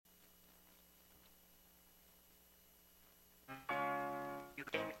You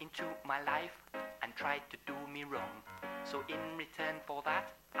came into my life and tried to do me wrong. So in return for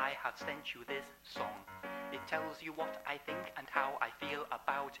that, I have sent you this song. It tells you what I think and how I feel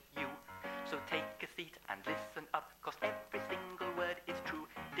about you. So take a seat and listen up, 'cause every single word is true.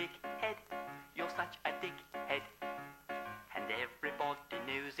 Dickhead, you're such a dickhead. And everybody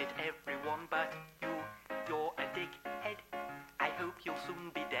knows it, everyone but you. You're a dickhead, I hope you'll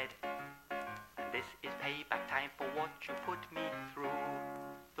soon be dead. And this is payback time for what you put me through.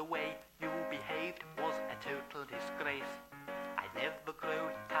 The way you behaved was a total disgrace. I never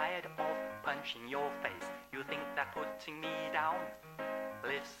grow tired of punching your face. You think that putting me down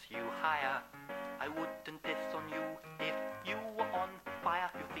lifts you higher? I wouldn't diss on you if you were on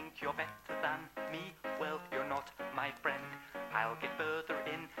fire. You think you're better than me? Well, you're not my friend. I'll get further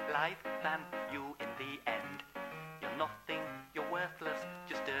in life than you in the end. You're nothing, you're worthless,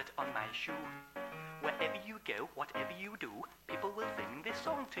 just dirt on my shoe. Wherever you go, whatever you do, people will sing this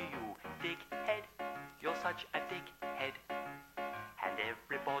song to you. Dickhead, you're such a dickhead. And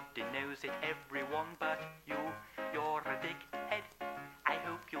everybody knows it, everyone but you. You're a dickhead, I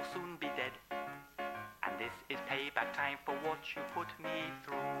hope you'll soon be dead. And this is payback time for what you put me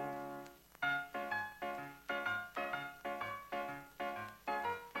through.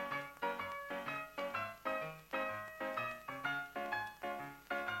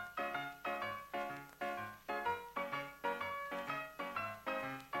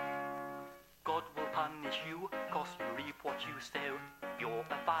 God will punish you, 'cause you reap what you sow. You're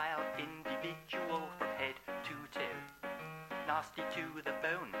a vile individual from head to toe. Nasty to the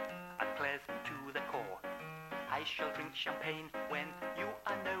bone, unpleasant to the core. I shall drink champagne when you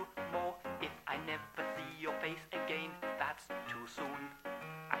are no more. If I never see your face again, that's too soon.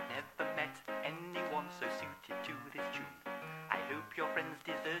 I never met anyone so suited to this tune. I hope your friends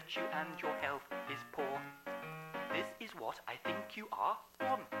desert you and your health is poor. This is what I think you are.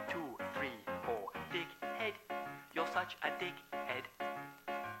 1, 2, 3, 4. Dickhead, you're such a dickhead.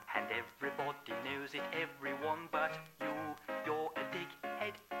 And everybody knows it, everyone but you. You're a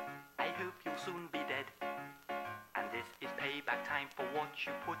dickhead, I hope you'll soon be dead. And this is payback time for what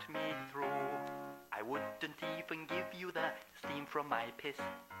you put me through. I wouldn't even give you the steam from my piss.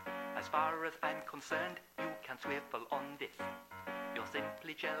 As far as I'm concerned, you can swivel on this. You're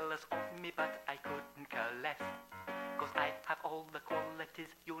simply jealous of me, but I couldn't care less. 'Cause I have all the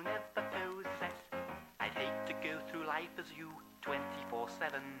qualities you'll never possess. I'd hate to go through life as you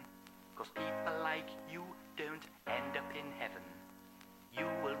 24/7. 'Cause people like you don't end up in heaven. You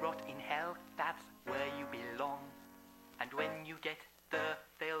will rot in hell, that's where you belong. And when you get there,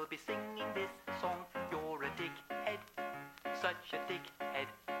 they'll be singing this song. You're a dickhead, such a dickhead.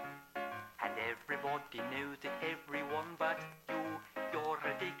 And everybody knows it, everyone but you. You're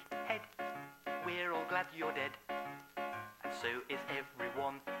a dickhead, we're all glad you're dead. And so is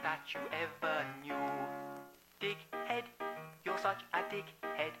everyone that you ever knew. Dickhead, you're such a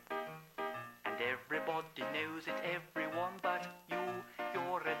dickhead. And everybody knows it, everyone but you.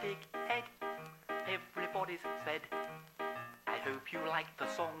 You're a dickhead, everybody's said. I hope you like the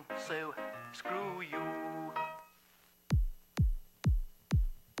song, so screw you.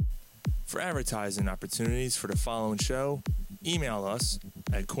 For advertising opportunities for the following show, email us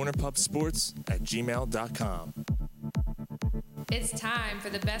at cornerpubsports@gmail.com. It's time for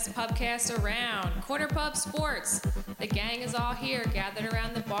the best pubcast around, Corner Pub Sports. The gang is all here, gathered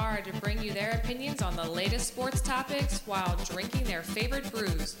around the bar to bring you their opinions on the latest sports topics while drinking their favorite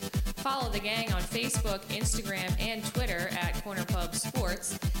brews. Follow the gang on Facebook, Instagram, and Twitter at Corner Pub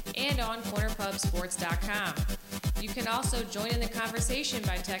Sports and on cornerpubsports.com. You can also join in the conversation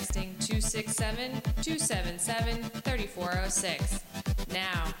by texting 267-277-3406.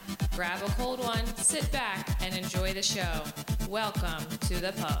 Now, grab a cold one, sit back, and enjoy the show. Welcome to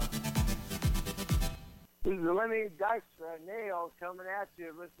the pub. This is Lenny Dykstra Nail coming at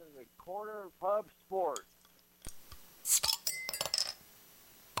you. Listen to Corner Pub Sports.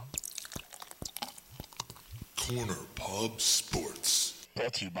 Corner Pub Sports.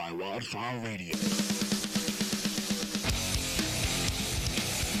 Brought to you by Wildfire Radio.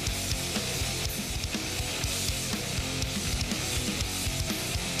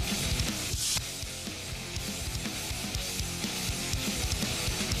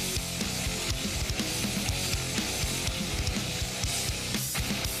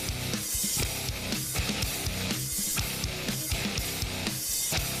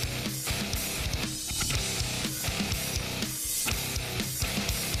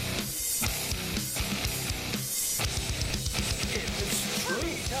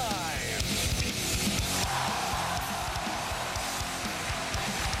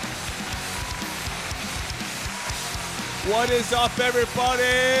 What is up, everybody?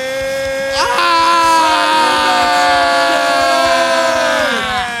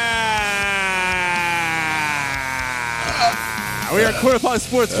 We are Corner Pub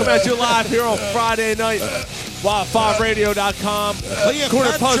Sports coming at you live here on Friday night. Wild5Radio.com,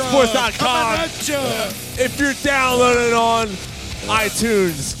 CornerPubSports.com. If you're downloading on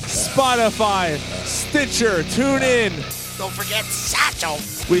iTunes, Spotify, Stitcher, TuneIn. Don't forget Satchel.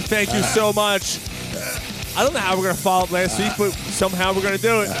 We thank you so much. I don't know how we're going to follow up last week, but somehow we're going to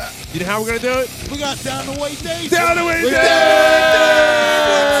do it. You know how we're going to do it? We got Down the Way Dave. Down the Way Dave!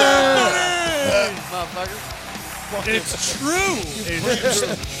 What's up, buddy? It's true.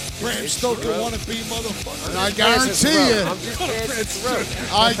 Bram Stoker wannabe motherfucker. And I guarantee you,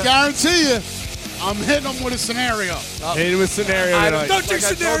 I guarantee you, I'm hitting them with a scenario. Hit with scenario tonight. Don't do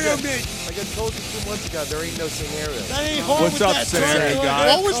scenario me. Like I told you 2 months ago, there ain't no scenario. That ain't hard What's with up, that scenario turkey.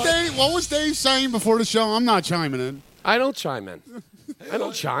 guy? What was Dave saying before the show? I'm not chiming in. I don't chime in. I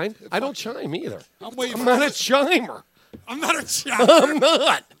don't chime. I don't chime either. I'm waiting I'm for not a chimer. I'm not a child. I'm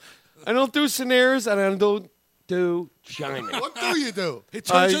not. I don't do scenarios, and I don't do chiming. What do you do? It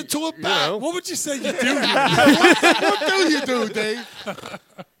turns into a bat. What would you say you do? What do you do, Dave?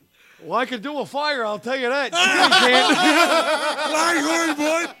 Well, I could do a fire, I'll tell you that. Langhorn,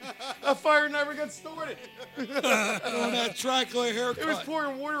 boy. That fire never got started. On that Dracula haircut. It was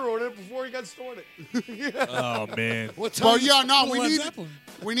pouring water on it before he got started. Oh, man. What Well, time? yeah, no, Led Zeppelin.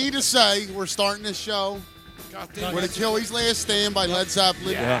 we need to say we're starting this show with Achilles' Last Stand by Led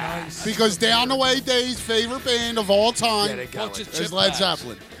Zeppelin. Yeah. Because Down the Way Dave's favorite band of all time Get it going. Bunch of is chip Led bags.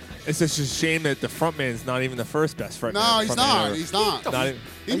 Zeppelin. It's just a shame that the front man's not even the first best front man. No, he's not. He's not.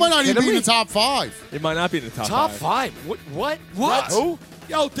 He might not even kidding be in me? the top 5. He might not be in the top, Top five. 5? What? Who?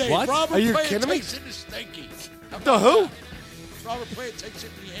 Yo, Dave, What? Robert Are you Plant kidding me? takes it to Stinky. The who? Robert Plant takes it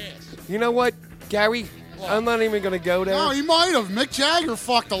in the ass. You know what, Gary? I'm not even going to go there. No, he might have. Mick Jagger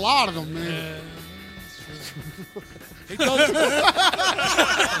fucked a lot of them, man. He does.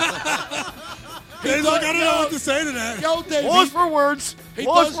 Look, I don't know what to say to that. Yo, Dave, Pause for words. he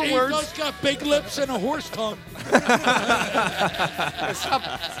Pause does, for he words. does got big lips and a horse tongue.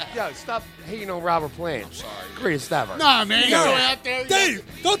 Stop hating on Robert Plant. I'm sorry. Greatest ever. Nah, man, you go out there. Dave,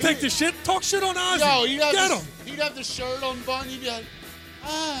 don't take this shit. Talk shit on Ozzy. Yo, Get him. he'd have the shirt unbuttoned. He'd be like,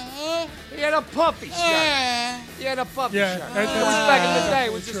 He had a puppy shirt. He had a puppy Yeah, shirt. and- It was back in the day.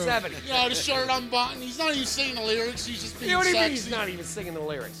 It was the 70s. you know, the shirt unbuttoned. He's not even singing the lyrics. He's just being You know what I sexy. mean? He's not even singing the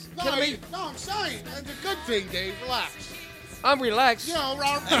lyrics. No, I'm saying. It's a good thing, Dave. Relax. I'm relaxed. You know,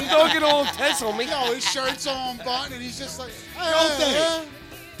 Robert. Don't get all tense on me. Yo, his shirt's all unbuttoned, and he's just like, Dave.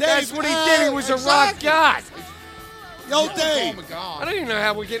 That's what he did. He was a rock god. Yo, I wouldn't call Dave. him a I god. don't even know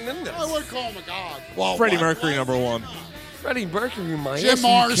how we're getting into I this. wouldn't call him a god. Well, Freddie what? Mercury, number 1. Freddie Mercury, my Jim ass. Are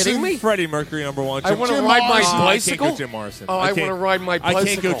you Morrison. kidding me? Freddie Mercury, number 1. I want to Jim ride my Morrison. I can't bicycle. go Jim Morrison. Oh, I want to ride my I bicycle.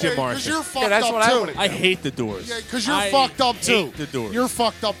 can't go Jim Because Morrison. you're fucked that's up, what I too. wanna do. I hate the Doors. Yeah, because you're I fucked up, too. hate the Doors. You're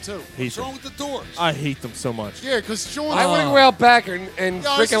fucked up, too. Hate What's them. wrong with the doors? I hate them so much. Yeah, because Sean... I want to go out back and Yo, it's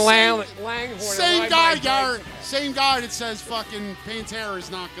freaking the Langhorn. Same and guy, ride my Garrett. Same guy that says fucking Pantera is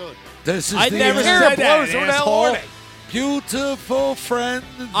not good. This is I the never end. said that, blows. Who the hell asshole. are they? Beautiful friend.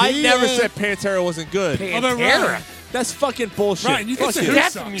 I the never end. said Pantera wasn't good. Pantera. That's fucking bullshit. Ryan, you think Fuck the you. Who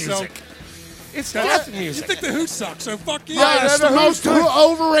Death sucks, music. so- It's That's- death You music. think the Who sucks, so fuck you. Yeah, that's the the most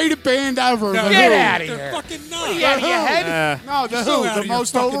overrated band ever. No, The Get Who. outta They're here. fucking What are you nuts. out of your head? No, the You're so Who, out the of your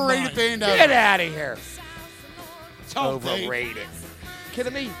most fucking overrated mind. band Get ever. out of here. Oh, Dave. Overrated.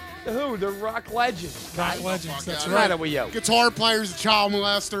 Kidding me? The Who? The rock legends. Rock legends, that's What's the right. matter with you? Guitar player's a child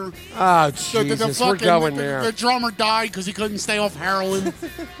molester. Oh, The Jesus. We're fucking going the there. drummer died because he couldn't stay off heroin. So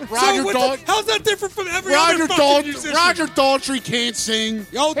Roger what Daltrey. how's that different from every other fucking musician? Roger Daltrey can't sing.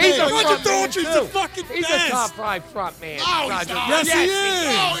 Yo, He's Dave. a Roger front man, Daltrey's too. the fucking He's best. a top 5 front man. No, he's Roger. not. Yes, he is.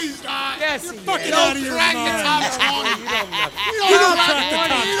 No, he's not. Yes, You're he fucking is. out of your Crack the mind. top 20. You don't know. You don't crack the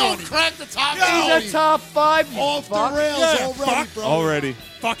top You don't 20. crack the top He's 20. a top 5. You Off the fuck. rails Yeah, already, fuck. bro. Already.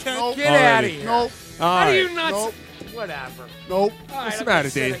 Fuckhead. Nope. Get out of Already. here. Nope. All How do right. you not? Nope. Whatever. Nope. All right, What's the I'm matter,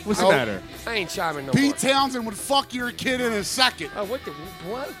 just saying Dave? it. What's the Nope. matter? I ain't chiming no Pete more. Townsend would fuck your kid in a second. Oh, what the?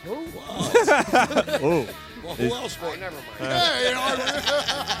 What? Who? Oh. Well, who else Oh, would? never mind. Yeah, you know,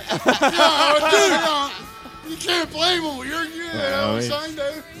 you can't blame him. You're you know, No, son,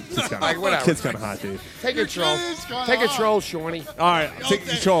 Dave. Kid's kind Like, whatever. of hot, dude. Take Your control. kid's kinda Take hot. control, Shawnee. All right, I'm taking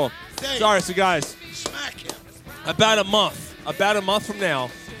Dave. control. Dave. Sorry, so guys, Smack him. about a month from now,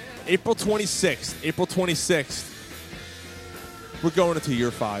 April 26th, we're going into year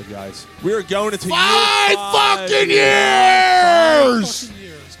 5, guys. We are going into year 5. 5 fucking Five years! fucking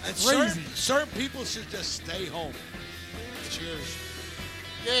years. And Crazy. certain people should just stay home. Cheers.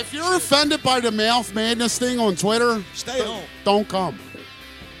 Yeah, if you're offended by the mouth madness thing on Twitter, Stay home. Don't come.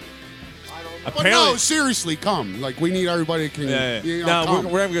 But Apparently, no, seriously, come. Like, we need everybody that can. yeah. You know, No, come.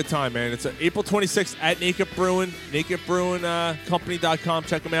 we're having a good time, man. It's April 26th at Naked Brewing, nakedbrewingcompany.com.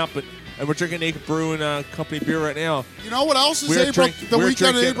 Check them out. And we're drinking Naked Brewing Company beer right now. You know what else is We're April? The we're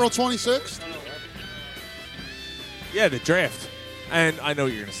weekend of drinking- April 26th? Yeah, the draft. And I know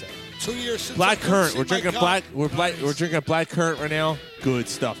what you're gonna say. 2 years since Black I've currant. seen We're my drinking God. black. We're drinking black currant right now. Good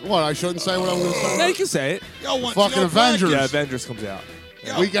stuff. What, I shouldn't say what I'm going to say? Yeah, you can say it. Yo, once Fucking you go black, Avengers. Yeah, Avengers comes out.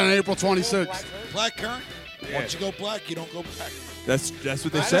 Yo, Weekend of April 26th. black current. Yeah. Once you go black, you don't go back. That's what they That's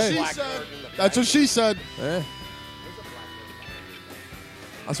what say. she said. That's what she said. Yeah.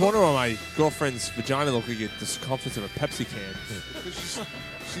 I was wondering why my girlfriend's vagina looked like the circumference of a Pepsi can.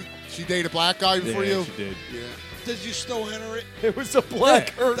 She dated a black guy before Yeah, you? she did. Yeah. Did you still enter it? It was a black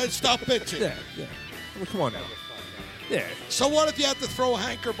Yeah. curtain. Then stop bitching. Yeah. I mean, come on now. Yeah. So what if you have to throw a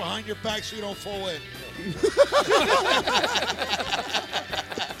hanker behind your back so you don't fall in?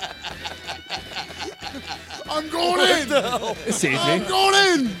 I'm going in. It's easy. I'm going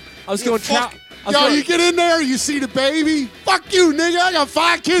in. I was going trout. Yo, you get in there, you see the baby. Fuck you, nigga. I got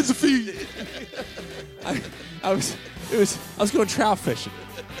 5 kids to feed. I was going trout fishing.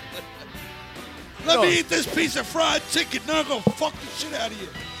 Let me eat this piece of fried chicken. Now I'm gonna fuck the shit out of you.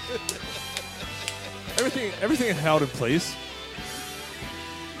 Everything held in place.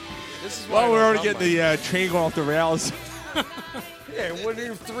 This is why Well, I we're don't already come getting the train going off the rails. Yeah, we're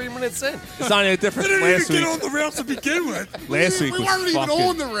even 3 minutes in. It's not any different They from didn't last even week. get on the rails to begin with. Last week We was weren't even fucking-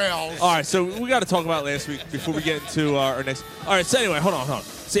 on the rails. All right, so we got to talk about last week before we get into our next. All right, so anyway, hold on.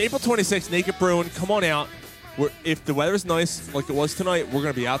 So April 26th, Naked Brewing, come on out. If the weather's nice like it was tonight, we're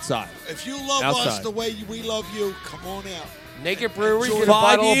going to be outside. If you love us Outside. the way we love you, come on out. Naked Brewery, get a 5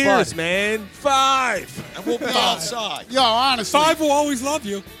 bottle of years, Bud. man. 5. And we'll be outside. Yo, honestly. 5 will always love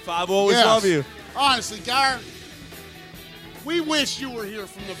you. 5 will always Yes. love you. Honestly, Garrett, we wish you were here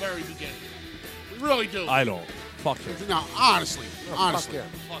from the very beginning. We really do. I don't. Fuck you. No, honestly. Honestly. yeah.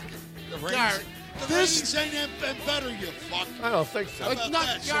 Fuck it. The Garrett, ratings, the this- ratings ain't been better, you fuck. I don't think so. How about Not,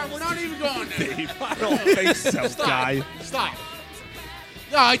 that? Garrett, we're not even going there. I don't think so, Stop. guy. Stop.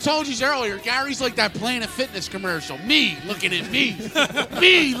 Yeah, I told you earlier, Gary's like that Planet Fitness commercial. Me looking at me.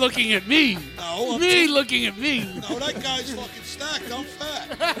 Me looking at me. No, Me looking at me. No, that guy's fucking stacked. I'm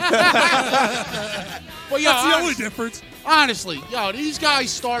fat. Well, That's the only difference. honestly, yo, these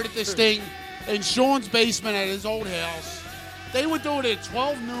guys started this thing in Sean's basement at his old house. They would do it at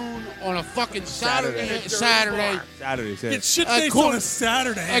 12 noon on a fucking Saturday. Saturdays, yeah. It's shit At faced quarter- on a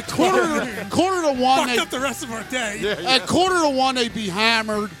Saturday. At quarter to one, Fucked up the rest of our day. at quarter to one, they'd be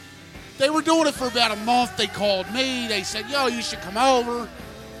hammered. They were doing it for about a month. They called me. They said, yo, you should come over.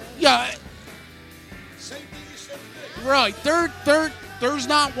 Yeah, Same thing you said to me. right. There's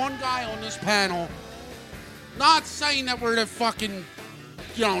not one guy on this panel. Not saying that we're the fucking,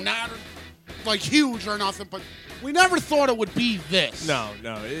 not like huge or nothing, but we never thought it would be this. No.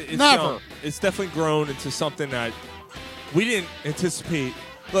 It's Never. no, it's definitely grown into something that we didn't anticipate.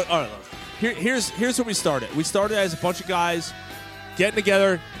 Look, all right, look. Here's what we started. We started as a bunch of guys getting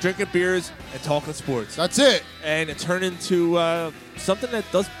together, drinking beers, and talking sports. That's it. And it turned into something that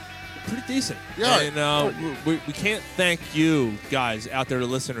does pretty decent. Yeah. And we can't thank you guys out there, the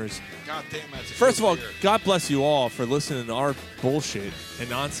listeners. God damn, that's a First of good all, beer. God bless you all for listening to our bullshit and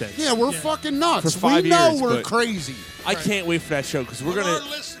nonsense. Yeah, we're fucking nuts. For 5 we know years, we're but- crazy. I can't wait for that show because we're But gonna. our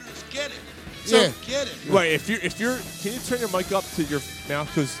listeners get it. Yeah. Get it. Wait, if you're, can you turn your mic up to your mouth?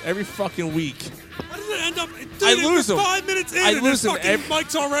 Because every fucking week, How does it end up? Dude, I lose we're them. 5 minutes in, I and lose there's them fucking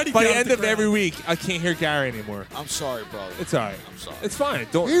mics already. by the down end at of ground. every week, I can't hear Gary anymore. I'm sorry, brother. It's all right. I'm sorry. It's fine.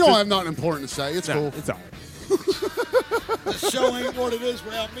 Don't. You don't just- have nothing important to say. It's nah, cool. It's all right. The show ain't what it is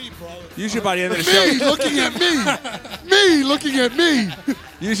without me, brother. Usually by the end of the Me show, looking at me. Me looking at me.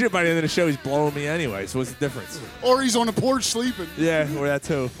 usually by the end of the show, he's blowing me anyway. So what's the difference? Or he's on the porch sleeping. Yeah, or that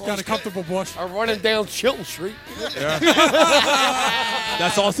too. Got a comfortable bush. I'm running down Chilton Street.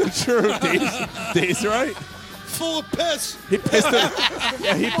 That's also true. Dave's right. Full of piss. He pissed it.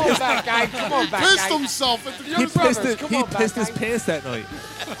 Yeah, he Come on pissed. back, guy. Come on back, Pissed guy. himself at the He pissed brothers, it. come He on back, pissed his guy. pants that night.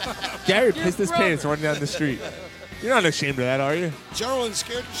 Gary pissed his pants running down the street. You're not ashamed of that, are you? Geraldine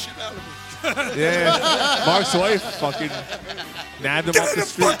scared the shit out of me. Yeah. Mark's wife fucking nabbed him Get off in the the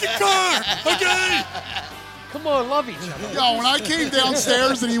street. fucking car, okay? Come on, love each other. Yo, when I came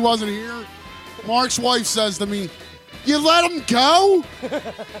downstairs and he wasn't here, Mark's wife says to me, "You let him go?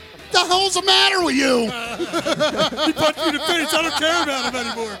 The hell's the matter with you?" He punched me in the face. I don't care about him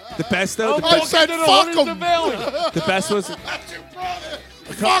anymore. The best though. Oh, The I best, said, to the "Fuck Hunters him." Valley. the best was. That's your brother.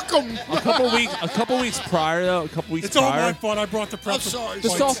 Fuck them. A couple weeks prior though. It's all my fault. I brought the I'm prep. sorry. The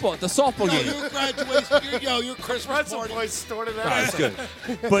softball game. Your graduation, your Christmas party. Boys started out. That's good.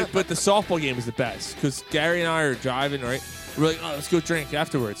 But the softball game is the best because Gary and I are driving, right? We're like, oh, let's go drink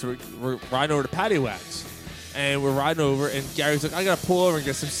afterwards. So we're riding over to Patty Wax, and we're riding over, and Gary's like, I gotta pull over and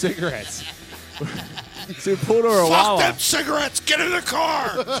get some cigarettes. So we pulled over a Fuck Wawa. them cigarettes. Get in the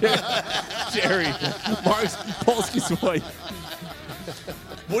car. Jerry, Mark's Polsky's wife.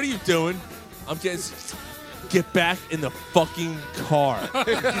 What are you doing? I'm getting. Get back in the fucking car.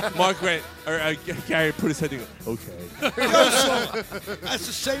 Mark went, or Gary put his head and go, okay. That's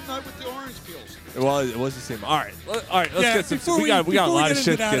the same night with the orange peels. It was the same. All right, let's get some. Before We got a lot of into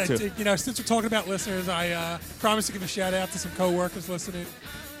shit to that, get to. Since we're talking about listeners, I promised to give a shout out to some coworkers listening.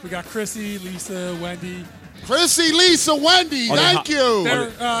 We got Chrissy, Lisa, Wendy. Chrissy, Lisa, Wendy, Are they thank hot?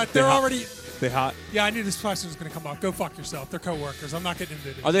 you. They're already. They hot? Yeah, I knew this question was going to come up. Go fuck yourself. They're coworkers. I'm not getting into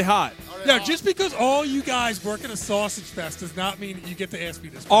it. Are they hot? Yeah, just because all you guys work at a sausage fest does not mean that you get to ask me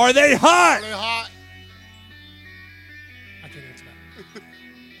this. Are they hot? Are they hot? I can't answer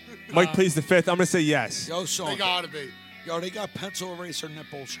that. Mike pleads the fifth. I'm gonna say yes. Yo, Sean. They gotta be. Yo, they got pencil eraser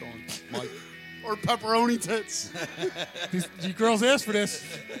nipples, Sean. Mike. Or pepperoni tits. You girls asked for this.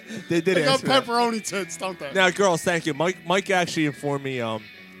 They did They got answer that. pepperoni tits, don't they? Now, girls, thank you. Mike actually informed me.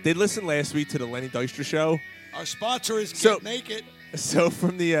 They listened last week to the Lenny Dykstra show. Our sponsor is So- Get Naked. So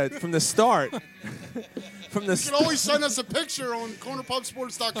from the start, from the You can always send us a picture on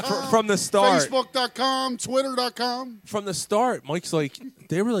cornerpubsports.com. from the start. Facebook.com, Twitter.com. From the start, Mike's like,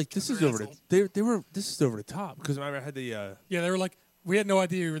 they were like, this is over the this is over the top because I had the Yeah, they were like, we had no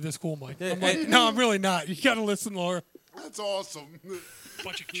idea you were this cool, Mike. Yeah, I'm like, no, I'm really not. You got to listen, Laura. That's awesome.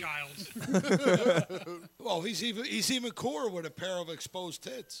 Bunch of childs. Well, he's even cooler with a pair of exposed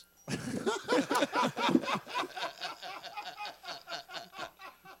tits.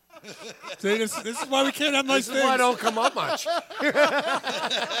 See, this is why we can't have nice This is why I things. don't come up much.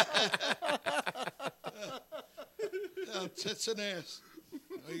 Tits and ass.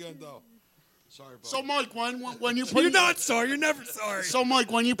 What are you gonna do? Sorry, bro. So, Mike, when you put You're not sorry. You're never sorry. So,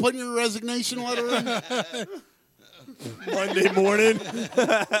 Mike, when you put your resignation letter in, Monday morning.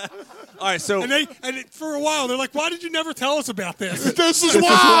 All right, so And for a while they're like, why did you never tell us about this? this is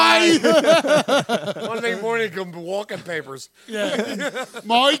why. Monday morning, come walking papers. Yeah.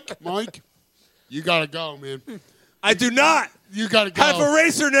 Mike, you gotta go, man. I do not You gotta go. have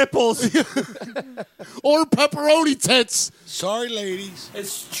eraser nipples. Or pepperoni tits. Sorry, ladies.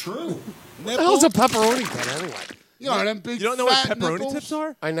 It's true. What the hell's a pepperoni tit anyway? You know, them big You don't know what fat pepperoni nipples? tips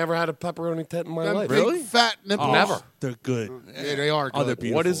are? I never had a pepperoni tit in my Them life. big fat nipples. Never. They're good. Yeah, they are good. Oh, they're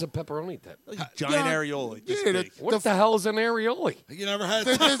beautiful. What is a pepperoni tit? Giant areola. This Yeah, big. What the hell is an areoli? You never had.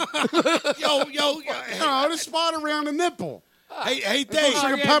 Yo, yo. no, the spot around the nipple. Hey, Dave. Looks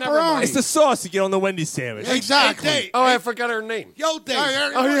like a yeah, never pepperoni. mind. It's the sauce you get on the Wendy's sandwich. Exactly. Hey, Dave. Oh, I forgot her name. Yo, Dave.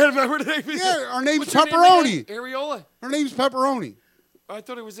 Oh, yeah, remember the name? Yeah, her name's What's her name pepperoni. again? Areola? Her name's pepperoni. I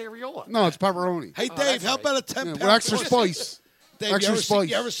thought it was areola. No, it's pepperoni. Hey, Dave. that's How right. about a 10-pound With extra pussy? spice. Dave, Extra spice.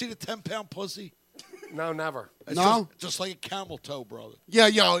 You ever seen a 10-pound pussy? No, never. It's No? just like a camel toe, brother. Yeah,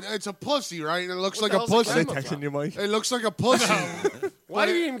 yo, it's a pussy, right? And it looks What like the a hell's a Are they pussy. camel? texting you, Mike? It looks like a pussy. Why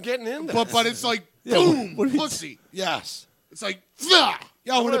are you even getting into but it's like, Yeah, boom, what are you- pussy. Yes. It's like, yeah.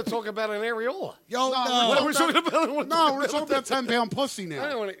 Yo, I when want the, to talk about an areola. yo, No, no. What are we talking about? No, we're talking about 10-pound pussy I now.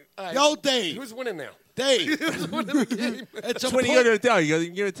 don't want to. Yo, Dave. Who's winning now? Dave. Who's winning the game? It's That's a when you pu- go to the you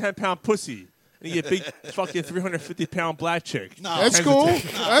get a 10-pound pussy. And you get a big fucking 350-pound black chick. No. That's cool.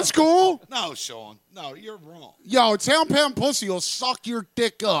 That's cool. No, Sean. No, you're wrong. Yo, a 10-pound pussy will suck your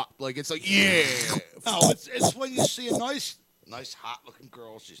dick up. Like, it's like, yeah. No, it's when you see a nice, hot-looking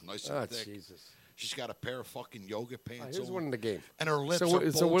girl. She's nice and Oh, thick. Jesus. She's got a pair of fucking yoga pants Who's on. winning the game? And her lips So are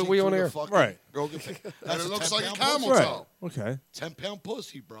what- so what are bulging we on through the air? fucking Right. yoga pants. And That's it looks like a 10-pound camel pussy. toe. Okay. 10-pound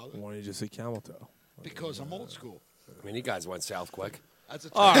pussy, brother. Why don't you just say camel toe? Because I'm old school. I mean, you guys went south quick. That's a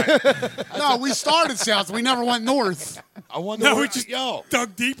All right. No, we started south. We never went north. I wonder No, where, we just yo.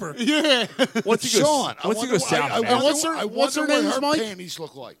 dug deeper. Yeah. Once you go, Sean, I once you wonder go south, I man. wonder, what's her- I what's her wonder what name's her Mike? panties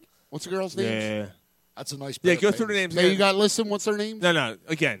look like. What's the girl's name? Yeah. That's a nice Yeah, pair go of through the panties. names. Now you got listen. What's her name? No.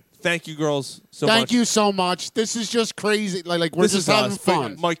 Again, thank you, girls, so Thank much. you so much. This is just crazy. Like we're This just is having us.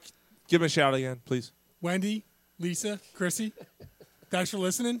 fun. Mike, give him a shout again, please. Wendy, Lisa, Chrissy, thanks for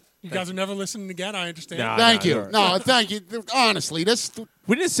listening. You guys are never listening again. I understand. Nah. Thank you. you're right. No, thank you. Honestly, this.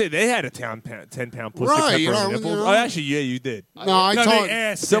 We didn't say they had a 10-pound pussy. Right, pepperoni you know, nipples. you know. Oh, actually, yeah, you did. No, I No, told. they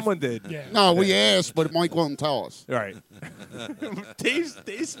asked. Someone did. Yeah. No, we asked, but Mike wouldn't tell us. All right.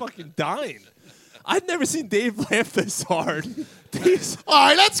 Dave's fucking dying. I've never seen Dave laugh this hard. Dave's... All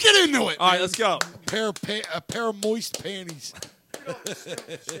right, let's get into it. All right, let's go. A pair of moist panties.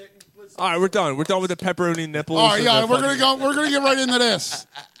 All right, we're done. We're done with the pepperoni nipples. All right, and yeah, the we're fucking- gonna get right into this.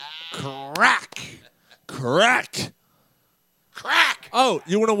 Crack. Oh,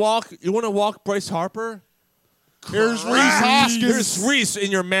 you want to walk? You want to walk Bryce Harper? Here's Reese Hoskins. Here's Reese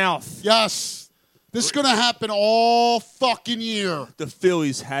in your mouth. Yes. This is going to happen all fucking year. The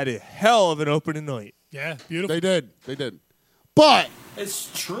Phillies had a hell of an opening night. Yeah, beautiful. They did. They did. But It's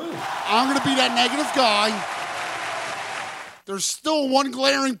true. I'm going to be that negative guy. There's still one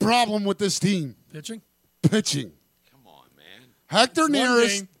glaring problem with this team. Pitching? Pitching. Come on, man. Hector One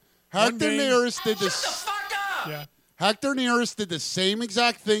Nearest. game. Hector One game. Nearest did this. Fuck up! Yeah. Hector Nearest did the same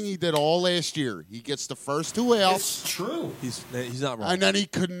exact thing he did all last year. He gets the first 2 outs, It's true. He's not wrong. and then he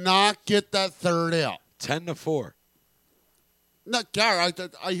could not get that third out. 10-4. No, Gary,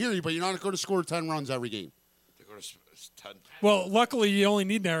 I hear you, but you're not going to score 10 runs every game. They're going to 10. Well, luckily, you only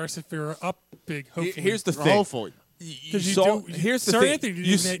need Neris if you're up big, hopefully. Here's the thing. Hopefully. You 'Cause you saw. do- Here's the Sir thing. Anthony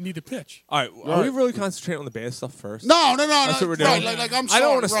You didn't need to pitch. all right, are we really concentrating on the bad stuff first? No. That's what we're doing. Right, like I'm sorry. I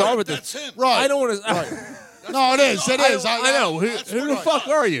don't want to start right. with That's this. him. Right. I don't want to. No, it is. It is. I know. Who the fuck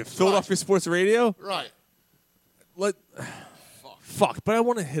are you? Philadelphia Sports Radio? Right. Fuck, but I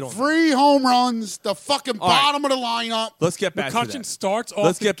want to hit on. 3 home runs, the fucking All right. bottom of the lineup. Let's get back to McCutchen that. starts off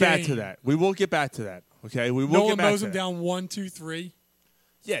Let's the get back game. to that. We will get back to that. Okay, we will Nolan get back mows to him that. down 1, 2, 3.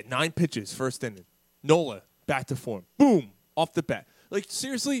 Yeah, 9 pitches, first inning. Nola back to form. Boom, off the bat. Like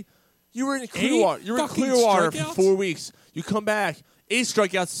seriously, you were in Clearwater. You were in fucking Clearwater for strikeouts? 4 weeks. You come back, 8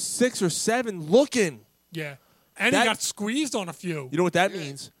 strikeouts, 6 or 7 looking. Yeah. And That- he got squeezed on a few. You know what that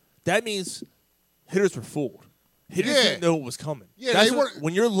means? That means hitters were fooled. Hitters Yeah. didn't know what was coming. Yeah, That's they what- were-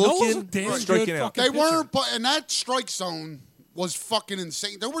 when you're Nolan's a looking, damn striking good out. fucking They pitcher. weren't, but in that strike zone was fucking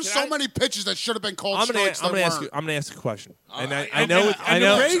insane. There were so many pitches that should have been called I'm gonna strikes. ask you a question. And I And know. I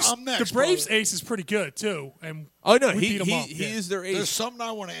know. The Braves, I'm next, the Braves brother. ace is pretty good, too. And Oh no, we he beat 'em up. he Yeah. is their There's ace. something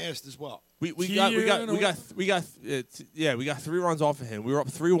I want to ask as well. We He, got no, we got 3 runs off of him. We were up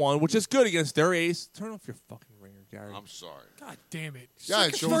 3-1, which is good against their ace. Turn off your fucking ringer, Gary. I'm sorry. God damn it. Yeah,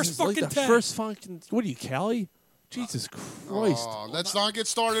 It's it's like his first Like fucking the tag. first fucking. What are you, Cali? Jesus Christ! Oh, let's not get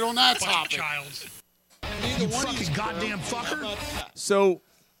started on that topic. child. Neither one of these goddamn fucker. So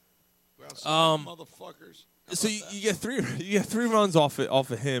Motherfuckers. so you get 3 runs off of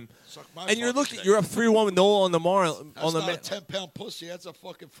him, Suck my and you're fucking looking. dick. You're up 3-1 with Nola on the That's on the not ma- a 10-pound pussy. That's a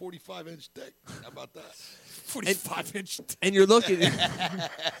fucking 45-inch dick. How about that? 45-inch. and you're looking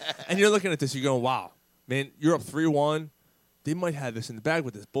and you're looking at this. You're going, wow, man, you're up 3-1. They might have this in the bag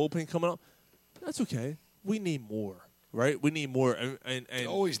with this bullpen coming up. That's okay. We need more, right? We need more, and You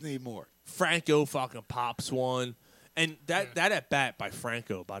always need more. Franco fucking pops one, and that at bat by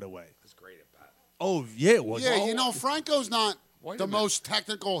Franco, by the way, That's great at bat. oh yeah, it was. Yeah, you know, Franco's not Wait a the minute. most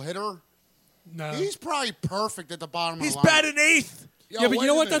technical hitter. No. He's probably perfect at the bottom he's of the lineup. batting 8th. Yeah, but you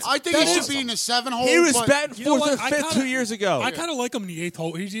know what? That's I think that's he should awesome. be in the 7-hole. He was but batting You know 4th what? and I 5th kinda- 2 years ago. I kind of like him in the 8th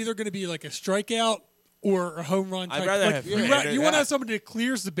hole. He's either going to be like a strikeout or a home run. I'd Type. rather like, have you Hernandez. want to have somebody that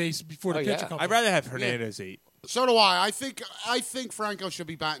clears the base before the Oh, pitcher yeah. comes. I'd rather have Hernandez 8. So do I. I think Franco should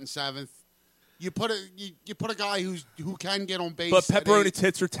be batting 7th. You put a guy who can get on base. But at pepperoni 8.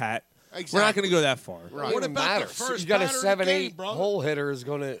 tits or tat. Exactly. We're not going to go that far. Right. What It about the matters. first You got a batter of the 7-8 game, brother? hole hitter is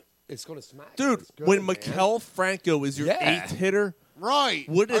gonna smack. Dude, It's good, when man. Maikel Franco is your Yeah. 8th hitter, Right.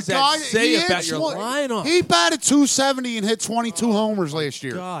 what does A that guy- say he about hits your one- lineup? He batted 270 and hit 22 homers last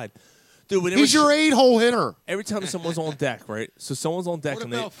year. God. Dude, when He's your 8-hole hitter. every time someone's on deck, right? So someone's on deck What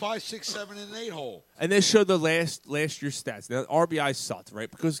and about 5, 6, 7, and 8 hole? they show the last year's stats. Now RBI sucked, right?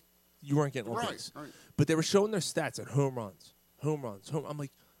 Because you weren't getting on Right, base. right. But they were showing their stats at home runs. I'm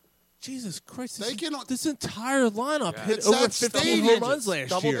like, Jesus Christ! This entire lineup hit It's over that 15 stadium. home runs last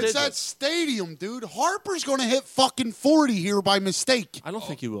Double year. It's that stadium, dude. Harper's going to hit fucking 40 here by mistake. I don't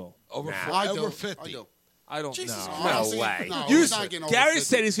think he will. Over, I over do. 50. I do. I don't Jesus know. Christ. No way. No, You- he's not getting over Gary 50.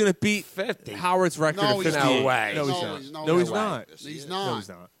 said he's going to beat 50. Howard's record No, of he's 58. No way. No, he's No, not. he's- No, no he's way. not. He's not. No, he's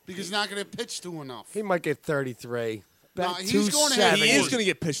not. Because he's not going to pitch to enough. He might get 33. No, Bet he's going to hit 270. He is going to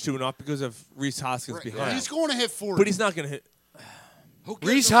get pitched to enough because of Reese Hoskins behind. He's going to hit 40. But he's not going to hit Who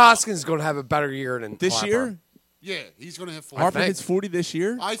gives Reese a fuck? Hoskins is going to have a better year than this Harper. year. Yeah, he's going to hit 40. Harper think. hits 40 this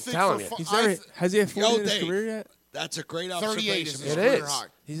year. I think Telling for you. fu- He's I never, th- has he had 40 Yo, in his Dave. career yet? That's a great 38 observation. is his It career is. high.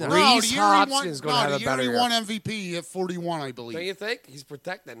 He's not. No, Reese the year he won- Hoskins gonna have no, a the year better he year. won MVP, he hit 41, I believe. Don't you think? He's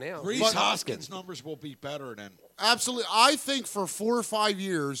protected now. Reese But- Hoskins' numbers will be better than. Absolutely. I think for 4 or 5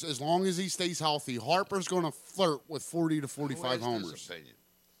 years, as long as he stays healthy, Harper's going to flirt with 40 to 45 Who asked homers. his opinion?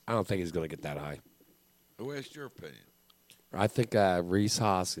 I don't think he's going to get that high. Who asked your opinion? I think Reese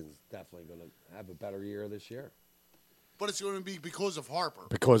Hoskins definitely going to have a better year this year. But it's going to be because of Harper.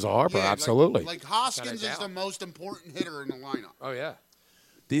 Because of Harper, Yeah, absolutely. Like Hoskins Without a is the doubt. most important hitter in the lineup. Oh, yeah.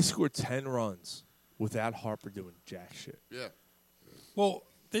 They scored 10 runs without Harper doing jack shit. Yeah. Well,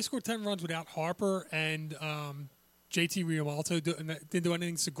 they scored 10 runs without Harper and JT Realmuto didn't do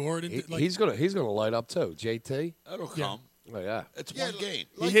anything. Segura didn't. He's gonna light up too. JT. That'll Yeah. come. Oh yeah. It's one game.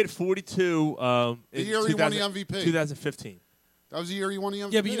 He hit 42 in year he won the 2000 MVP. 2015. That was the year he won the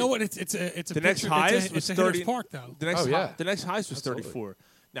MVP. Yeah, but you know what? It's a The next picture- highest was it's a hitter's 30. park though. The next Oh, yeah. the next highest was Absolutely. 34.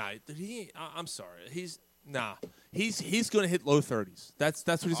 Nah, I'm sorry. He's going to hit low 30s. That's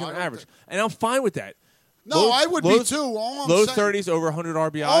what he's going I to don't average, and I'm fine with that. No, I would be too. All I'm low saying- 30s over 100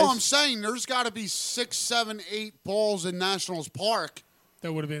 RBIs. All I'm saying, there's got to be 6, 7, 8 balls in Nationals Park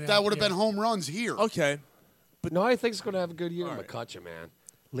That would have been that would have been home runs here. Okay. But no, I think he's gonna have a good year. McCutcheon, man.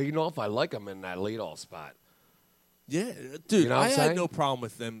 Leading off, I like him in that leadoff spot. Yeah, dude, You know what I I'm had saying? no problem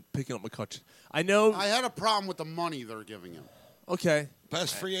with them picking up McCutcheon. I know. I had a problem with the money they're giving him. Okay.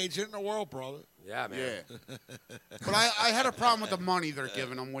 Best free agent in the world, brother. Yeah, man. Yeah. But I had a problem with the money they're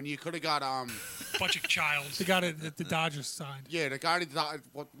giving him when you could have got bunch of childs. The guy that the Dodgers signed. Yeah, the guy that died.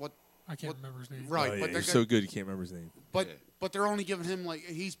 What? I can't remember his name. Right, Oh, yeah, but they're he's so good you can't remember his name. But they're only giving him like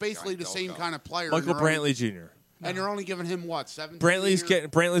he's basically the same kind of player. Michael and they're only- Brantley Jr. And they're only giving him what 17. Brantley's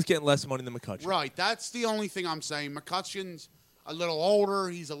years? getting less money than McCutcheon. Right, that's the only thing I'm saying. McCutcheon's a little older.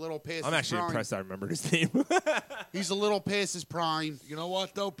 He's a little past. I'm his actually prime. impressed I remember his name. He's a little past his prime. You know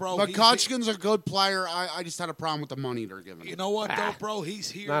what, though, bro? McCutcheon's a good player. I just had a problem with the money they're giving him. You know what, though, bro?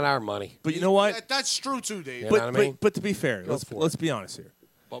 He's here. Not our money. But you know what? That's true too, Dave. You know what I mean? But to be fair, Go for let's be honest here.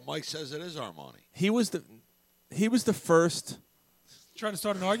 But Mike says it is our money. He was the first. Trying to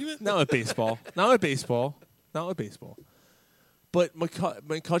start an argument? Not with baseball. Not with baseball. Not with baseball. But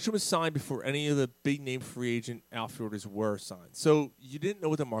McCutcheon was signed before any of the big name free agent outfielders were signed. So you didn't know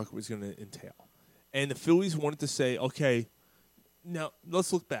what the market was going to entail. And the Phillies wanted to say, okay, now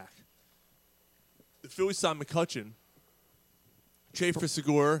let's look back. The Phillies signed McCutcheon, trade for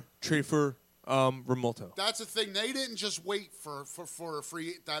Segura, trade for Realmuto. That's the thing. They didn't just wait for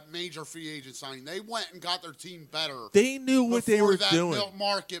that major free agent signing. They went and got their team better. They knew what they before were that doing.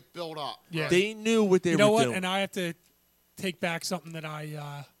 Market built up. Yeah. They knew what they You were know what? doing. And I have to take back something that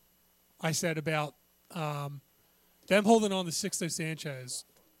I said about them holding on to Sixto Sanchez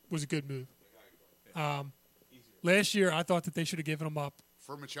was a good move. Last year, I thought that they should have given him up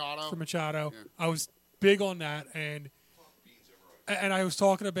For Machado. for Machado. Yeah. I was big on that, and I was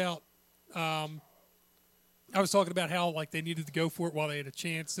talking about how like they needed to go for it while they had a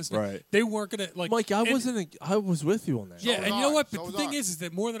chance. Right. They weren't gonna like. Mike, I and- I was with you on that. Yeah, was and you know I. what? So But the was thing I. is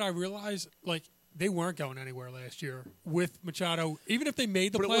that more than I realized, like they weren't going anywhere last year with Machado. Even if they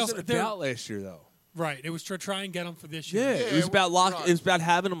made the But it playoffs, wasn't they're- about last year, though. right. It was to try and get them for this Yeah, year. it was about right. It was about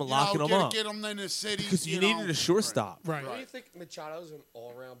having them and locking them up Get them in the city. because you know. needed a shortstop. Right. Do you think Machado's an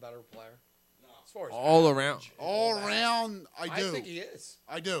all-around better player? No. As far as All average, around. All around, I do. I think he is.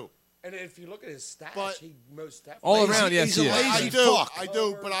 I do. And if you look at his stats, But- he most definitely All is. around, yes, he's a he is. lazy I do. fuck. I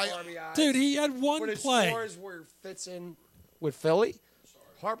do. But RBIs. Dude, he had one But as play. far as where it fits in with Philly,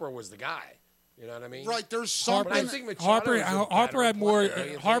 Harper was the guy. You know what I mean? right, there's But I something. think Machado Harper, is a Harper better had more. player,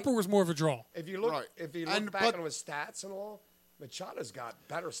 don't you Harper think? was more of a draw. If you look, Right. if you look And- back but- on his stats and all, Machado's got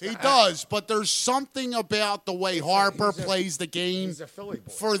better stats. He does, but there's something about the way Harper he's a- plays the game He's a Philly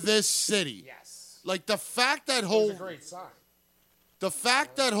boy. for this city. Yes. Like the fact that It was whole a great sign.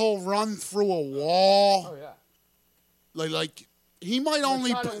 he'll run through a wall, Oh yeah. like he might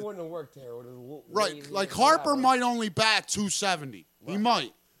only Machado wouldn't have worked there. right, like Harper might only bat 270. He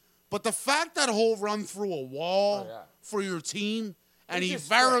might, but the fact that he'll run through a wall Oh, yeah. for your team, and he just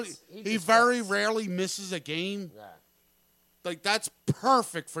very fits. He he just very fits. rarely misses a game. Yeah. Like that's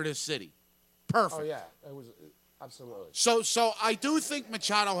perfect for this city. Perfect. Oh yeah. It was absolutely. So I do think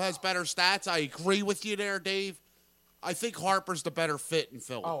Machado has better stats. I agree with you there, Dave. I think Harper's the better fit in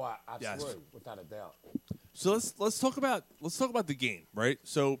Philly. Oh, absolutely, without a doubt. So let's talk about the game, right?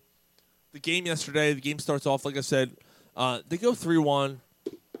 So the game yesterday, the game starts off like I said. They go 3-1.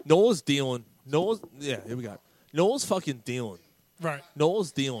 Nola's dealing. Here we go. Nola's fucking dealing. Right.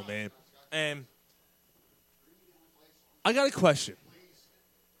 Nola's dealing, man. And I got a question.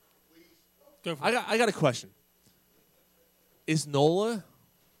 Go for I it. got a question. Is Nola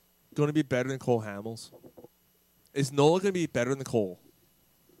going to be better than Cole Hamels? Is Nola going to be better than Cole?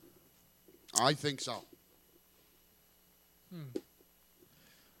 I think so.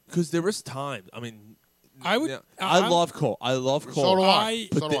 Because there was time. I mean, I would. I love Cole. I love Cole. So do I.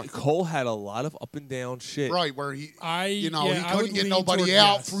 But So do I. Cole had a lot of up and down shit. Right, where he I he I would couldn't get lean nobody toward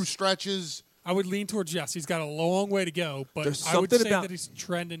out yes. through stretches. I would lean towards yes. He's got a long way to go, but There's I would something say about- that he's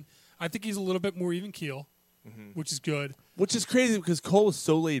trending. I think he's a little bit more even keel. which is good. Which is crazy because Cole is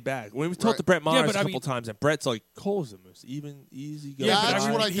so laid back. When we talked to Brett Myers a couple times, and Brett's like, Cole's the most easy guy. Yeah,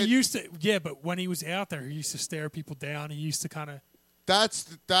 but what he used to. Yeah, but when he was out there, he used to stare people down. He used to kind of. That's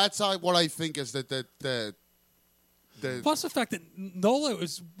what I think is the plus the fact that Nola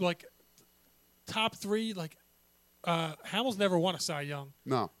was like top 3. Like Hamels never won a Cy Young.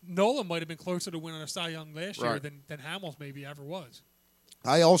 No. Nola might have been closer to winning a Cy Young last year Right. than Hamels maybe ever was.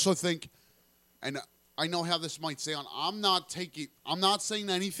 I also think, and I know how this might sound, I'm not saying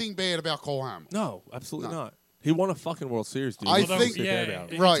anything bad about Cole Hamels. No, absolutely not. He won a fucking World Series, dude. I Let's think, say bad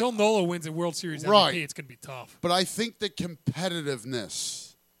about it. right. Until Nola wins a World Series MVP, Right. it's going to be tough. But I think the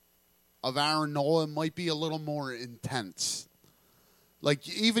competitiveness of Aaron Nola might be a little more intense. Like,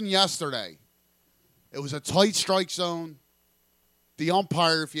 even yesterday, it was a tight strike zone. The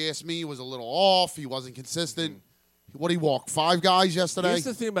umpire, if you ask me, was a little off. He wasn't consistent. What did he walk? 5 guys yesterday? Here's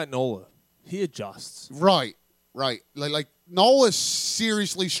the thing about Nola. He adjusts. Right. Like Nola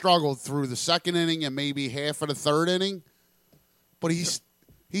seriously struggled through the second inning and maybe half of the third inning, but he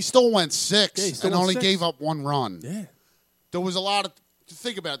still went 6 and only gave up 1 run. Yeah. There was a lot of to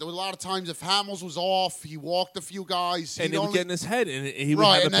think about it. There was a lot of times if Hamels was off, he walked a few guys, And it would get in his head, and he would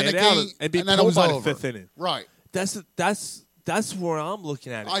Right, have a and then bad the out game- and be and then it pulled was by the over. 5th inning. Right. That's where I'm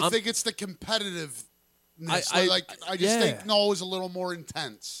looking at it. I think it's the competitiveness. I just think Nola's a little more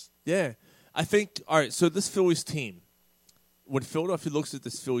intense. Yeah. I think, all right, so this Phillies team, when Philadelphia looks at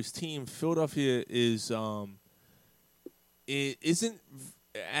this Phillies team, Philadelphia is it isn't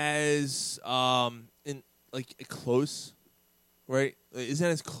as close, right? It isn't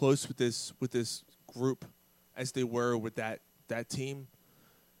as close with this group as they were with that team.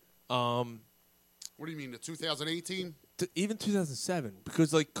 What do you mean, the 2018? Even 2007,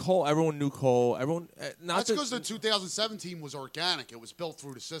 because like Cole, everyone knew Cole. Everyone That's because the 2017 was organic. It was built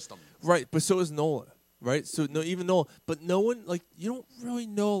through the system. Right, but so is Nola, right? So even Nola, but no one you don't really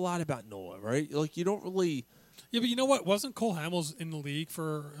know a lot about Nola, right? Like you don't really. Yeah, but you know what? Wasn't Cole Hamels in the league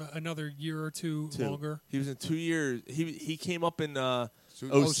for another year or two longer? He was in 2 years. He came up in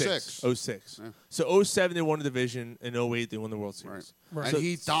 06. 06. Yeah. So 07 they won the division, and 08 they won the World Series. Right. And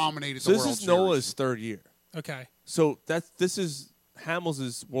he dominated so the World this is Series. Nola's 3rd year. Okay. So this is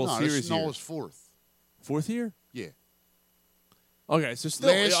Hamels' World Series this is year. Nola's 4th. 4th year? Yeah. Okay, so still,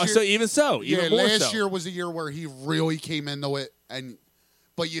 even last year was a year where he really came into it,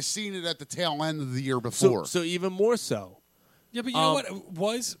 but you seen it at the tail end of the year before. So even more so. Yeah, but you know what it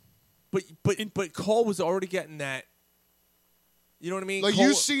was? But Cole was already getting that. You know what I mean? Like Cole,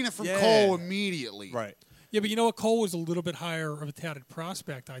 you seen it from Cole immediately, right? Yeah, but you know what? Cole was a little bit higher of a touted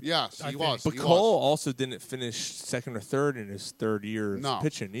prospect. I think. But Cole also didn't finish 2nd or 3rd in his 3rd year of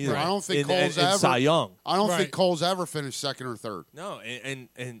pitching either. I don't think in Cole's ever. Cy Young. I don't think Cole's ever finished 2nd or 3rd. No,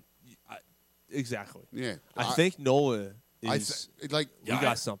 exactly. Yeah, I think Nola is you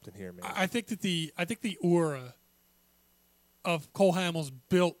got something here, man. I think that the aura of Cole Hamels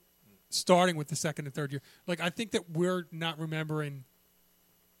built starting with the 2nd and 3rd year. Like I think that we're not remembering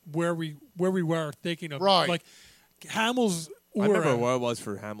where we were thinking of. Right. Like Hamels. I remember where I was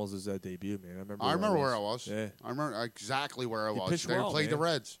for Hamels' debut, man. I remember where I was. Yeah. I remember exactly where I was. Pitched They well, played the man.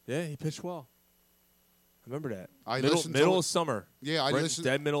 Reds. Yeah, he pitched well. I remember that. listened to middle it. of summer. Yeah, I Right, listened.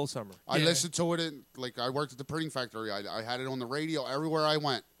 Dead middle of summer. I listened to it. I worked at the printing factory. I had it on the radio everywhere I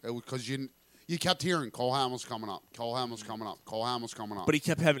went because you kept hearing Cole Hamels coming up, Cole Hamels coming up, Cole Hamels coming up. But he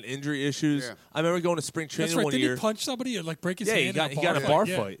kept having injury issues. Yeah. I remember going to spring training That's right. one Did year. he punch somebody or like break his Yeah, hand? he got in a bar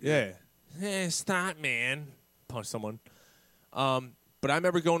fight. Yeah. Stop, man. Punch someone. But I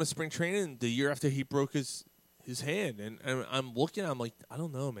remember going to spring training the year after he broke his hand, and I'm looking. I'm like, I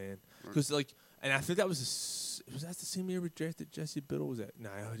don't know, man, because and I think that was that the same year we drafted Jesse Biddle? Was that? No,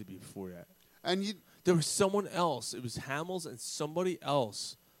 it had to be before that. And there was someone else. It was Hamels and somebody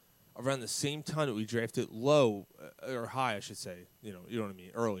else around the same time that we drafted low or high, I should say. You know what I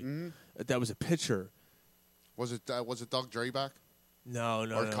mean. Early. Mm-hmm. That was a pitcher. Was it Doug Drayback? No.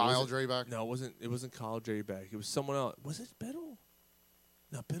 Or Kyle Drayback? No, it wasn't Kyle Drayback. It was someone else. Was it Biddle?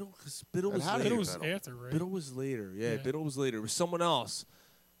 No, Biddle, because Biddle was later. Biddle was after, right? Biddle was later. Yeah, Biddle was later. It was someone else.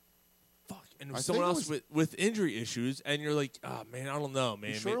 Fuck. And it was I someone think else it with injury issues, and you're like, oh, man, I don't know, man.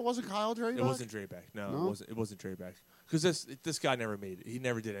 You sure it wasn't Kyle Drayback? It wasn't Drayback. No, it wasn't Drayback. Because this guy never made it. He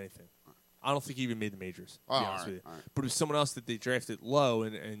never did anything. I don't think he even made the majors, to be honest with you. all right. But it was someone else that they drafted low,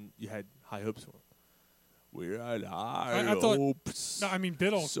 and you had high hopes for him. We had high hopes. No, I mean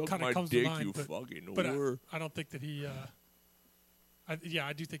Biddle Suck kind my of comes dick, to mind, you but, fucking but whore. I don't think that he.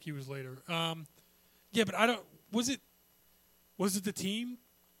 I do think he was later. Yeah, but I don't. Was it the team?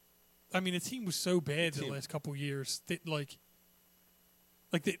 I mean, the team was so bad the last couple years that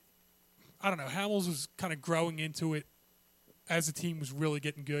I don't know. Hamels was kind of growing into it as the team was really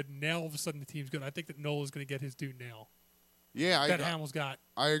getting good. And now all of a sudden the team's good. I think that Nola's going to get his due now. Yeah, that Hamels got.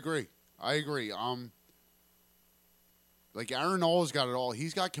 I agree. Like Aaron Nola's got it all.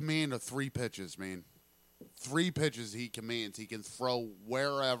 He's got command of 3 pitches, man. 3 pitches he commands. He can throw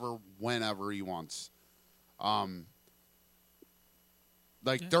wherever, whenever he wants.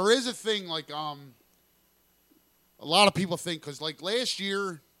 There is a thing like a lot of people think because like last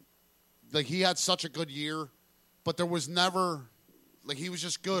year, like he had such a good year, but there was never like he was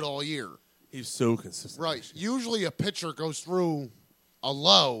just good all year. He's so consistent. Right. Usually a pitcher goes through a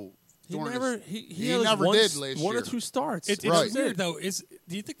low. He never did last year. 1 or 2 starts. It's weird though.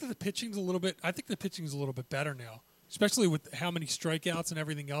 Do you think that the pitching's a little bit? I think the pitching's a little bit better now, especially with how many strikeouts and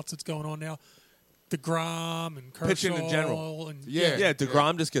everything else that's going on now. DeGrom and Kershaw Pitching in general. And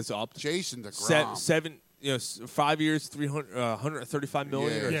DeGrom just gets up. Jason DeGrom. 7, 5 years, 135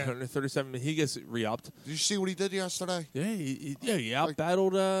 million or 137 million. He gets re-upped. Did you see what he did yesterday? Yeah, he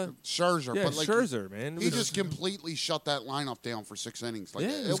out-battled Scherzer. Yeah, but like, Scherzer, man. He just completely shut that lineup down for 6 innings. Like,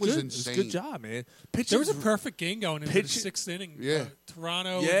 it was good. insane. It was a good job, man. There was a perfect game going into the 6th inning. Yeah.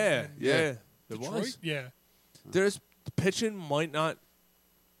 Toronto. Yeah. It Detroit? was. Yeah. The pitching might not,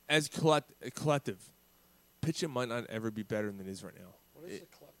 as collective, pitching might not ever be better than it is right now. What is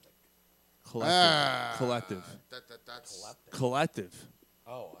Collective. That's collective.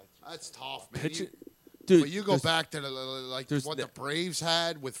 Oh, that's tough, man. Pitching, Dude, but you go back to what the the Braves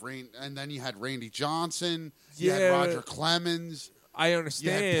had with and then you had Randy Johnson. You Yeah. had Roger Clemens. I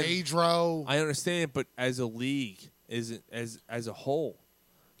understand. You had Pedro. I understand, but as a league, as a whole,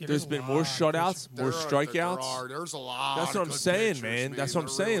 Yeah, there's been more shutouts, more strikeouts. There's a lot. That's what of I'm good saying, pitchers, man. That's what I'm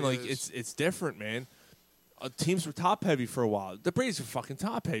There saying. really Like is. it's different, man. Teams were top heavy for a while. The Braves were fucking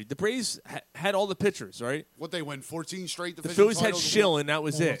top heavy. The Braves had all the pitchers, right? What they win 14 straight The division Phillies had titles? Schilling, that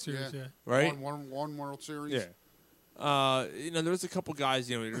was World it, Series, yeah. right? One World Series. Yeah. There was a couple guys,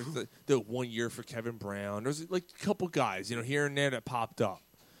 there was the 1 year for Kevin Brown. There was like a couple guys, here and there that popped up.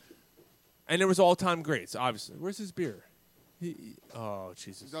 And there was all-time greats, obviously. Where's his beer? Oh,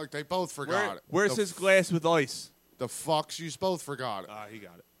 Jesus. Look, they both forgot it. Where's his glass with ice? The fucks, you both forgot it. He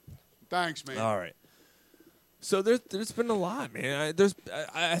got it. Thanks, man. All right. So there's been a lot, man.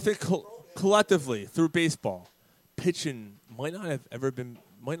 I think collectively through baseball, pitching might not ever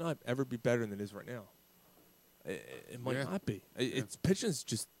be better than it is right now. It might not be. It's pitching's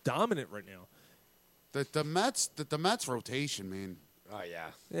just dominant right now. The Mets rotation, man. Oh yeah.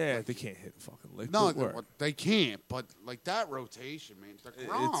 Yeah, they can't hit fucking lick. No, But they can't. But like that rotation, man.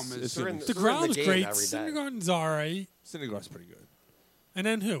 DeGrom is. DeGrom's great. Syndergaard's all right. Syndergaard's pretty good. And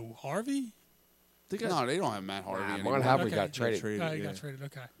then who? Harvey? They don't have Matt Harvey anymore. Matt Harvey got traded. He got traded.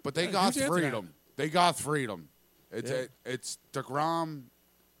 Okay. But they got freedom. They got freedom. It's DeGrom.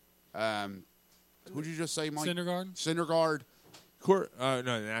 Who'd you just say, Mike? Syndergaard. No,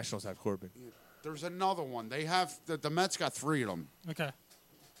 the Nationals have Corbin. There's another one. They have the Mets got 3 of them. Okay.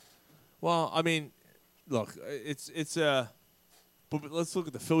 Well, I mean, look, but let's look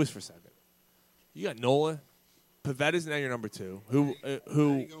at the Phillies for a second. You got Nola. Pavetta's now your number 2. Who?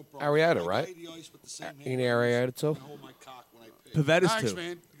 Arietta, right? Ain't Arietta too? Pavetta's Thanks, 2.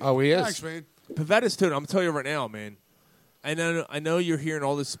 man. Oh, he is. Thanks, man. Pavetta's 2. I'm gonna tell you right now, man. I know you're hearing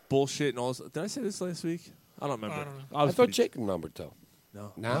all this bullshit and all this. Did I say this last week? I don't remember. I thought Jake was number 2.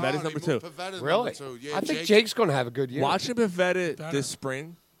 No, No? Pavetta's number 2. Pavetta's Really? number 2. Yeah, I think Jake's going to have a good year. Watching Pavetta this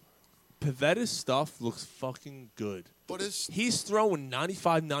spring, Pavetta's stuff looks fucking good. But he's throwing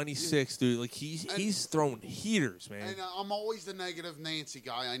 95, 96, dude. Like he's throwing heaters, man. And I'm always the negative Nancy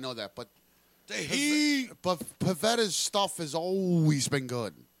guy. I know that, but Pavetta's stuff has always been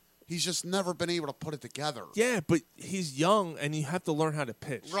good. He's just never been able to put it together. Yeah, but he's young, and you have to learn how to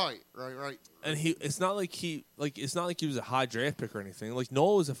pitch. Right. And it's not like he was a high draft pick or anything. Like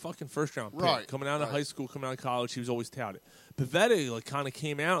Nola was a fucking first round pick. Right, Coming out of high school, coming out of college, he was always touted. Pavetta kind of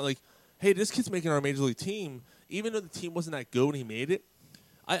came out like, hey, this kid's making our major league team. Even though the team wasn't that good when he made it.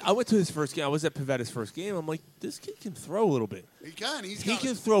 I went to his first game. I was at Pavetta's first game. I'm like, this kid can throw a little bit. He can. He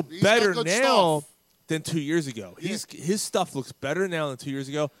can throw better now than 2 years ago. Yeah. His stuff looks better now than 2 years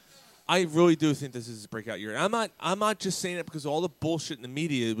ago. I really do think this is his breakout year. And I'm not just saying it because all the bullshit in the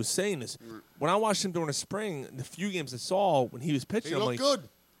media was saying this. When I watched him during the spring, the few games I saw when he was pitching, I'm like, good.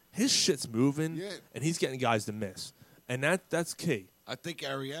 His shit's moving, and he's getting guys to miss. And that's key. I think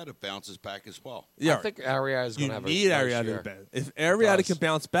Arrieta bounces back as well. Yeah, I think Arrieta's going to have a need nice Arrieta year. to bounce. If Arrieta can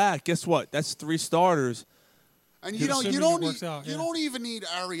bounce back, guess what? That's 3 starters. And you don't even need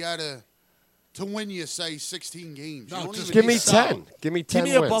Arrieta to win you, say, 16 games. No, you don't just even give me need 10. Give me 10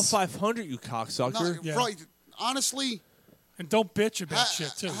 Give me wins. above 500, you cocksucker. Right. Honestly, And don't bitch about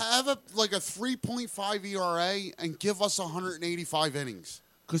shit too. Have a 3.5 ERA and give us 185 innings.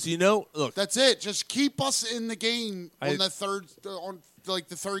 Because look, that's it. Just keep us in the game I- on the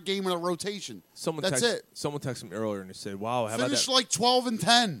third game of the rotation. Someone That's text- it. Someone texted me earlier and they said, "Wow, how Finish about that?"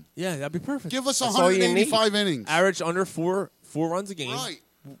 12-10. Yeah, that'd be perfect. Give us That's all you 185 need. innings. Average under four runs a game. Right.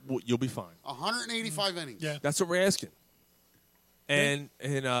 You'll be fine. 185 innings. Yeah. That's what we're asking. And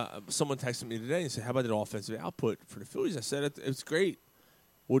someone texted me today and said, "How about the offensive output for the Phillies?" I said, "It's great.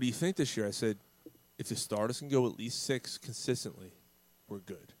 What do you think this year?" I said, "If the starters can go at least 6 consistently, we're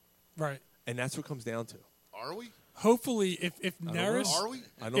good." Right. And that's what it comes down to. Are we? Hopefully, if I don't Neris, know. Are we?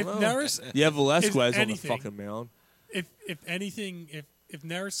 I don't if know. Neris You have is Velasquez on the anything, fucking mound. If anything, if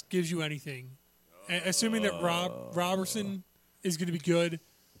Neris gives you anything, assuming that Robertson is going to be good,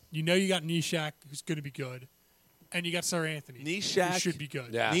 you got Nishak who's going to be good, and you got Sir Anthony. Nishak who should be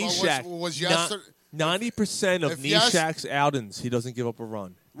good. Yeah. Nishak. Was yesterday 90% of If yes- Nishak's outings, he doesn't give up a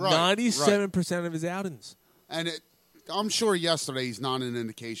run. Right, 97% of his outings. And I'm sure yesterday's not an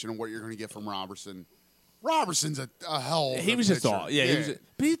indication of what you're going to get from Robertson. Robertson's a hell of a He was just pitcher. all. Yeah, he was.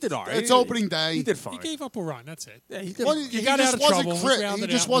 But he did all right. It's opening day. He did fine. He gave up a run. That's it. Yeah, he did. Well, He he got just out of wasn't trouble. He He grounded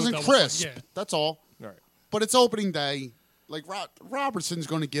just out wasn't with a double crisp. play. Yeah. That's all. Right. But it's opening day. Like Robertson's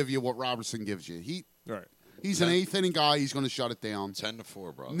going to give you what Robertson gives you. Right. He's an eighth inning guy. He's going to shut it down.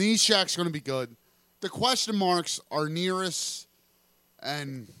 10-4, bro. Nishak's going to be good. The question marks are Neris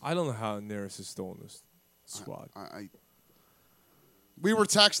and I don't know how Neris is still in this squad. we were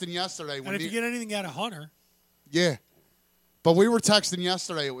texting yesterday. And When if you get anything out of Hunter, yeah. But we were texting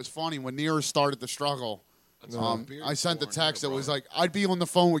yesterday. It was funny when Neris started to struggle. I sent the text. It was like, I'd be on the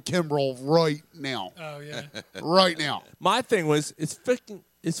phone with Kimbrel right now. oh yeah, Right now. My thing was,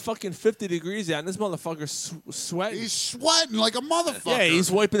 it's fucking 50 degrees out, and this motherfucker's sweating. He's sweating like a motherfucker. Yeah, he's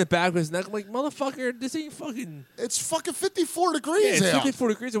wiping it back with his neck. I'm like, motherfucker, this ain't fucking. It's fucking 54 degrees Yeah, it's out. 54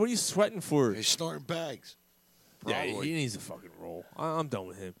 degrees. What are you sweating for? He's snorting bags. Yeah, Probably. he needs to fucking roll. I'm done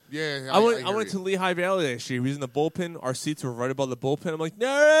with him. Yeah, I went to Lehigh Valley last year. He was in the bullpen. Our seats were right above the bullpen. I'm like,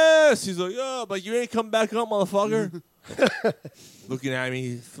 Neris! He's like, yeah, but you ain't coming back up, motherfucker. Looking at me,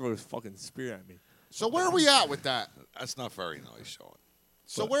 he threw his fucking spear at me. So where are we at with that? That's not very nice, Sean.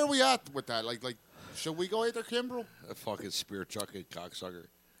 So where are we at with that? Like, should we go after Kimbrel? A fucking spear chucking cocksucker.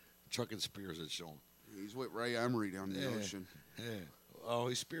 Chucking spears at Sean. He's with Ray Emery down the ocean. Yeah. Oh,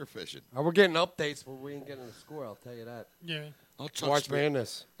 he's spear fishing. We're getting updates, but we ain't getting a score. I'll tell you that. yeah. Don't chuck March spear-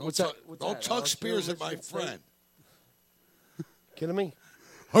 Madness. Don't chuck, chuck spears at my friend. Kidding me?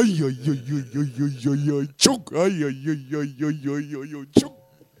 Choke. Choke.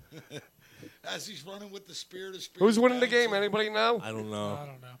 As he's running with the spear, Who's winning the game? Anybody know? I don't know. I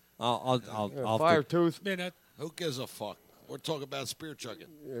don't know. I'll Fire tooth. Man, that, Who gives a fuck? We're talking about spear chucking.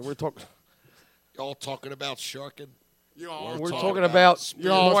 Yeah, we're talking. Y'all talking about sharking? We're talking about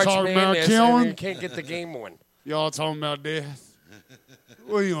Y'all March talking about Madness, killing? and you can't get the game on. Y'all talking about death?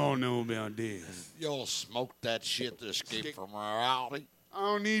 What you all know about death? Y'all smoked that shit to escape from reality. I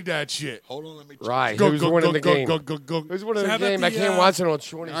don't need that shit. Hold on, let me check. Right. Go, Who's go, winning go, the go, game? go, go, go. Who's winning So how the game? about I the, can't watch it on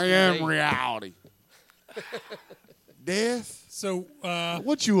Shorty's I am TV. reality. Death? so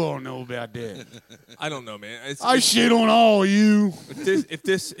What you all know about death? I don't know, man. I shit on all of you. If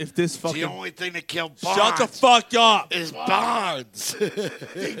this fucking. The only thing that killed Bonds Shut the fuck up. is Bonds.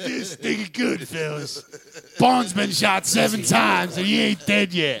 Think it good, fellas. Bond's been shot 7 times and he ain't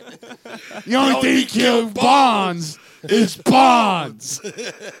dead yet. The only thing that killed Bonds is Bonds. The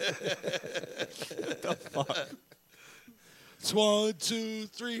fuck? It's 1, 2,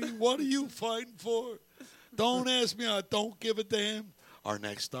 3. What are you fighting for? Don't ask me. I don't give a damn. Our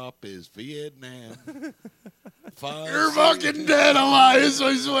next stop is Vietnam. You're fucking dead, Elias.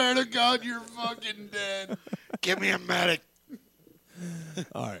 I swear to God, you're fucking dead. Give me a medic.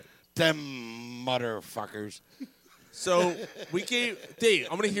 All right. Them motherfuckers. So we gave Dave.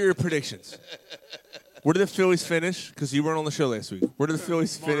 I'm gonna hear your predictions. Where did the Phillies finish? Because you weren't on the show last week. Where did the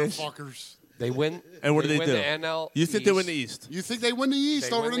Phillies finish? Motherfuckers. They win. And what do they win do? The NL You think they win the East? You think they win the East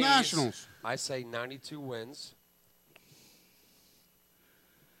They over win the the Nationals? East. I say 92 wins.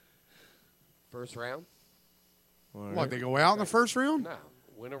 First round? What, they go out in the first round? No.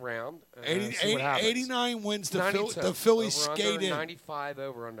 Win a round. And 80, see what happens. 89 wins. The 92. Phillies Over, skate under, in. 95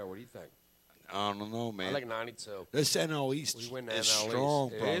 over under. What do you think? I don't know, man. I like 92. This NL East We win the is NL strong,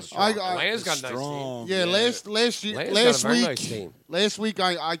 East. bro. It is strong. I- Atlanta's got a nice strong. team. Yeah, last Atlanta's week, got a very nice team. last week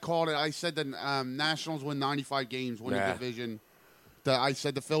I called it. I said the Nationals win 95 games, win Nah. the division. I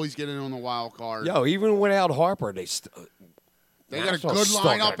said the Phillies get in on the wild card. Yo, even without Harper, they They got a Nationals good stuck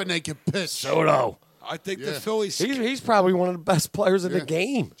lineup it. and they can pitch. Soto. I think Yeah. the Phillies. He's probably one of the best players in the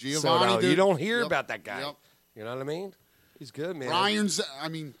game. Giovanni, Soto. dude. You don't hear Yep. about that guy. Yep. You know what I mean? He's good, man.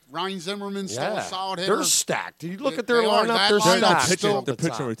 Ryan Zimmerman's still a solid hitter. They're stacked. You look at their They are. lineup, That they're lineup's stacked. still- The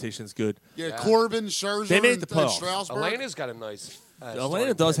pitching rotation's good. Yeah, Corbin, Scherzer, They made the and playoffs. Strasburg. Atlanta's got a nice.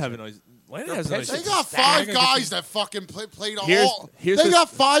 Atlanta does have a nice. Atlanta has a nice. They got 5 guys that fucking played all. Here's They the-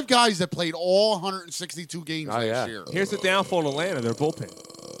 got 5 guys that played all 162 games Oh, last year. Here's the downfall of Atlanta. Their bullpen.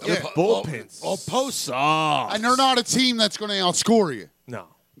 Yeah. Their bullpens. And they're not a team that's going to outscore you. No.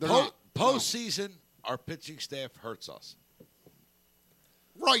 They're not. Postseason, our pitching staff hurts us.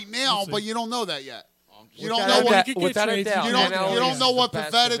 Right now, but you don't know that yet. You don't Without know a what doubt- without a doubt, you NL don't is know the what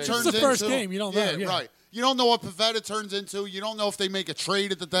best Pavetta division. turns It's the first into. game. You don't know, yeah. Right. You don't know what Pavetta turns into. You don't know if they make a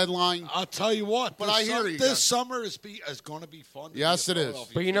trade at the deadline. I'll tell you what. But I hear you. This summer is going to be fun. Yes, it is.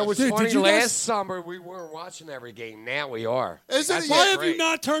 But you know what's Dude, funny? did you Last guys- summer we weren't watching every game. Now we are. Isn't That's it- Why what's have you great.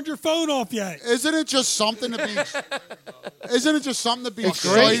 not turned your phone off yet? Isn't it just something to be? Isn't it just something to be It's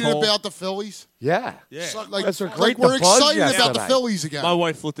excited great. about the Phillies? Yeah. Yeah. Like, That's what like great we're the buzz excited about the yesterday. Phillies again. My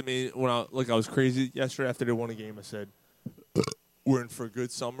wife looked at me when I was crazy yesterday after they won a game. I said, "We're in for a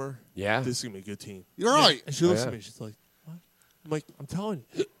good summer. Yeah. This is gonna be a good team." You're right. And she looks Yeah. at me. She's like, "What?" I'm like, "I'm telling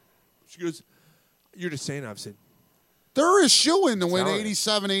you." She goes, "You're just saying." I've said, They're a shoe-in to win Telling you.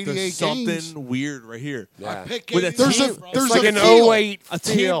 87, "There's 88 something games. weird right here." Yeah. With a There's team, there's It's like a an feel. 08 a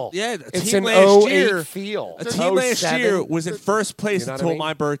team, feel. yeah, a It's team an last 08 year. feel. A team last 07. year was in first place You know what until I mean?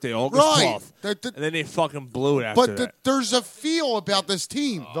 my birthday, August Right. 12th, The- and then they fucking blew it after But that. there's a feel about this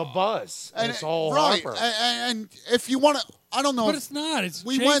team. The buzz. And It's all right. Harper. And if you want to, I don't know. But if- it's not. It's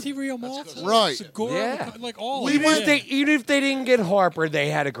We JT went- Real Malta. Right. Segura, Yeah. like all. We of it. went- Yeah. Even if they didn't get Harper, they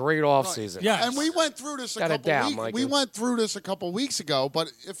had a great offseason. Yes. And we went through this Got it down, Mike. We went through this a couple weeks ago.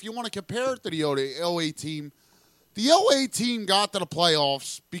 But if you want to compare it to the 08 team, the 08 team got to the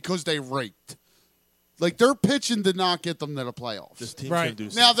playoffs because they raked. Like their pitching did not get them to the playoffs. This team's Right. gonna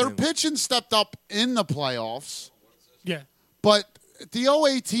do Now their something. pitching stepped up in the playoffs, Yeah. but the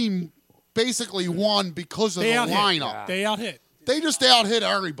 08 team basically won because of They the out lineup. They out hit. They just out hit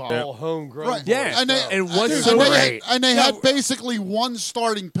everybody. All homegrown. Right. Yeah. And they, And what's and so they great- had, and they No. had basically one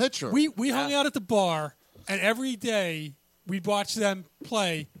starting pitcher. We hung out at the bar, and every day we'd watch them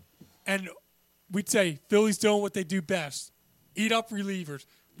play, and we'd say Philly's doing what they do best: eat up relievers.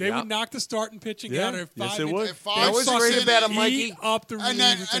 They Yep. would knock the starting pitching Yeah. out of Yes, 5 they would. minutes. At five, That was six great innings, about 'em, Eat Mikey. up the and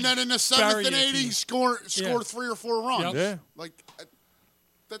relievers. then in the bury seventh and your eighth, he team. scored Yeah. 3 or 4 runs. Yeah. Like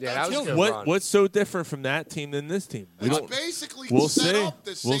Yeah, that's that was a good What run. what's so different from that team than this team? We It's don't. basically We'll set see. up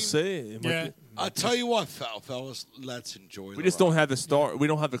the We'll same. see. It might Yeah. be- I'll tell you what, fellas, let's enjoy. We just don't have the star. We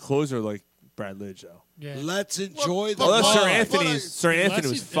don't have the closer like Brad Lidge though. Yeah. Let's enjoy the. but- Although but- Sir but Anthony's Sir Unless Anthony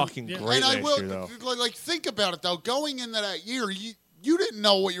was he's- fucking yeah. great And I last will year though. like think about it though. Going into that year, you didn't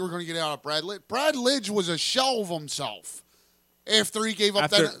know what you were going to get out of Brad Lidge. Brad Lidge was a shell of himself after he gave up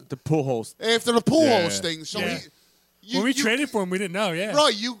After that the pool host. after the pool Yeah. hosting. So Yeah. you, when we you- traded for him, we didn't know. Yeah.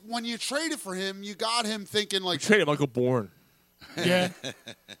 right, when you traded for him, you got him thinking We like traded Michael Bourne. Yeah.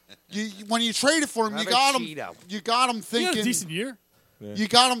 when you traded for him, How you about got him. Cheeto? You got him He had thinking. a decent year. You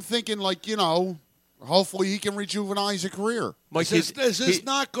got him thinking like hopefully he can rejuvenate his career. Mike, This is he-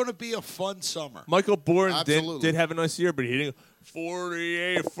 not going to be a fun summer. Michael Bourne Absolutely. did have a nice year, but he didn't.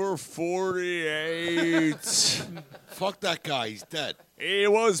 48 for 48. Fuck that guy. He's dead. He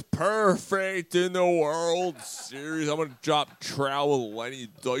was perfect in the World Series. I'm gonna drop Trout with Lenny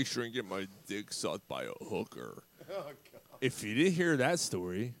Dykstra and get my dick sucked by a hooker. If you didn't hear that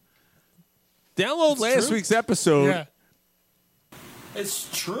story, download last true. week's episode. Yeah. It's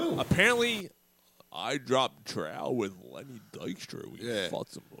true. Apparently, I dropped Trout with Lenny Dykstra. We Yeah. fought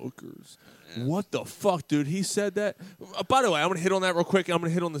some hookers. What the fuck, dude? He said that. By the way, I'm gonna hit on that real quick. I'm gonna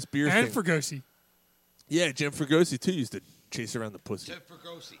hit on this beer And thing. Fregosi. Yeah, Jim Fregosi too used to chase around the pussy. Ted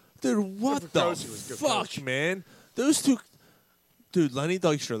Fergosi. Dude, what the Fregosi was a good fuck, coach. man? Those two, dude. Lenny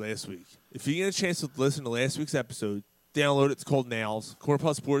Dykstra last week. If you get a chance to listen to last week's episode, download it. It's called Nails. Corner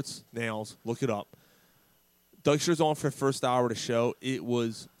Puff Sports Nails. Look it up. Dykstra's on for the first hour of the show. It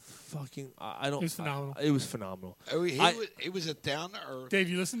was fucking. I don't. It was phenomenal. It was phenomenal. He was a down to earth. Dave,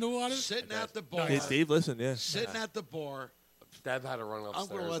 you listen to a lot of it? Sitting at the bar. Dave, listen, yeah. Sitting at the bar. Dad had to run upstairs.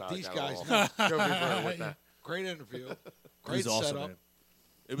 I'm going to let I these got guys off. know. Go be real with that. Great interview. It Great was awesome, setup. man.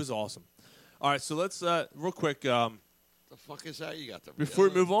 It was awesome. All right, so let's real quick The fuck is that? You got the before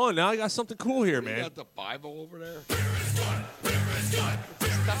we move on. Now I got something cool here, You man. got the Bible over there.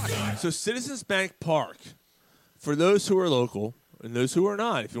 So Citizens Bank Park, for those who are local and those who are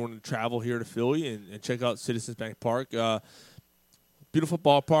not, if you want to travel here to Philly and check out Citizens Bank Park, beautiful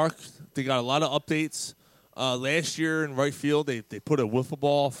ballpark. They got a lot of updates. Last year in right field, they put a wiffle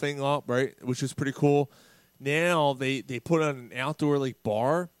ball thing up, right, which is pretty cool. Now they put on an outdoor like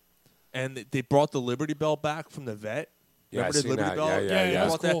bar, and they brought the Liberty Bell back from the vet. Yeah, I Remember the seen Liberty that. Bell? Yeah, yeah, They that's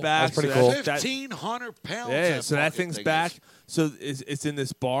brought that cool. back. That's pretty so cool. that- 1,500 pounds. Yeah, so that fucking thing's thing back. is. So it's in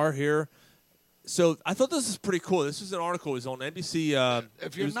this bar here. So I thought this was pretty cool. This was an article. It was on NBC.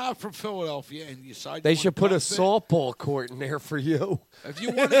 If you're not from Philadelphia and you decide They you should wanna put a come visit- softball court in there for you. If you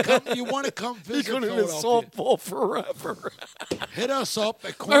want to come, you want to come You visit could have been Philadelphia. softball forever. Hit us up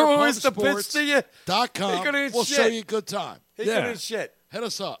at Remember when we used to pitch to you? cornerpubsports.com. He couldn't hit We'll show shit. you a good time. He Yeah. couldn't shit. Hit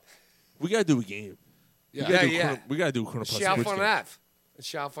us up. we gotta do a game. Yeah. We gotta do Yeah. Corner- we gotta do a corner plus Shout switch on game. Ave.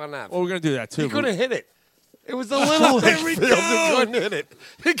 Shout on Ave. Well, we're gonna do that too. He but- couldn't hit it. It was the little league There we field. go. He couldn't hit it.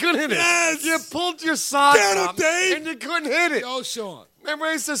 He couldn't hit Yes. it. You pulled your socks Get him, up Dave. and you couldn't hit it. Yo, Sean. Remember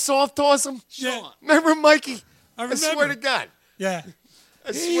I used to soft toss him? Sean. Remember Mikey? I swear remember. to God. Yeah.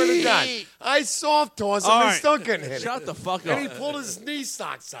 I swear to God. I soft tossed him All and right. still couldn't hit it. Shut the fuck And he up. pulled his knee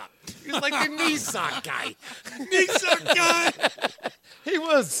socks up. He was like the knee sock guy. Knee sock guy. He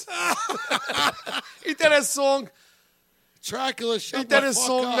was. He did a song. Dracula, He shut did the a fuck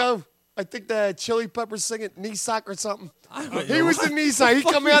song, up. though. I think the Chili Peppers sing it, knee sock or something. don't He know. was the What knee sock. He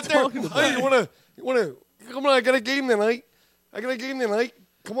fuck come are you out there. talking about? Hey, you wanna, come on, I got a game tonight.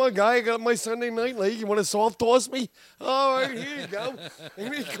 Come on, guy, I got my Sunday night league. You want to soft toss me? All right, here you go.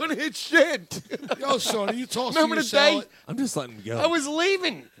 And he couldn't hit shit. Yo, Sean, you tossing Remember your the day? salad? I'm just letting him go. I was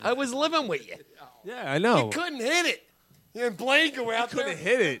leaving. I was living with you. yeah, I know. You couldn't hit it. And Blaine go out there. couldn't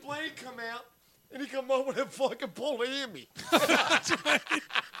hit it. Blaine come out, and he come over and fucking pull in me.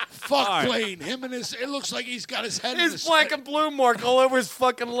 Fuck right. Blaine. Him and his. It looks like he's got his head in His his black and blue mark all over his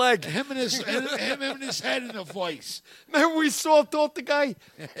fucking leg. him and his head in a vice. Remember we soft tossed the guy?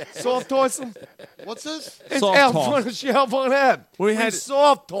 Soft tossed him? What's this? It's Soft out toss. front of Shelvon Ave. We had-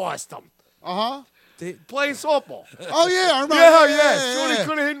 soft tossed him. Uh-huh. Playing softball. Oh, yeah, I remember. Yeah. Shorty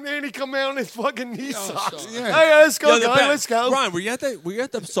couldn't hit me, and he come out in his fucking knee socks. sorry. Yeah. Hey, let's go, Yo, the guy. bet- Let's go. Ryan, were you at the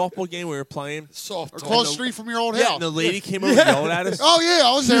softball game we were playing? Soft Across the street from your old Yeah, house. and the lady came over and yelled at us. Oh, yeah,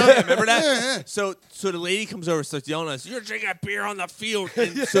 I was there. Yeah, remember that? Yeah. So the lady comes over and starts yelling at us, "You're drinking beer on the field."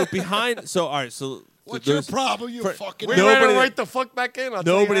 And so behind, so all right, so What's your there's- problem, you for- fucking... We Nobody- ran right the fuck back in. I'll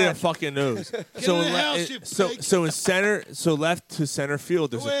tell you Nobody that. that fucking knows. in the house, you pig. So in center, so left to center field,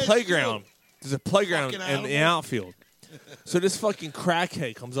 there's Where's a playground. There's a playground Fucking in the animal. outfield. So this fucking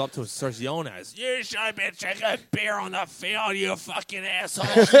crackhead comes up to us and starts yelling at us. You should have been drinking beer on the field, you fucking asshole.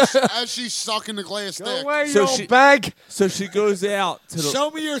 As she's sucking the glass Go dick. away, you So old she- bag. So she goes out to the Show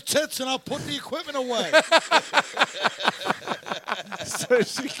me your tits and I'll put the equipment away. So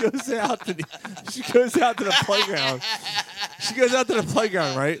she goes out to the playground. She goes out to the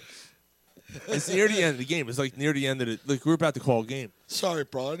playground, right? It's near the end of the game. It's like near the end of the like we're about to call a game. Sorry,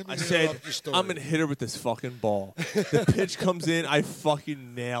 bro. I didn't I mean to said interrupt your story. I'm gonna hit her with this fucking ball. The pitch comes in, I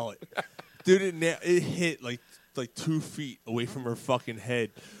fucking nail it. Dude, it hit like 2 feet away from her fucking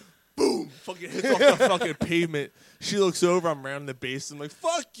head. Boom! Fucking hits off the fucking pavement. She looks over, I'm rounding the base. I'm like,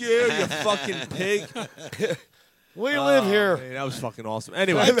 fuck you fucking pig. We live here. Man, that was fucking awesome.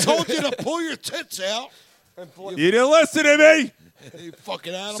 Anyway, I told you to pull your tits out. you didn't listen to me. You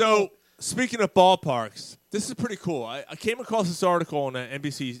fucking animal. So, speaking of ballparks, this is pretty cool. I came across this article on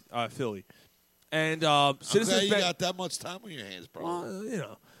NBC Philly. And I'm Citizens glad you Bank, got that much time on your hands, bro. you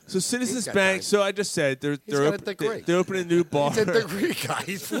know. So Citizens got Bank, time. so I just said they're got a degree. they're opening a new bar. He's a degree guy.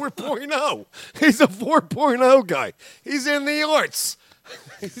 He's 4.0. He's a 4.0 guy. He's in the arts.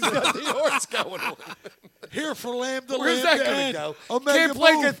 He's got the arts going on. Here for Lambda. Where's that Lambda, going to and go? Omega Can't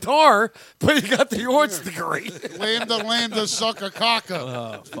play Move. guitar, but he got the arts degree. Lambda, sucker, caca.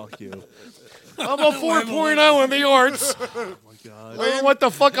 Oh, fuck you. I'm a 4.0 in the arts. Oh, my God. I don't know what the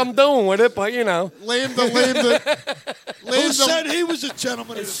fuck I'm doing with it, but you know. Lambda. Who said he was a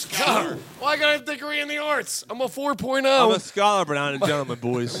gentleman and a scholar? Well, I got a degree in the arts. I'm a 4.0. I'm a scholar, but not a gentleman,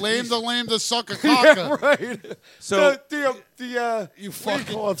 boys. Lambda, sucker, Yeah, caca. right. So- You what do fucking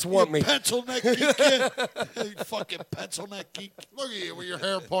call it, swamp me. pencil neck geek. You fucking pencil neck geek. Look at you with your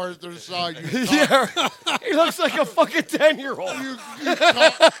hair parted to the side. You, Yeah, he looks like a fucking 10-year-old.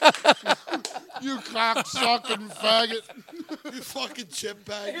 you cock-sucking faggot. You fucking chip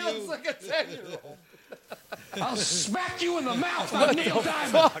bag. He looks You. like a 10-year-old. I'll smack you in the mouth. What I'm the Neil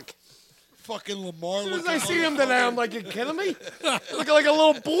Diamond. fuck? Fucking Lamar. As soon as looking I see him today, motherfucker. I'm like, you kidding me? Looking like a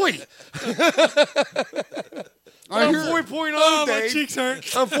little boy. I'm 4.0, Oh, my Dave. cheeks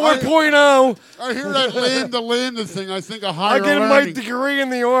hurt. I'm 4.0. I hear that Lambda thing. I think a I higher get my learning. degree in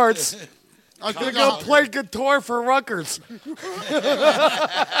the arts. I I think go a, play guitar for Rutgers.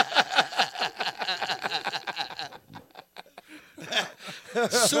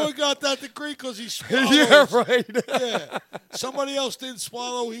 Seward got that degree because he swallowed. Yeah, right. Yeah. Somebody else didn't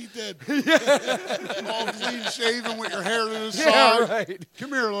swallow. He did. All clean shaven with your hair to the Yeah, side. right. Come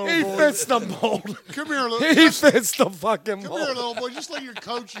here, little He boy. fits the mold. Come here, little. He fits the fucking Come mold. here, little boy. Just like your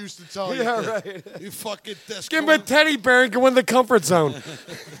coach used to tell you. Yeah, right. You fucking desk. Give him a teddy bear and go in the comfort zone.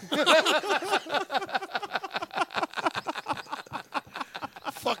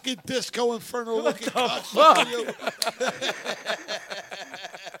 Fucking disco inferno looking cock. fuck? You.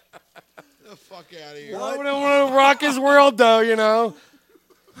 The fuck out of here. I don't want to rock his world, though, you know.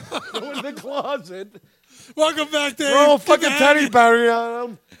 Go in the closet. Welcome back, Dave. Throw a Good fucking to have teddy you. bear on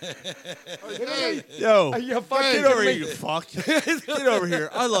him. Yo, You fucking get over kidding here, me? you fuck. Get over here.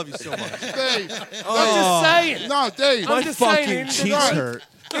 I love you so much. Dave. I'm just saying. No, Dave. My I'm just fucking saying. cheeks hurt.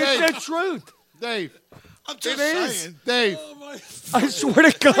 It's the truth. Dave. I'm just It is. saying. Dave. I swear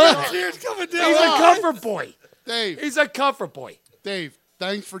to God. Tears coming He's down. a comfort boy. Dave. He's a comfort boy. Dave.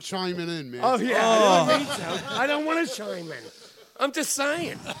 Thanks for chiming in, man. Oh, yeah. I didn't mean to. I don't want to chime in. I'm just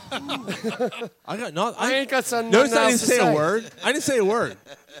saying. I got not. I ain't got some. Notice nothing I else didn't to say a word. I didn't say a word.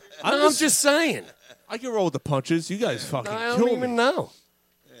 I'm just saying. I can roll with the punches. You guys fucking I don't kill even me. know.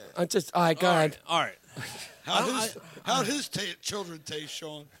 I'm just. All right, go ahead. All right. How'd his children taste,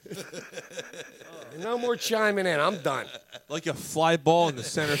 Sean? No more chiming in. I'm done. Like a fly ball in the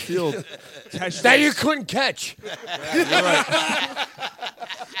center field. Catch That this. you couldn't catch. You're right.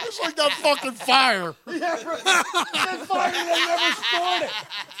 It's like that fucking fire. That fire that never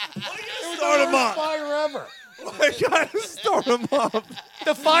started. Start him up. Fire ever. I gotta start him up.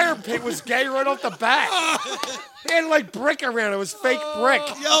 The fire pit was gay right off the bat. He had like brick around it. It was fake brick.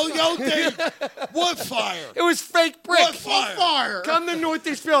 Yo, Dave. What fire? It was fake brick. What fire? Come to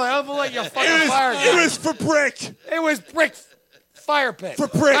Northeast Philly. I'll let you fucking fire. It was for brick. It was brick fire pit. For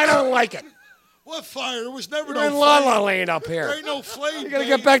brick. I don't like it. What fire? There was never You're in no La flame. La Land up There here. ain't no flame. You gotta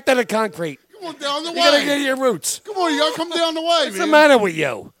Dave. get back to the concrete. Come on down the You gotta way. get your roots. Come on, you gotta come down the way, What's the man. matter with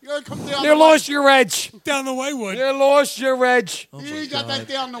you? You gotta come down You the way. lost your edge. Down the Waywood. You lost your edge. You ain't got that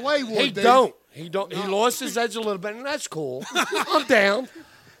down the way, Wood, He Dave. don't. He don't. He lost his edge a little bit, and that's cool. I'm down,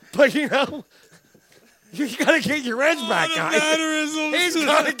 but you know, you gotta get your edge back, guys. He's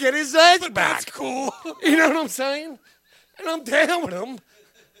gotta get his edge back. That's cool. You know what I'm saying? And I'm down with him.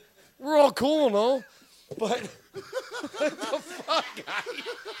 We're all cool and all, but what the fuck, guys?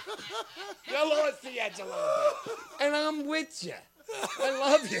 You lost the edge a little bit, and I'm with you. I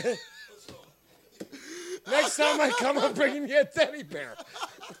love you. Next time I come, I'm bringing you a teddy bear.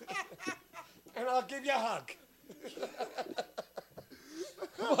 And I'll give you a hug.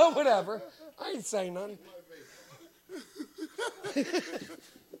 Well, whatever. I ain't saying nothing.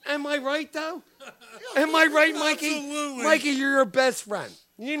 Am I right, though? Am I right, Mikey? Absolutely. Mikey, you're your best friend.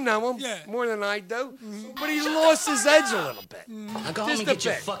 You know him Yeah. more than I do. But he lost his edge a little bit. Now go home Just and a get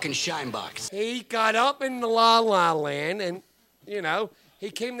your bit. fucking shine box. He got up in the La La Land, and, you know,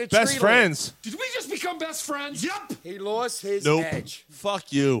 he came to Best Treeland. friends. Did we just become best friends? Yep. He lost his Nope. edge.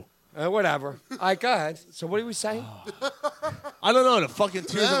 Fuck you. Whatever. All right, go ahead. So what are we saying? I don't know. The fucking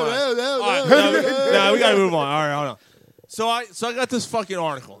tears in my eyes. no, All right, no, we gotta move on. All right, hold on. So I got this fucking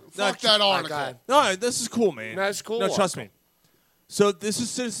article. Fuck that article. God. No, this is cool, man. That's cool. No, trust me. So this is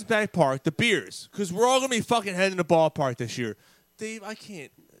Citizens Bank Park, the beers, because we're all gonna be fucking heading to the ballpark this year. Dave, I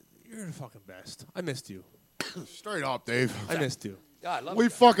can't. You're the fucking best. I missed you. Straight up, Dave. I missed you. Yeah, I love We you.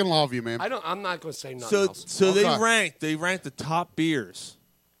 fucking love you, man. I'm not going to say nothing So else. so Okay. they ranked the top beers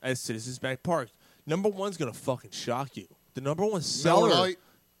at Citizens Bank Park. Number one's gonna fucking shock you. The number one seller. Miller Lite?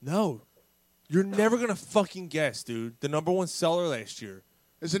 No, you're never gonna fucking guess, dude. The number one seller last year.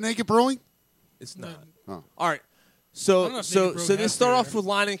 Is it Naked Brewing? It's not. Oh. All right. I don't So know if so Naked so Brewing they has start beer off with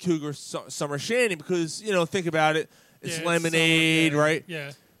Lion and Cougar Summer Shandy because think about it. It's Yeah, lemonade, summer, yeah, right?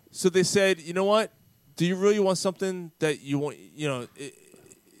 Yeah. So they said, you know what? Do you really want something that you want?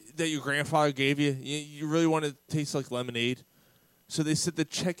 That your grandfather gave you? You really want to taste like lemonade? So they said to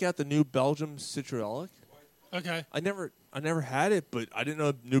check out the New Belgium Citralic. Okay. I never had it, but I didn't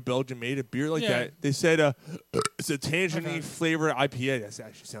know New Belgium made a beer like Yeah. that. They said it's a tangerine flavored IPA. That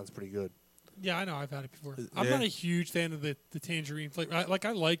actually sounds pretty good. Yeah, I know. I've had it before. I'm Yeah. not a huge fan of the tangerine flavor. I like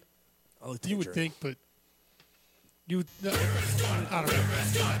I like you would tangerine. think, but you would. I don't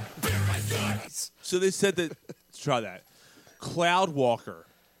know. So they said that try that. Cloudwalker.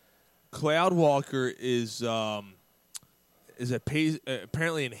 Cloudwalker is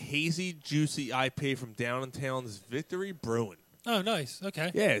apparently a hazy, juicy IPA from downtown's Victory Brewing. Oh, nice.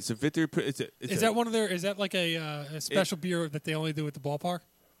 Okay. Yeah, it's a Victory. Is that one of their? Is that like a special beer that they only do at the ballpark?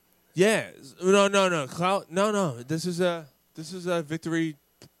 Yeah. No. No. This is a Victory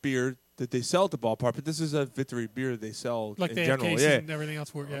beer that they sell at the ballpark, but this is a Victory beer they sell Like in they have general. cases Yeah, and everything else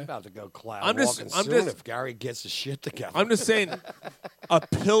for it. I'm Yeah. about to go cloud I'm just- walking I'm soon just- if Gary gets his shit together. I'm just saying, a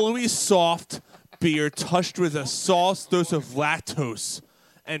pillowy, soft beer touched with a sauce dose of lactose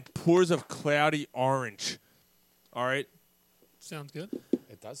and pours of cloudy orange. All right, Sounds good.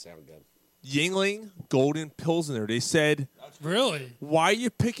 It does sound good. Yingling Golden Pilsner. They said, Really? why are you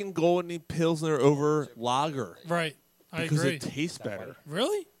picking Golden Pilsner over lager? Right. I Because agree. it tastes better.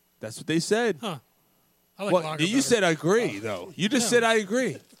 Really? That's what they said. Huh. I like What? lager You better. said I agree, though. You just Yeah. said I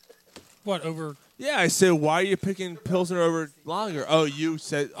agree. What, over... Yeah, I said, why are you picking Pilsner over lager? Oh, you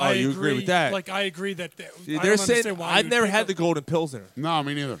said, I you agree with that. Like, I agree that... See, I they're don't saying, understand why I've you never pick had up- the Golden Pilsner. No,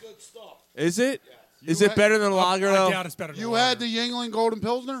 me neither. Is it? Is You it had- better than lager, I though? doubt it's better than You lager. had the Yingling Golden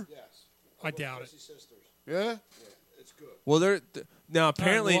Pilsner? I doubt it. Yeah? Well, now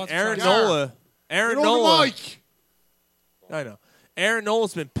apparently well, let's Aaron try it. Nola, Aaron Get on the Nola, mic. I know, Aaron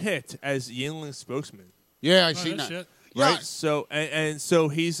Nola's been picked as Yingling spokesman, Yeah, I Oh, seen that that. shit. right? Yeah. So and so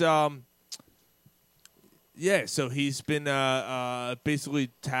he's so he's been basically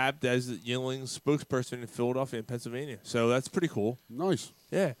tabbed as the Yingling spokesperson in Philadelphia and Pennsylvania. So that's pretty cool. Nice.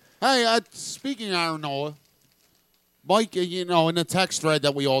 Yeah. Hey, speaking of Aaron Nola, Mike, in the text thread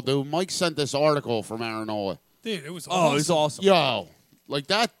that we all do, Mike sent this article from Aaron Nola. Dude, it was Oh, awesome. it's awesome. Yo, like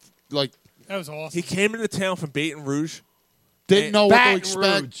that, like, That was awesome. He came into town from Baton Rouge. didn't know what to Baton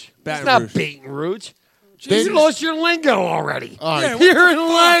expect. Rouge. Baton It's not Rouge. Baton Rouge. They- You lost your lingo already. All right. Yeah, You're in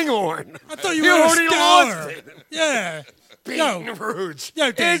Langhorne. I thought you You were already lost stellar. it. Yeah. Baton Rouge.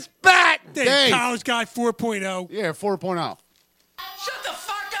 Yo, Dave. It's Baton. Dave, Dave. college guy 4.0. Yeah, 4.0. Shut the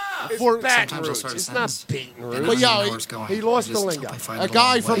fuck up! It's For- Baton Sometimes I'll Rouge. start a It's not sentence. Baton Rouge. But yeah, He lost the lingo. A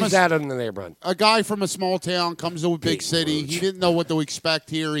guy from He's out in the neighborhood. a guy from a small town comes to a big Baton city. Rouge. He didn't know what to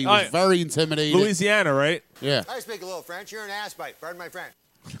expect here. He All was right. very intimidated. Louisiana, right? Yeah. I speak a little French. You're an ass bite. Pardon my French.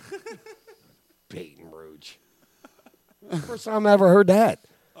 Baton Rouge. First time I ever heard that.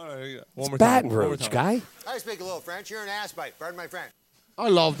 One more Baton time. One more Rouge, time. guy. I speak a little French. You're an ass bite. Pardon my French. I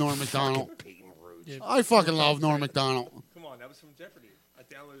love Norm Macdonald. Baton Rouge. I fucking love Norm Macdonald. Come on, that was from Jeopardy. I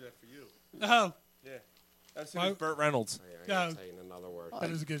downloaded that for you. Oh, Yeah. That's Burt Reynolds. no. Saying another word. That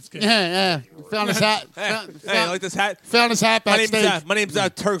is a good skit. Yeah, yeah. Found his hat. Hey, like this hat? Found his hat My name's, backstage. my name's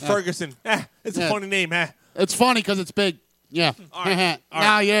Turk Ferguson. It's a Yeah. funny name, It's funny because it's big. Yeah. All right.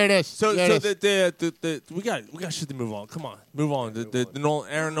 Now, yeah, it is. So, yeah, so it is. the we got shit to move on. Come on, move on. The Nolan,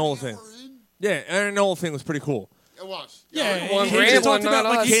 Aaron Nola thing. Yeah, Aaron Nola thing was pretty cool. It was. Yeah, Well, he Rambling, just talked about not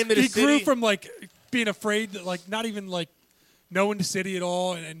like us. he, Came to the he grew city. from like being afraid, that, like not even like knowing the city at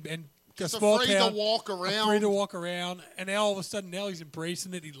all, and a Just small afraid town, to walk around. afraid to walk around, and now all of a sudden now he's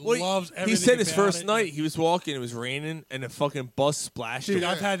embracing it. He Well, loves everything. he said his about first it. night he was walking, it was raining, and a fucking bus splashed Dude, him.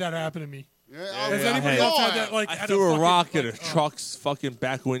 I've had that happen to me. Yeah, Has I anybody know else had I that? have. Like, I at threw a fucking, rock at like, a truck's fucking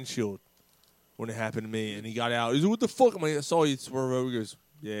back windshield when it happened to me, and he got out. He said, "What the fuck?" I'm like, "I saw you swerve over." He goes,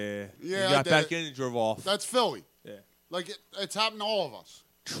 "Yeah." Yeah, He I got did back it. in and drove off. That's Philly. Yeah. Like, it's happened to all of us.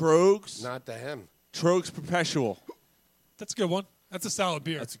 Trogs, Not to him. Trogs Perpetual. That's a good one. That's a solid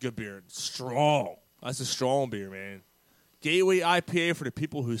beer. That's a good beer. Strong. That's a strong beer, man. Gateway IPA for the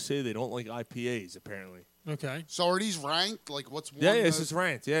people who say they don't like IPAs, apparently. Okay. So are these ranked? Like, what's one? Yeah, this is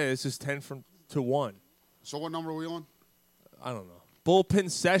ranked. Yeah, this is 10 to 1. So what number are we on? I don't know. Bullpen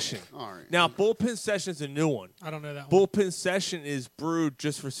Session. All right. Now, Bullpen Session is a new one. I don't know that one. Bullpen Session is brewed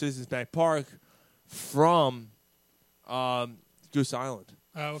just for Citizens Bank Park from Goose Island.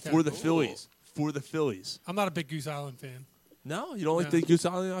 Oh, okay. For the Phillies. For the Phillies. I'm not a big Goose Island fan. No? You don't like No. the Goose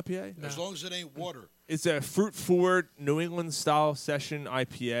Island IPA? No. As long as it ain't water. It's a fruit-forward New England-style session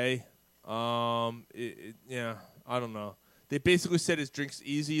IPA. Yeah, I don't know. They basically said it drinks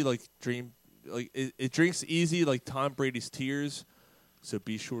easy, like it drinks easy like Tom Brady's tears. So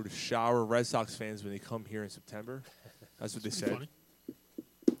be sure to shower Red Sox fans when they come here in September. That's what they said. Funny.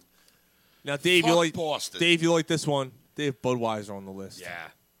 Now, Dave, Fuck Boston. Dave, you like this one? They have Budweiser on the list. Yeah.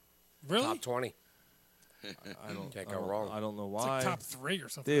 Really? Top 20. I don't Can't I go don't- wrong. I don't know It's why. like top 3 or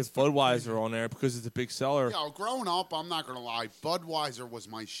something. They have That's fucking Budweiser crazy. on there because it's a big seller. Yo, growing up, I'm not gonna lie, Budweiser was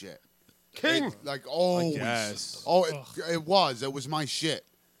my shit. King. Like always. guess. Oh, it was. It was my shit.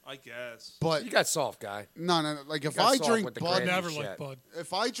 I guess. But You got soft, guy. no. Like if got I soft drink with the Bud, granny Never shit. liked Bud.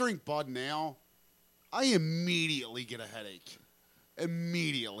 if I drink Bud now, I immediately get a headache.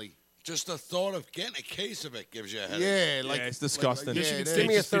 Immediately. Just the thought of getting a case of it gives you a headache. Yeah, like it's disgusting. yeah, Michigan it State Give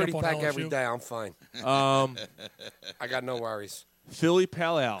me a just beat up 30 on pack LSU. every day. I'm fine. Um, I got no worries. Philly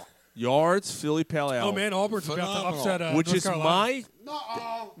Pale Ale. Yards, Philly Pale Ale. Oh man, Auburn's about to Phenomenal. upset Which North is Carolina.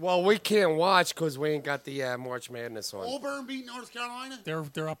 Well, we can't watch because we ain't got the March Madness on. Auburn beat North Carolina.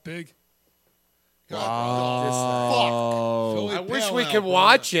 They're up big. Oh. I wish Pale we Ale, could brother.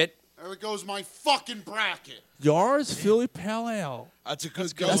 watch it. There goes my fucking bracket. Yar's Philly Pale Ale. That's a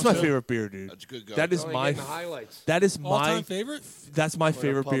good go. That's my favorite beer, dude. That's a good go. That is Only my getting the highlights. That is my All-time favorite? That's my Corner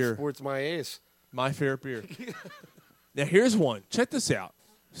favorite Pub beer. Sports, my ace. My favorite beer. Now here's one. Check this out.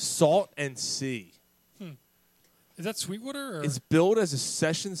 Salt and Sea. Is that Sweetwater? Or? It's billed as a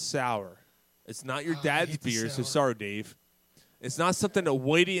session sour. It's not your dad's hate the beer, so sour. sorry, Dave. It's not something that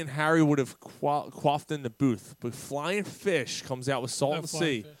Whitey and Harry would have quaffed in the booth. But Flying Fish comes out with Salt and Flying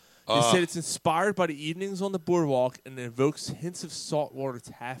Sea. Fish. They said it's inspired by the evenings on the boardwalk and evokes hints of saltwater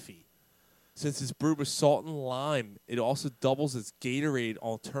taffy. Since it's brewed with salt and lime, it also doubles as Gatorade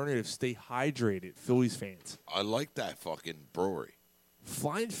alternative. Stay hydrated, Phillies fans. I like that fucking brewery.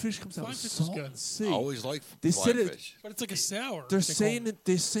 Flying Fish comes out Flying with Fish is Salt good. and Sea. I always like They Flying said it- Fish. But it's like a sour. They're they call saying it.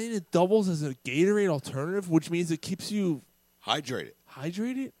 it doubles as a Gatorade alternative, which means it keeps you Hydrated.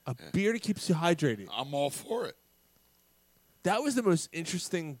 hydrated. A beer that keeps you hydrated. I'm all for it. That was the most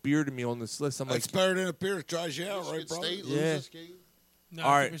interesting beer to me on this list. I'm That's like, better than a beer that dries you out, Michigan right, brother? State Yeah. lose this game? No, all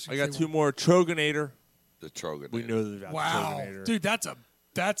I right, think Michigan I got State two won. more. Troganator. The Trogan. We know that. Wow, Troganator. dude,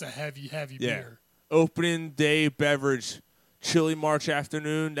 that's a heavy Yeah. beer. Opening day beverage, chilly March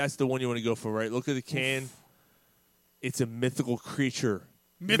afternoon. That's the one you want to go for, right? Look at the can. It's a mythical creature.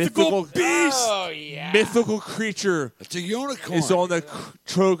 Mythical beast. Oh, yeah. Mythical creature It's a unicorn. is on the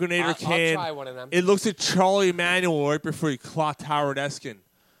Troganator I'll can. try one of them. It looks at Charlie Emanuel right before he clocked Howard Eskin.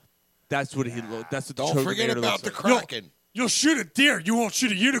 That's what he looked. That's what the Don't forget Troganator about looks the like. Kraken. You'll shoot a deer. You won't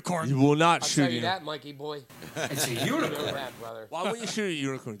shoot a unicorn. You will not I'll shoot tell you him. that, Mikey boy. It's a You know unicorn. that, brother. Why wouldn't you shoot a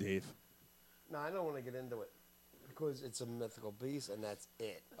unicorn, Dave? No, I don't want to get into it because it's a mythical beast, and that's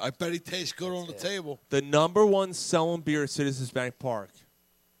it. I bet he tastes good on the That's it. table. The number one selling beer at Citizens Bank Park.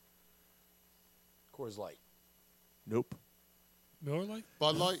 Coors Light. Nope. Miller Lite?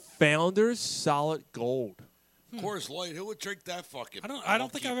 Bud Light? Founders Solid Gold. Coors Light. Who would drink that fucking? I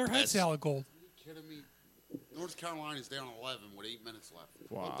don't think I've ever had piss? Salad Gold. Kidding me? North Carolina's down 11 with 8 minutes left.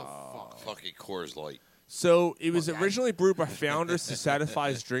 Wow. What the fuck? Fucking Coors Light. So it was originally brewed by Founders to satisfy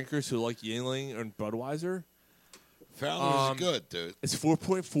its drinkers who like Yingling and Budweiser. Founders is good, dude. It's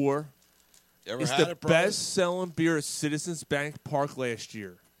 4.4. You ever It's had the it, brother? best-selling beer at Citizens Bank Park last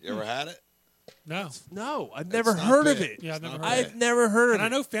year. You ever had it? No. No, I've never not heard of bad. it. Yeah, I've never heard I've of it. never heard of And I it.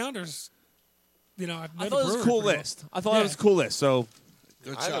 know Founders, I've I never thought it was a cool list. I thought it was a cool list. So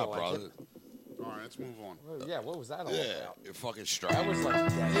Good I job, don't like brother. it. All right, let's move on. Well, yeah, what was that all Yeah, about? you're fucking That strong. was like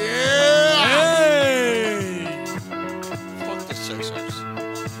that. Hey! Fuck the Sixers.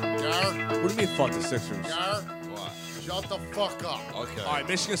 Gar, what do you mean fuck the Sixers? Gar, What? shut the fuck up. Okay. All right,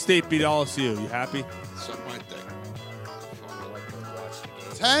 Michigan State beat LSU. You happy? Suck my dick.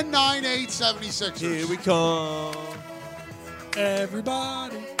 10-9-8 76ers. Here we come.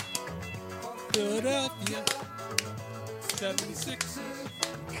 Everybody, Philadelphia, 76ers.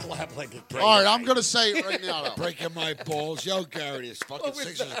 Clap like a All right, I'm going to say it right now, though. Breaking my balls. Yo, Gary, this fucking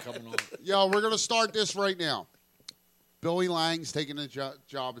Sixers are coming on. Yo, we're going to start this right now. Billy Lang's taking a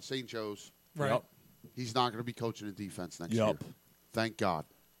job at St. Joe's. Right. Yep. He's not going to be coaching the defense next Yup. year. Thank God.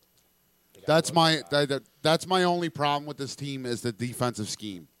 That's my that's my only problem with this team is the defensive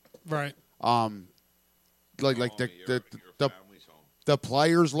scheme. Right. Like the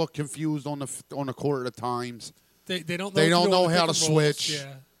players look confused on the court at times. They don't know, They don't do know all the how to pick and rolls. switch.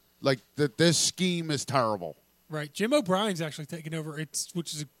 Yeah. Like this scheme is terrible. Right. Jim O'Brien's actually taken over.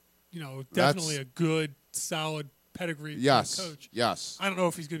 Which is definitely a good, solid pedigree Yes. coach. Yes. I don't know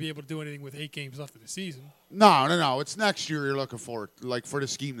if he's going to be able to do anything with 8 games left in the season. No. It's next year you're looking for, like for the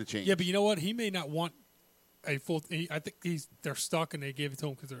scheme to change. Yeah, but you know what? He may not want a full. I think they're stuck, and they gave it to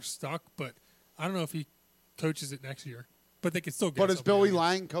him because they're stuck. But I don't know if he coaches it next year. But they can still get. But is something Billy out of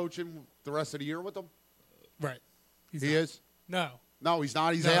Lang coaching the rest of the year with them? it. Right? He's He not. is? No. No, he's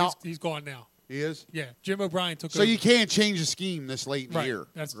not. He's No, out. He's gone now. He is? Yeah, Jim O'Brien took So over. you can't change the scheme this late in right. the year.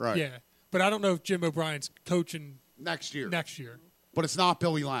 That's right. Yeah, but I don't know if Jim O'Brien's coaching Next year. next year. But it's not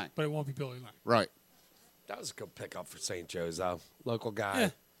Billy Lang. But it won't be Billy Lang. Right. That was a good pickup for St. Joe's, though. Local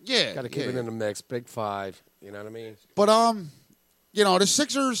guy. Yeah. Got to keep it in the mix. Big Five. You know what I mean? But the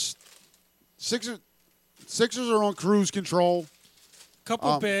Sixers are on cruise control.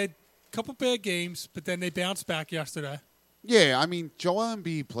 Couple bad games, but then they bounced back yesterday. Yeah, I mean, Joel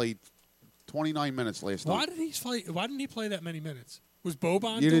Embiid played 29 minutes last Why night. didn't he play that many minutes? Was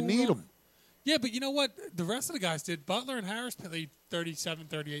Boban? You didn't doing need well? him. Yeah, but you know what? The rest of the guys did. Butler and Harris played 37,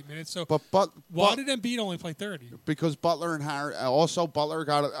 38 minutes. So But why did Embiid only play 30? because Butler and Harris also Butler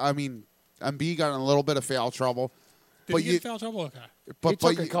Embiid got in a little bit of foul trouble. Did but he get in foul trouble? Okay. He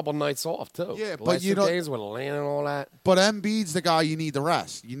took a couple nights off, too. Yeah, The but last you two don't- games with Atlanta and all that. But Embiid's the guy you need the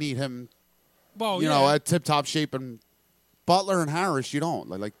rest. You need him, Well, you know, at tip top shape. Butler and Harris, you don't.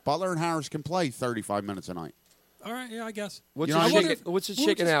 Like Butler and Harris can play 35 minutes a night. All right, yeah, I guess. What's You know it what I mean?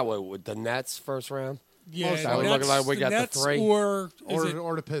 shaking out with the Nets first round? Yeah, That would look like we got Nets the 3. or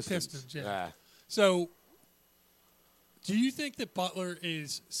the Pistons. Yeah. So, do you think that Butler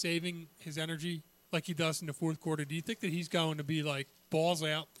is saving his energy like he does in the fourth quarter? Do you think that he's going to be like balls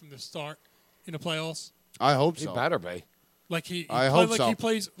out from the start in the playoffs? I hope He so. better be. Like he hope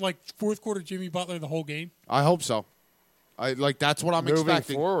plays like fourth quarter Jimmy Butler the whole game. I hope so. That's what I'm Moving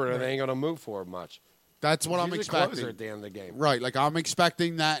expecting. forward, they ain't going to move forward much. That's what I'm Usually expecting. closer at the end of the game. Right, like I'm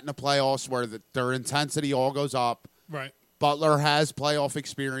expecting that in the playoffs where their intensity all goes up. Right. Butler has playoff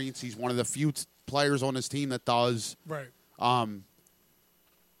experience. He's one of the few players on his team that does. Right.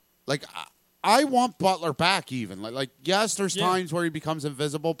 Like I want Butler back even. Like yes, there's Yeah. times where he becomes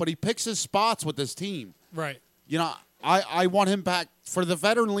invisible, but he picks his spots with this team. Right. You know, I want him back for the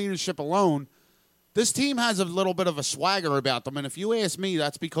veteran leadership alone. This team has a little bit of a swagger about them, and if you ask me,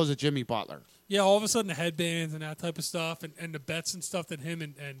 that's because of Jimmy Butler. Yeah, all of a sudden the headbands and that type of stuff and the bets and stuff that him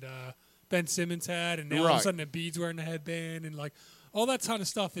and Ben Simmons had, and now all of a Right. sudden Embiid's wearing the headband, and like all that kind of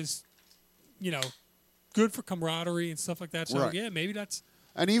stuff is, good for camaraderie and stuff like that. So Right. yeah, maybe that's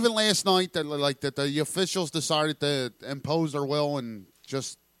And even last night, that the officials decided to impose their will and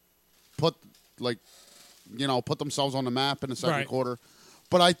just put themselves on the map in the second Right. quarter.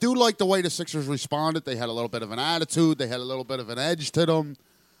 But I do like the way the Sixers responded. They had a little bit of an attitude. They had a little bit of an edge to them.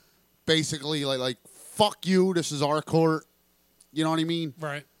 Basically, like fuck you, this is our court. You know what I mean?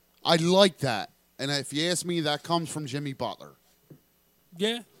 right. I like that. And if you ask me, that comes from Jimmy Butler.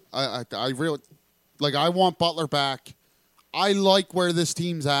 Yeah, I really like. I want Butler back. I like where this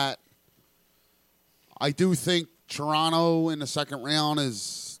team's at. I do think Toronto in the second round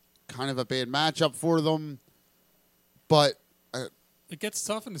is kind of a bad matchup for them, but it gets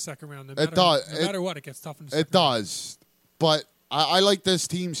tough in the second round. No It matter, does. No It- matter what, it gets tough in the second it does. But I like this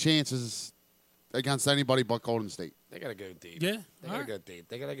team's chances against anybody but Golden State. They got to go deep. Yeah, They got to alright. go deep.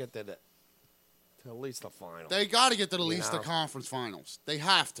 They got to get to at least the final. They got to get to the You least know. the conference finals. They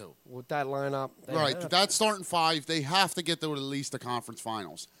have to. With that lineup, they Right, have to. that starting five, they have to get to at least the conference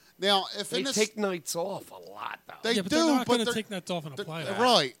finals. Now, if They in this, take nights off a lot, though. they Yeah, but do, they're not but going to they're- take that off in a playoff.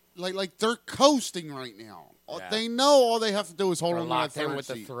 right, like they're coasting right now. Yeah. They know all they have to do is hold They're on to that locked in third with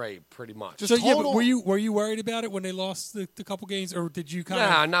the seed. 3, pretty much. Just So yeah, hold but on. were you worried about it when they lost the couple games, or did you kind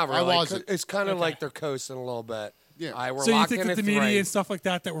Nah, of? not really. I wasn't. It's kind of Okay. like they're coasting a little bit. Yeah. All right, we're So you locked think in that at the media 3. and stuff like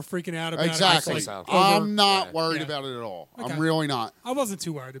that were freaking out about Exactly. it? I think so. I'm not Yeah. worried Yeah. about it at all. Okay. I'm really not. I wasn't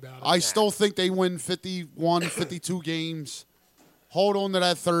too worried about it. I still think they win 51, 52 games, hold on to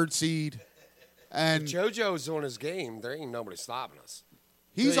that third seed, and JoJo's on his game. There ain't nobody stopping us.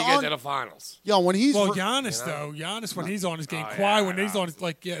 he's Till you on. get to the finals. Yo, when he's Well, ver- Giannis though, Giannis when he's on his game, Oh, Kawhi yeah, when I he's know. on his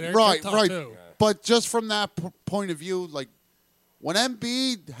they're right, tough right. too. But just from that point of view, like when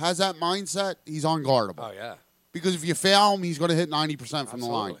Embiid has that mindset, he's unguardable. Oh, yeah. Because if you foul him, he's going to hit 90% from the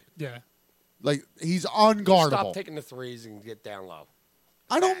line. Absolutely. Yeah. Like he's Stop unguardable. taking the threes and get down low.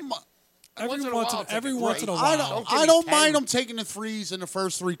 I don't. mi- Every in a once while, in take every a once in a break. while. Don't give I me don't 10. mind him taking the threes in the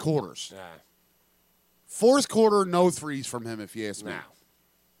first 3 quarters. Yeah. Fourth quarter, no threes from him, if you ask me. Now.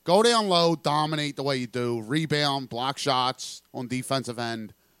 Go down low, dominate the way you do, rebound, block shots on defensive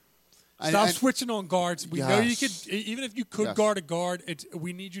end. And- Stop and- switching on guards. We know you could, Yes. even if you could Yes. guard a guard.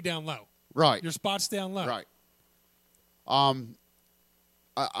 We need you down low. Right. Your spot's down low. Right. I'm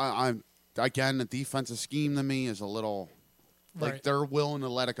again, the defensive scheme to me is a little like Right. they're willing to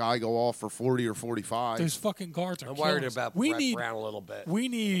let a guy go off for 40 or 45. Those fucking guards are. I'm worried killing us. about we Brett need. Brown a little bit. We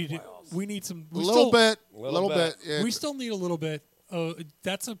need some. a little bit. Little bit. Yeah. We still need a little bit.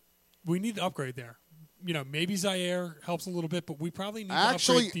 We need to upgrade there. Maybe Zaire helps a little bit, but we probably need to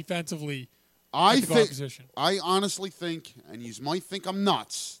Actually, upgrade defensively. I at the guard think. position. I honestly think, and you might think I'm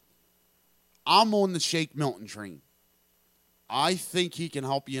nuts. I'm on the Shake Milton train. I think he can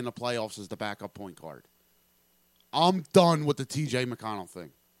help you in the playoffs as the backup point guard. I'm done with the TJ McConnell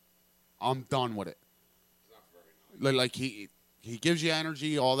thing. I'm done with it. Like he gives you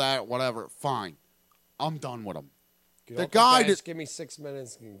energy, all that, whatever. Fine. I'm done with him. Get The off guy bench, that- give me 6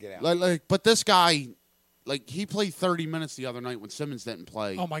 minutes and get out. But this guy, he played 30 minutes the other night when Simmons didn't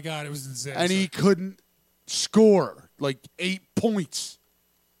play. Oh my God, it was a disaster. And he couldn't score 8 points.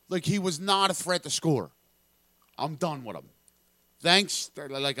 He was not a threat to score. I'm done with him. Thanks.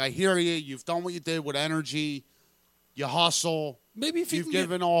 I hear you. You've done what you did with energy. You hustle. Maybe if you You've can get-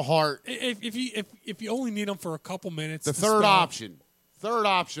 given all heart. if you only need him for a couple minutes, The to third start, option. Third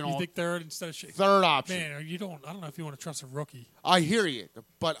option. You think third instead of Shake? Third option. Man, I don't know if you want to trust a rookie. I hear you,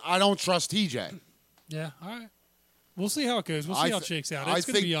 but I don't trust TJ. Yeah, all right. We'll see how it goes. We'll see how it shakes out. I It's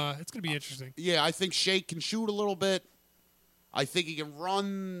gonna think- be interesting. Yeah, I think Shake can shoot a little bit. I think he can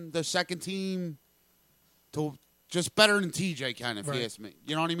run the second team to just better than TJ can, if you ask me.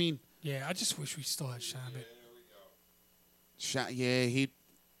 You know what I mean? Yeah, I just wish we still had Shamit.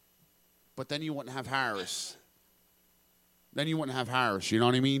 But then you wouldn't have Harris. You know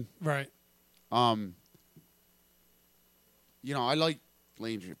what I mean? Right. You know, I like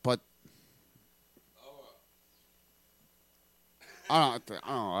Landry, but I don't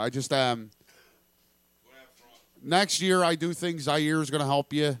know. I just next year I do think Zaire is going to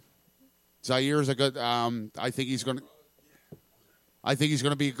help you. Zaire is a good. I think he's going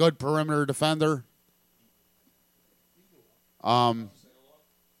to be a good perimeter defender. Go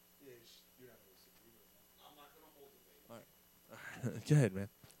ahead, man.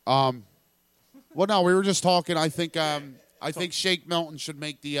 Well, no, we were just talking. I think Shake Milton should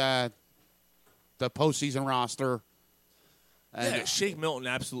make the postseason roster. And yeah, Shake Milton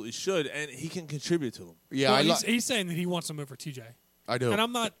absolutely should, and he can contribute to them. Yeah, well, he's saying that he wants to move for TJ. I do, and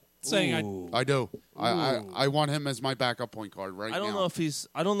I'm not saying I do. I want him as my backup point guard right now. I don't know if he's.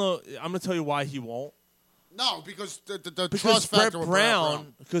 I don't know. I'm going to tell you why he won't. No, because the because trust Brett factor with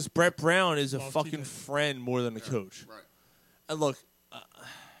Brown. Because Brett Brown is a Loves fucking TJ. friend more than a coach. Right. And look,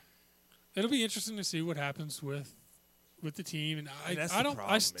 it'll be interesting to see what happens with the team, and that's I the don't.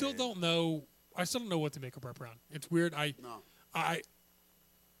 problem, I still don't know. I still don't know what to make of Brett Brown. It's weird. I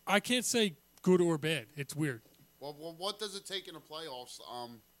can't say good or bad. It's weird. Well, what does it take in the playoffs?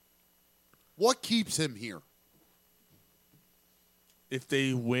 What keeps him here? if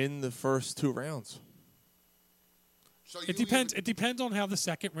they win the first 2 rounds. So It depends. It depends on how the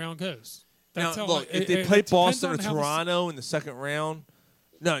second round goes. Now, how look, if it they play depends Boston or on how the Toronto in the second round,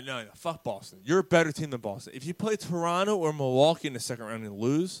 no, fuck Boston. You're a better team than Boston. If you play Toronto or Milwaukee in the second round and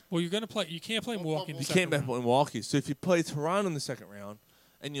lose, well, you're going to play. You can't play Milwaukee. In the you second can't play Milwaukee. So if you play Toronto in the second round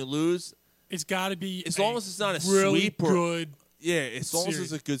and you lose, it's got to be as long as it's not a really sweep or good. Yeah, as long as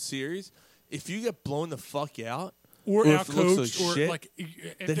series. it's a good series. If you get blown the fuck out, Or if it looks outcoached, or shit, like,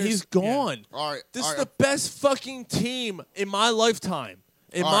 if then there's- he's gone. All right, This all is right. the best fucking team in my lifetime.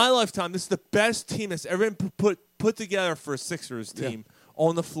 In All my right. lifetime, this is the best team that's ever been put together for a Sixers team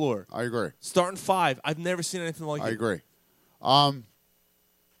on the floor. I agree. Starting 5, I've never seen anything like it. I agree. All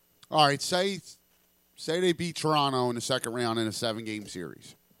right, say they beat Toronto in the second round in a 7-game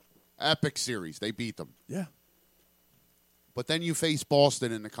series. Epic series. They beat them. Yeah. But then you face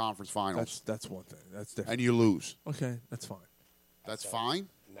Boston in the conference finals. That's one thing. That's different. And you lose. Okay, that's fine. That's fine?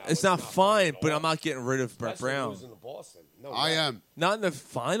 It's not fine, but I'm not getting rid of Brett Especially Brown. losing to Boston. No I way. am. Not in the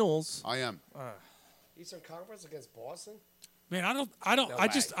finals. I am. Eastern Conference against Boston? Man, No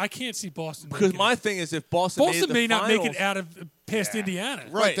I can't see Boston. Because making my it. thing is, if Boston Boston made the may not make finals- it out of past Indiana.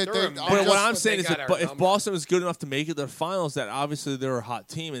 Right. But what I'm saying is, if Boston was good enough to make it to the finals, that obviously they're a hot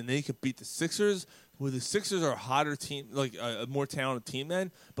team and they could beat the Sixers. Well, the Sixers are a hotter team, like a more talented team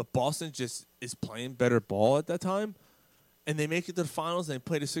then. But Boston just is playing better ball at that time, and they make it to the finals and they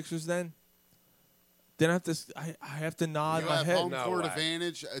play the Sixers. Then I have to nod You my have head. home court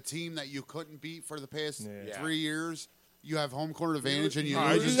advantage, a team that you couldn't beat for the past 3 years. You have home court advantage, and you All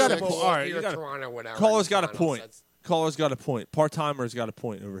right, lose you got a six. point. All right, you got Toronto, whatever, Caller's in the got a finals, point. that's- Caller's got a point. Part-timer's got a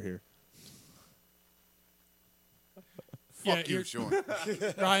point over here. Fuck you, Sean.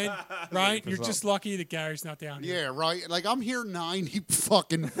 Ryan, you're just lucky that Gary's not down here. Yeah, right. Like I'm here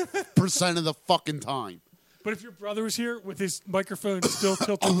 90% of the fucking time. But if your brother was here with his microphone still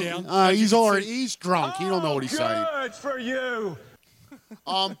tilted down, He's drunk. He don't know what he's saying. Good for you.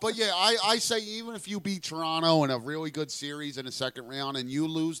 But yeah, I say even if you beat Toronto in a really good series in the second round and you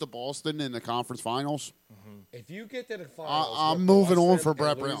lose to Boston in the conference finals, If you get to the finals, I'm with moving on Boston for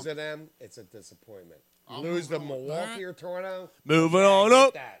Brett and lose Brown. to them, it's a disappointment. You lose to Milwaukee or Toronto, Moving yeah, on get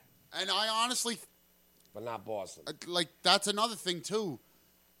up. that, and I honestly, but not Boston. like that's another thing too.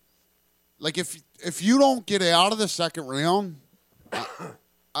 Like if you don't get out of the second round,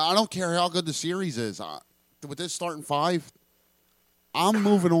 I don't care how good the series is. With this starting 5, I'm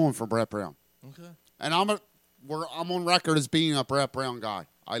moving on for Brett Brown. Okay. And I'm on record as being a Brett Brown guy.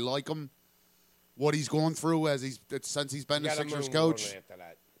 I like him. What he's going through since he's been You the gotta Sixers move coach. on after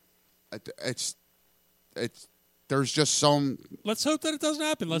that. It's there's just some. let's hope that it doesn't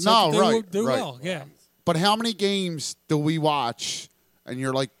happen. Let's No, hope that they right, will do right. well. Yeah. But how many games do we watch and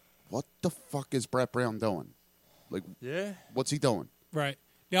you're like, what the fuck is Brett Brown doing? Like, Yeah. what's he doing? Right.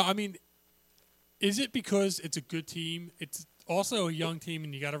 Now, I mean, is it because it's a good team? It's also a young team,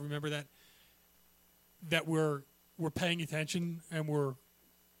 and you got to remember that we're paying attention, and we're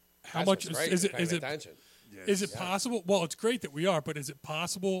how That's much what's great, is you're it paying is it attention. is it possible? Well, it's great that we are, but is it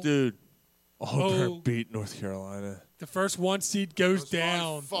possible? Dude, Auburn Oh. beat North Carolina. The first 1 seed goes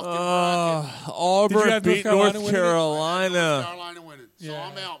down. Auburn beat North Carolina. North Carolina winning. So Yeah.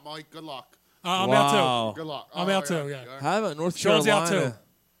 I'm out, Mike. Good luck. I'm Wow. out too. Good luck. I'm out too. Yeah. How about North Sean's Carolina?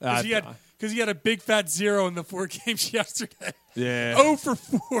 out too. Because he had a big fat 0 in the 4 games yesterday. Yeah. 0 for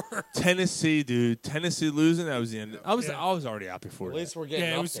 4. Tennessee, dude. Tennessee losing. That was the end. I was Yeah. already out before At that. least we're getting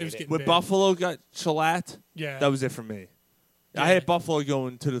Yeah, it was updated. getting When bad. Buffalo got shellacked, Yeah. that was it for me. Yeah. I had Buffalo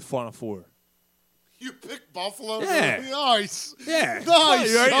going to the Final Four. You picked Buffalo? Yeah. Nice. Yeah. Nice.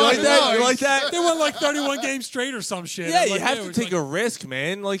 You like that? You like that? They won like 31 games straight or some shit. Yeah, I'm you like, have it to was take like- a risk,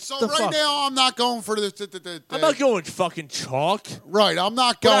 man. Like So the right fuck? now, I'm not going for the I'm not going fucking chalk. Right, I'm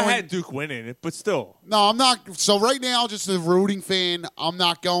not But going. I had Duke winning it, but still. No, I'm not. So right now, just a rooting fan, I'm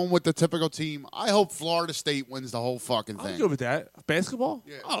not going with the typical team. I hope Florida State wins the whole fucking I'm thing. good with that. Basketball?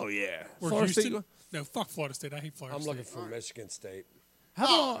 Yeah. Oh yeah. Or Florida Houston. State? No, fuck Florida State. I hate Florida I'm State. looking for Michigan State. How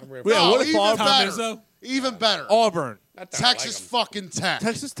I'm about? ready for- Yeah, what if even Auburn? better. Izzo? Even better. Auburn. Not that I like Texas 'em. fucking Tech.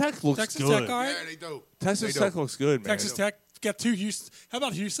 Texas Tech looks Texas good. Tech, all right? Yeah, they do. Texas They Tech do. looks good, man. Texas Tech got 2 Houston. How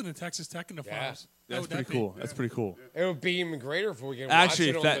about Houston and Texas Tech in the Yeah. finals? How That's would pretty that be? cool. That's pretty cool. It would be even greater if we can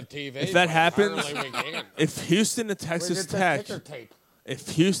Actually, watch it on the TV. if that but happens, apparently we can't. if Houston and Where's Texas the Tech, ticker tape? if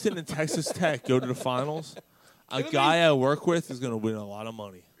Houston and Texas Tech go to the finals, a guy I work with is going to win a lot of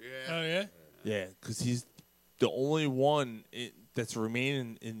money. Oh, yeah? Yeah, because he's the only one that's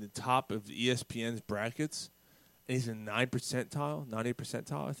remaining in the top of ESPN's brackets. And he's in 9 percentile, 90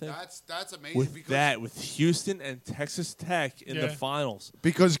 percentile, I think. That's amazing. With because, that, with Houston and Texas Tech in the Yeah. finals.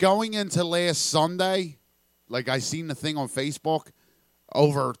 because going into last Sunday, like I seen the thing on Facebook,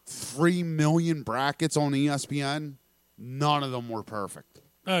 over 3 million brackets on ESPN. None of them were perfect.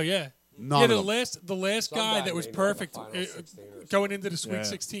 Oh, yeah. None yeah, of the them. last Some guy guy that was made it perfect to the Final 16 or going into the Sweet Yeah.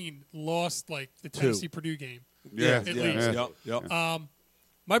 16 lost like the 2. Tennessee Purdue game. Yeah, At yeah, least. yeah. Yep.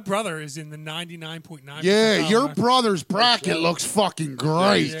 My brother is in the 99.9. Yeah, percentile. your brother's bracket looks fucking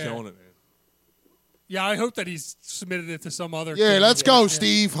great. He's Yeah. killing it, man. Yeah, I hope that he's submitted it to some other. Yeah, thing. let's go, Yeah.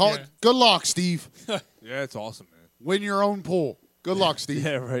 Steve. Yeah. Good luck, Steve. Yeah, it's awesome, man. Win your own pool. Good luck, Steve.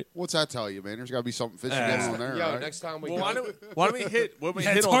 Yeah, right. What's that tell you, man? There's got to be something fishy Yeah. going on there, Yo, right? next time we Well, go. why don't we hit? What we Yeah,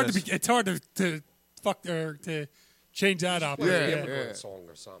 hit it's on hard this? to be. It's hard to fuck or to change that up. Like Yeah, an yeah. immigrant song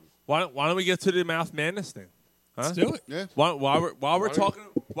or something. Why don't we get to the Mouth Madness thing? Huh? Let's do it. Yeah. While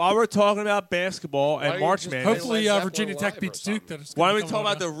we're talking about basketball Why and don't you March just Madness, Hopefully, Led Zeppelin Virginia Tech live or beats Duke. something. That's why don't we gonna talk come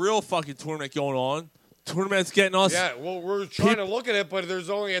about up. the real fucking tournament going on? Tournament's getting us. Yeah, well, we're trying to look at it, but there's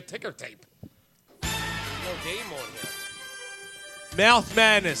only a ticker tape. No game on here. Mouth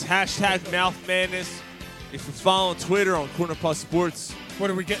Madness. Hashtag Mouth Madness. If you're following Twitter on Corner Plus Sports. What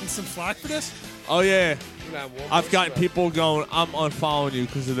are we getting some flack for this? Oh yeah, We got one I've more gotten step. people going, I'm unfollowing you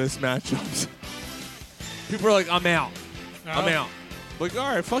because of this matchup. People are like, I'm out. I'm Oh. out. Like,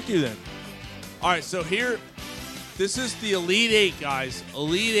 all right, fuck you then. All right, so here, this is the Elite Eight, guys.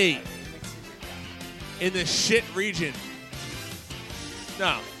 Elite Eight. In the shit region.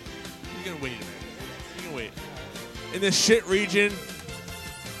 No. You're going to wait a minute. You're going to wait. In the shit region,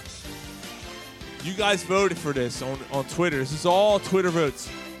 you guys voted for this on Twitter. This is all Twitter votes.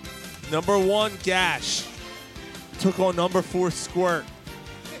 Number 1, Gash. Took on number 4, Squirt.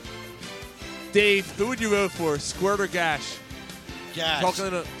 Dave, who would you vote for, Squirt or Gash? Gash. Talking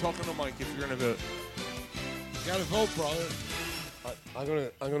to Mike if you're going to vote. You gotta vote,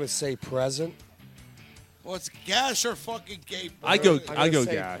 brother. I'm gonna say present. Well, it's Gash or fucking Gabe. I go say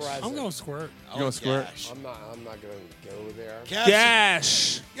Gash. present. I'm going squirt. You going Squirt? Gash. I'm not gonna go there.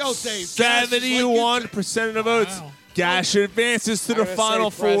 Gash. Yo, Dave. Gash is like 71% of the votes. Wow. Gash advances to I'm the gonna say Final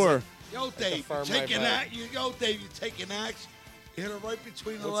Four. present. Yo, Dave, Confirm you my take an vote. axe. Yo, Dave, you take an axe. You hit it right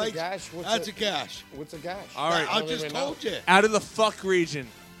between the What's a legs. gash? What's That's a- a gash. What's a gash? All right. I don't just even told you. Out of the fuck region,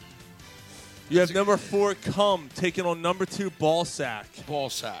 you have number 4, Cum, taking on number 2, Ball Sack. Ball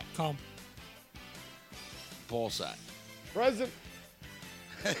sack. Calm. Ball sack. Present.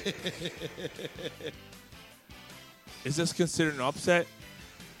 Is this considered an upset?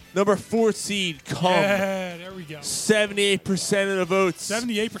 Number 4 seed, Cum. Yeah, there we go. 78% of the votes.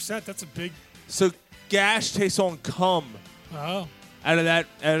 78%. That's a big. So Gash takes on Cum Oh. out of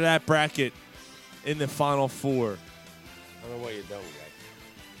that bracket in the Final Four. I don't know what you're doing, guys.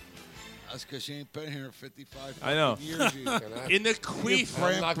 That's because you ain't been here in 55 I know. years. You, In the Queef,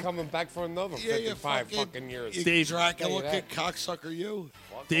 I'm not coming back for another Yeah, you 55 fucking- fucking years. you Dave. Dracula Tell you kid cocksucker, you.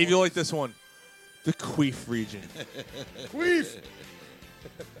 Dave, you like this one? The Queef region. Queef.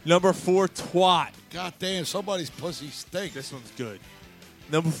 Number 4, Twat. God damn, somebody's pussy stinks. This one's good.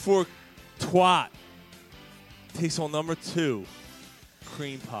 Number 4, Twat takes on number 2,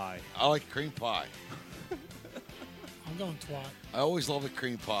 Cream Pie. I like cream pie. I'm going twat. I always love a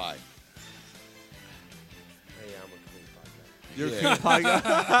cream pie. Hey, I'm a You're a Yeah. cream pie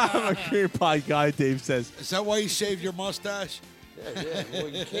guy. I'm a cream pie guy. Dave says. Is that why you shaved your mustache? Yeah. Well,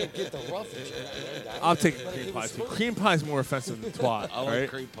 you can't get the rough and shit. I'll take a cream pie too. Cream pie is more offensive than twat. I like right?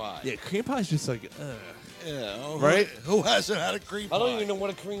 cream pie. Yeah, cream pie is just like, Yeah. oh, Right? Who hasn't had a cream pie? I don't even know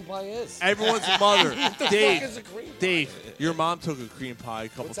what a cream pie is. everyone's mother. What the Dave, fuck is a cream pie? Dave, your mom took a cream pie a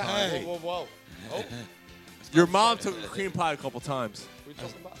couple What's that? times. Whoa. Oh, Your mom took a cream pie a couple times. what are you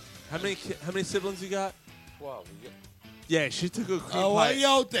talking about? How many siblings you got? 12. You get, Yeah, she took a cream Oh, pie.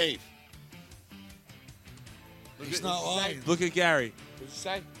 yo, Dave. He's not lying. Look at Gary. what'd you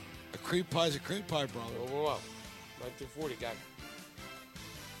say? A cream pie's a cream pie, brother. Whoa. 1940 guy.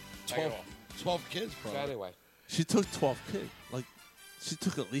 12, 12 kids, So brother. anyway, She took 12 kids. Like, she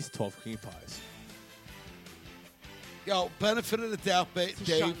took at least 12 cream pies. Yo, benefit of the doubt, It's a shot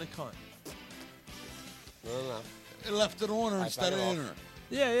Dave. in the cunt. no. It left it on her I instead of back it in off. her.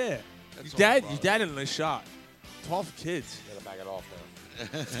 Yeah. Your That's dad, all, your brother. dad had a nice shot. 12 kids. Gotta back it off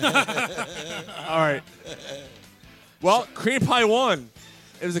now. All right. Well, cream pie won.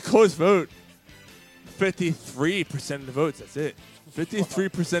 It was a close vote. 53% of the votes. That's it.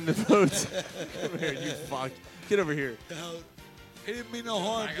 53% of the votes. Come here, you fuck. Get over here. No, he didn't mean no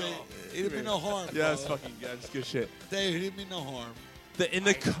harm, Dave. He didn't mean no harm. Yeah, that's brother. fucking. Yeah, that's good shit. Dave, he didn't mean no harm. In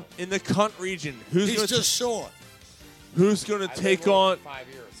the cunt region, who's He's gonna just short. who's gonna I've take been rolling on for 5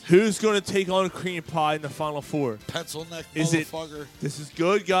 years. who's gonna take on cream pie in the final four? Pencil neck Is it? motherfucker. This is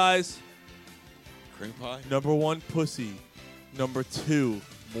good, guys. Cream pie? Number 1, pussy. Number 2,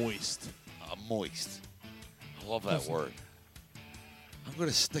 moist. Moist. I love that word. I'm going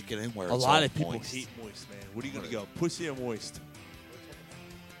to stick it in where A it's lot all of people moist. hate moist, man. What are you gonna go? Pussy or moist?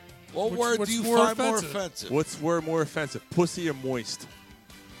 What Which- word what's do you more find more offensive? offensive? What's word more offensive? Pussy or moist?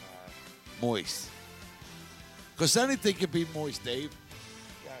 Moist. Because anything can be moist, Dave.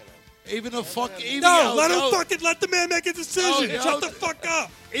 Yeah, I know. Even a fuck. Even No, yo, let yo, him fucking let the man make a decision. yo, Shut the fuck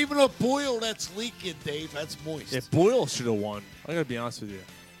up. Even a boil that's leaking, Dave, that's moist. Yeah, Boyle should have won. I gotta be honest with you.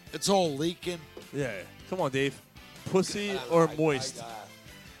 It's all leaking. Yeah. Come on, Dave. Pussy I don't know, or I moist?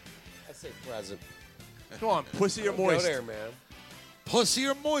 I say present. Come on, pussy or Don't moist? Go there, man. Pussy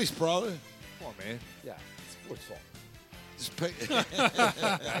or moist, brother? Come on, man. Yeah, sports talk. Just pick,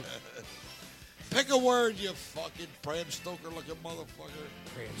 pick a word, you fucking Bram Stoker looking motherfucker.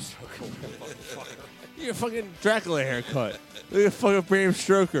 You're a fucking Dracula haircut. Look at fucking Bram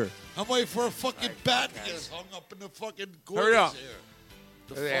Stoker. I'm waiting for a fucking bat to get hung up in the fucking gorge Hurry up. here.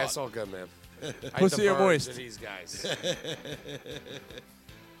 The Yeah, fuck? it's all good, man. Pussy or moist? To these guys.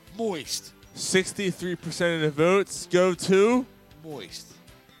 Moist. 63% of the votes go to Moist.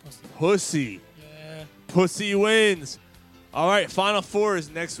 pussy. Yeah. Pussy wins. All right, final four is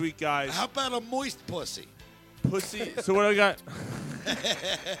next week, guys. How about a moist pussy? Pussy. So what I got?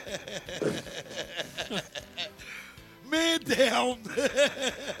 Man down.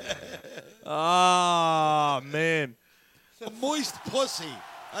 Ah, man. A moist pussy.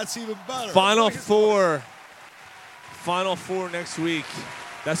 That's even better. Final four. Final four next week.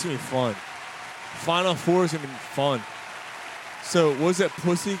 That's going to be fun. Final four is going to be fun. So, what was it?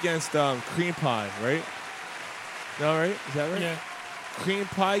 Pussy against cream pie, right? No, right? Is that right? Yeah. Cream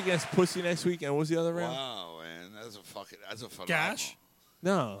pie against pussy next week. And what was the other round? Wow, man. That's a phenomenal. Gash?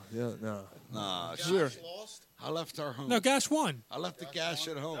 No. Nah, Sure. Lost? I left her home. No, Gash won. I left the gash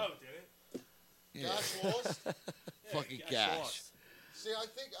at home. Yeah. Gash lost? Fucking gash. See, I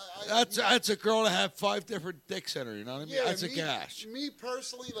think That's a girl that had 5 different dicks in her. You know what I mean? yeah, That's a me, gash. Me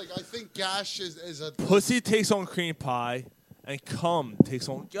personally, like I think Gash is a Pussy takes on cream pie, and cum takes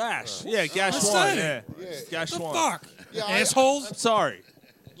on gash. Yeah, gash I won. said Yeah. it. Yeah. Gash The won. fuck? Yeah, Assholes? I'm sorry.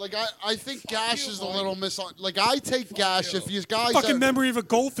 like I think Gash is a little like I take Gash if you guys Fucking ever, memory of a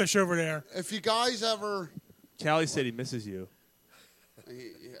goldfish over there. if you guys ever Callie said he misses you.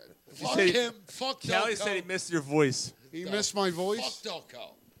 Fuck said- him. Fuck Callie Delco. said he missed your voice. he missed my voice. Fuck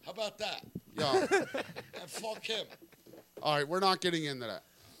Delco. How about that? Yeah. And fuck him. All right, we're not getting into that.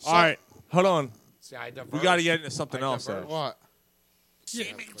 All right, hold on. See, I diverged. We got to get into something I else, diverged. though. What?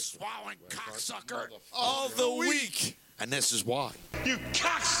 Seeming swallowing cocksucker of the week. And this is why. You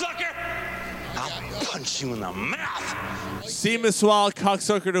cocksucker! I'll punch you in the mouth! Seamus Swallow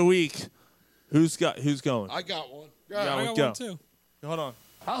cocksucker of the week. Who's going? I got one. Yeah, I we got go. one too. Hold on.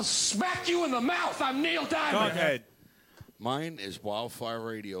 I'll smack you in the mouth. I'm Neil Go Diamond. ahead. Mine is Wildfire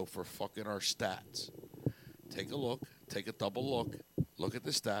Radio for fucking our stats. Take a look. Take a double look. Look at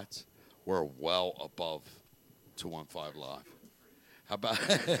the stats. We're well above 215 Live. How about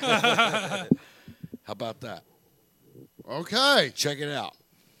How about that? Okay. Check it out.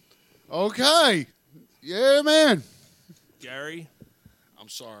 Okay. Yeah, man. Gary, I'm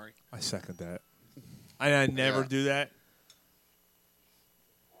sorry. I second that. I never Yeah. do that.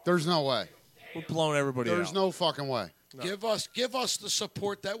 There's no way. We're blowing everybody There's out. no fucking way. Give us the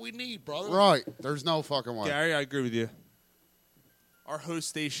support that we need, brother. Right. There's no fucking way. Gary, I agree with you. Our host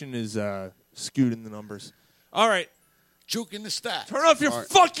station is skewed in the numbers. All right. Juking the stats. Turn off your All right.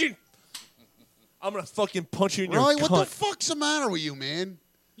 fucking... I'm going to fucking punch you in your Right? cunt. What the fuck's the matter with you, man?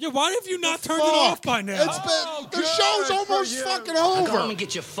 Yeah, why have you not turned it Fuck. off by now? It's been, the show's almost fucking over. Come and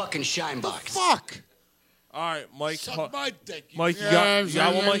get your fucking shine box. Fuck. All right, Mike. Suck my dick. Mike, you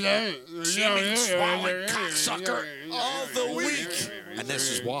got one, Mike? Jimmy swallowing cocksucker of the week. And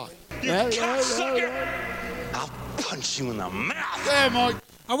this is why. You cocksucker! I'll punch you in the mouth. Yeah, Mike.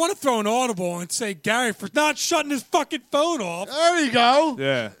 I want to throw an audible and say Gary for not shutting his fucking phone off. There you go.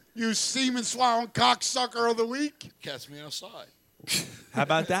 Yeah. You semen swallowing cocksucker of the week. Catch me outside. How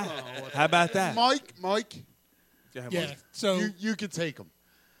about that? How about that? Mike. Yeah. So you can take him.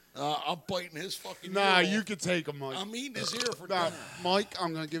 I'm biting his fucking Nah, ear you off. can take him, Mike. I'm eating his ear for Nah, dinner. Mike,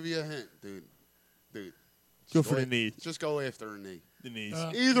 I'm gonna give you a hint, dude. Go for the knee. Just go after a knee. The knees.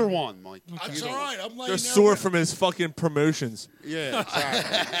 Either one, Mike. That's Either all one. right. I'm laying They're there sore with- from his fucking promotions. Yeah,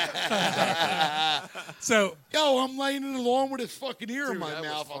 exactly. So, Yo, I'm laying in the lawn with his fucking ear in Dude, my that was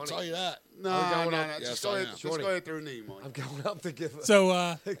mouth. I'll funny. tell you that. No. Yes, Just I go am. just go after a knee, Mike. I'm going up to give.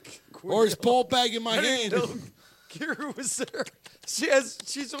 so Or his ball bag in my I didn't hand. know Kira was there.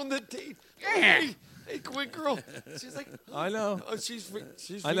 She's on the date. Hey, quick girl. She's like, I know. oh, she's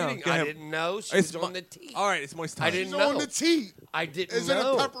I know. reading. Go I ahead. didn't know she It's was on my- the tee. All right, it's Mike's time. I didn't She's know. on the tee. I didn't Is it a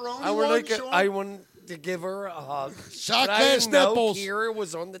know. pepperoni I one, wanted Sean? I wanted to give her a hug. Shot but I glass didn't know nipples. Kira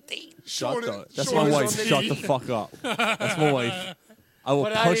was on the tee. Shut the. That's Sean my is wife. on the Shut knee. the fuck up. That's my wife. I will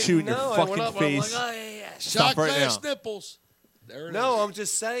But I punch you in didn't your know. I fucking went up, face. I'm like, oh, yeah. Stop Shot right glass now. nipples. There it No, is. I'm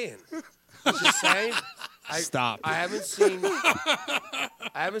just saying. I'm just saying. Stop. I haven't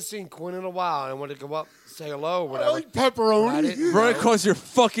seen Quinn in a while. I want to go up, say hello, or I whatever. like pepperoni. I didn't Right know. across your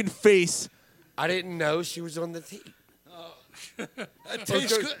fucking face. I didn't know she was on the tee. It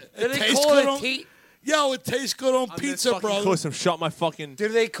tastes good. Did It they tastes call good it on a tee? Yo, it tastes good on I'm this pizza, fucking brother. close. I'm shut my fucking. Do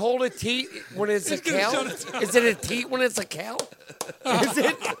they call it tee when it's a cow? Is it a tee when it's a cow? Is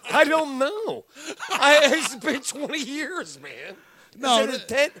it? I don't know. It's been 20 years, man. No, is it a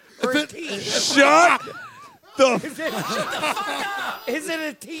tit or a tee? Shut the. Is it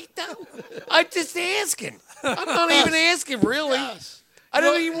a tee though? I'm just asking. I'm not even asking really. Yes. I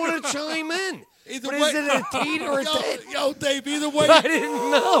don't even want to chime in. Either But way, is it a teat or a tit? Yo, Dave, either way. I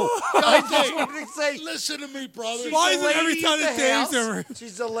didn't know. I just Dave, wanted to say. listen to me, brother. Why She's is the it every lady time at that the Dave's house. over?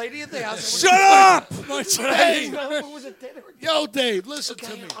 She's the lady at the house. Shut up! My I child. didn't know if it was a tit or a tit. Yo, Dave, listen to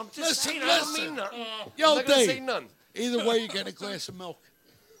Okay, me. I'm just Listen, saying. I don't listen. mean nothing. Yo, I'm not gonna say Dave. none. Either way, you get a glass of milk.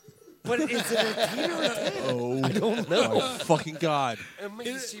 But is it a tit or a tit? Oh, I don't know. my fucking God.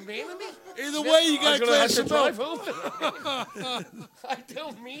 Is she mad at me? Either way, you I'm got a gonna have glass to of drive milk. home. I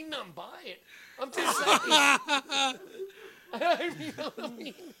don't mean nothing by it. I'm just saying. I mean, I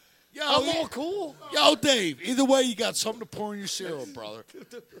mean. Yo, I'm all cool. Yo, Dave, either way, you got something to pour in your syrup, brother.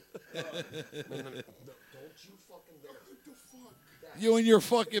 You and your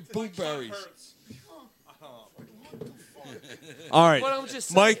fucking blueberries. All right, But I'm just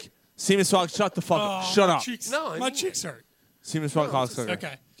saying. Mike. Seaman Swag, shut the fuck up. Oh, Shut my up. Cheeks, No, I my mean- cheeks hurt. Seaman Swag, cocksucker.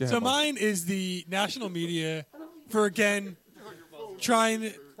 Okay. Go ahead, So Mike. mine is the national media for again trying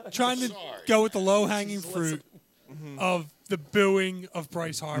to go with the low hanging fruit of the booing of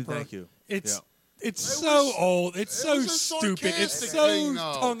Bryce Harper. Thank you. It's Yeah. it's so old. It's so was a stupid. It's sarcastic so thing,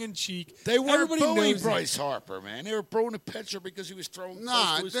 though. tongue in cheek. They weren't Everybody booing knows Bryce Harper, man. They were booing the pitcher because he was throwing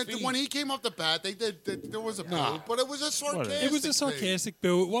Nah, close to his feet. when he came up the bat, they did. There was a Nah. boo, but it was a sarcastic. It was a thing. sarcastic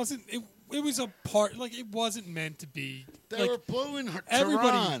boo. It wasn't. It was a part. Like it wasn't meant to be. They like, were booing everybody-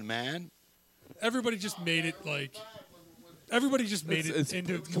 Tehran, man. everybody just made it like. Everybody just made it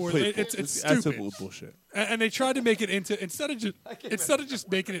into more. complete It's bull- stupid. absolute bullshit. And they tried to make it into instead of just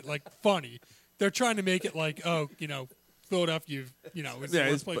making it like funny, they're trying to make it like, oh, Philadelphia, is the Yeah, worst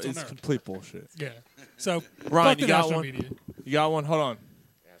it's, place on it's earth. complete bullshit. Yeah. So Ryan, fuck you the got national one? media. You got one? Hold on.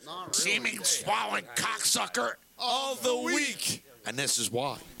 Seeming swallowing cocksucker of the week. And this is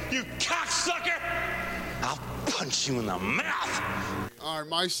why. You cocksucker! I'll punch you in the mouth. All right,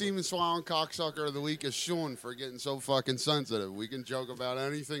 my semen swallowing cocksucker of the week is Sean for getting so fucking sensitive. We can joke about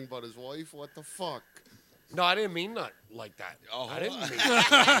anything but his wife. What the fuck? No, I didn't mean that like that. Oh, I didn't mean that.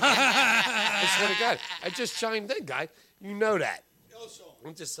 I swear to God. I just chimed in, guy. You know that.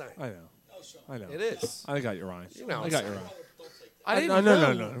 I'm just saying. I know. I know. It is. I got you, Ryan. You know I got you, Ryan. I didn't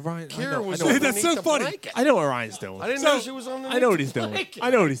know. No. Ryan, Kira was I know. underneath That's so the funny. blanket. I know what Ryan's doing. I didn't know she was on the I know what he's doing. blanket. I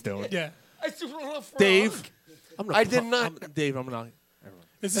know what he's doing. Yeah. I threw her off for a Dave, hug. I'm not. I did not. Dave, I'm not.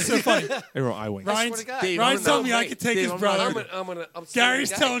 This is so funny. Everyone, I wink. Ryan's, Dave, Ryan's telling me I could take Dave, his I'm brother. I'm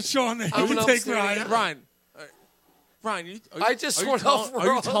Gary's guy. telling Sean that he I'm can an take upstanding Ryan. guy. Ryan. Ryan, I just went off Are you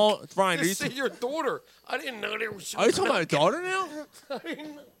wrong. telling Ryan? To Are you, see your daughter. I didn't know there was. are you talking about your daughter now? I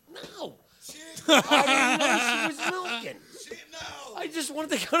didn't know. I didn't know she was milking. I just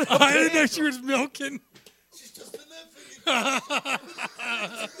wanted to go to the I didn't know bathroom. she was milking.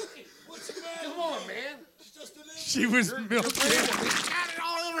 Come on, man. She was milking.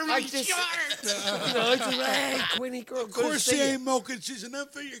 I just, hey, Quinny girl, Of course she ain't milking. She's an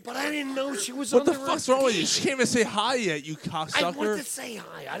infant. But I didn't know she was What under the fuck's wrong with you? She can't even say hi yet, you I cocksucker. wanted to say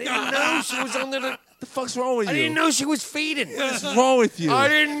hi. I didn't know she was under the. The fuck's wrong with I you? didn't know she was feeding. What's wrong with you? I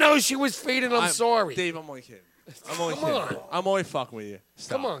didn't know she was feeding. I'm sorry. Dave, I'm only kidding. I'm only Come kidding. on. I'm only fucking with you.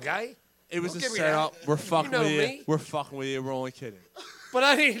 Stop. Come on, guy. It was Don't a give me setup. that. We're fucking You know with you. me. We're fucking with you. We're only kidding. But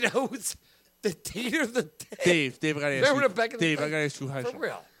I didn't know it's the teeter of the day. Dave, I gotta ask Remember you. the back of the Dave, I day? gotta ask you a question. For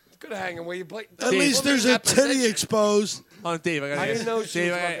real. Good hanging where you play. At least there's a titty exposed. Oh, Dave, I gotta I ask didn't know she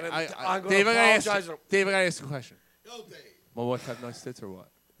Dave, was I, looking I, at- I, I'm gonna Dave, I gotta ask. apologize. Dave, I gotta ask you a question. My wife had nice tits or what?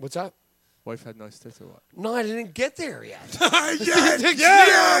 What's that? Wife had nice tits or what? No, I didn't get there yet. Yes,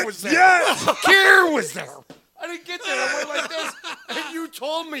 Kier was there. yes. Kier was there. I didn't get there. I went like this, and you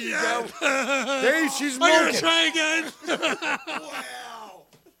told me, you go, hey, she's I'm gonna milking. try again. Wow.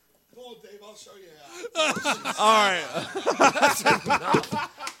 Come on, Dave. I'll show you how. All right.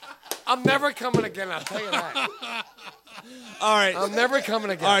 I'm never coming again, I'll tell you that. All right. I'm never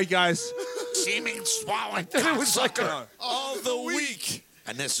coming again. All right, guys. Seeming swallowing It was like a, of the week.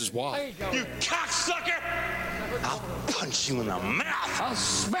 And this is why. You cocksucker! I'll punch you in the mouth. I'll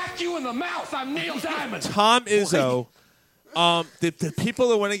smack you in the mouth. I'm Neil Diamond. Tom Izzo. The people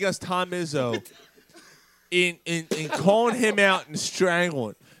that went against Tom Izzo in calling him out and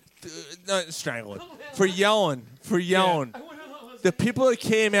strangling, not strangling, for yelling. The people that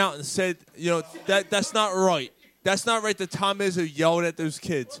came out and said, that's not right. That's not right that Tom Izzo yelled at those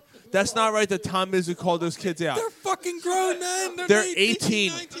kids. That's not right that Tom Izzo called those kids out. They're fucking grown men. They're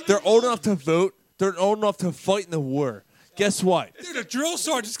 18. They're old enough to vote. They're old enough to fight in the war. Guess what? Dude, a drill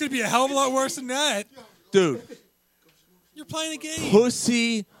sergeant's going to be a hell of a lot worse than that. Dude, You're playing a game.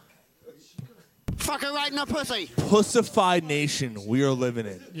 pussy, Fucking right in the pussy. pussified nation we are living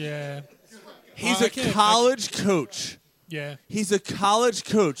in. Yeah. He's I a can't- college coach. Yeah. He's a college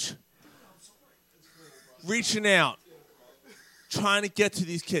coach reaching out, trying to get to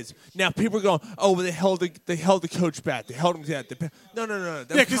these kids. Now people are going, "Oh, well, they held the coach back. They held him to that." No.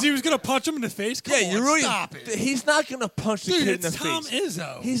 Yeah, because he was going to punch him in the face. Come Yeah, on, you really. stop it. He's not going to punch the Dude, kid in the it's Tom face.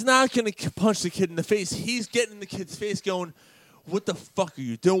 Izzo. He's not going to punch the kid in the face. He's getting in the kid's face, going, "What the fuck are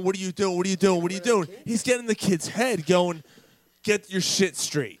you doing? What are you doing? What are you doing? What are you doing?" He's getting in the kid's head, going, "Get your shit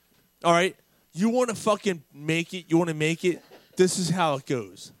straight. All right, you want to fucking make it. You want to make it. This is how it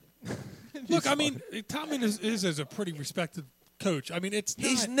goes." Look, I mean, Tom Izzo is a pretty respected coach. I mean,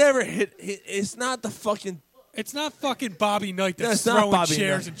 He's never hit. It's not the fucking. It's not fucking Bobby Knight No, that's it's not throwing Bobby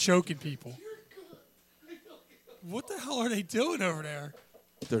chairs Knight. and choking people. What the hell are they doing over there?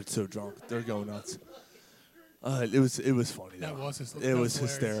 They're so drunk. They're going nuts. It was funny. That though. was his- It that was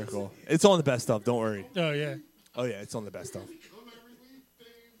was hilarious. hysterical. It's on the best stuff. Don't worry. Oh yeah. Oh yeah, it's on the best stuff.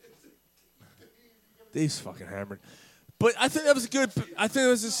 Dave's fucking hammered. But I think that was a good. I think it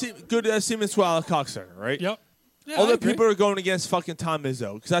was a good Seaman Swallow cocksucker, right? Yep. Yeah, All I the agree. people are going against fucking Tom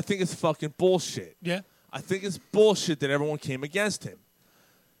Izzo because I think it's fucking bullshit. Yeah. I think it's bullshit that everyone came against him.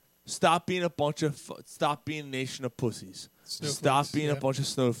 Stop being a bunch of. Stop being a nation of pussies. Snowflakes, Stop being yeah. a bunch of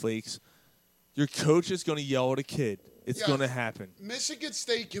snowflakes. Your coach is going to yell at a kid. It's Yeah. going to happen. Michigan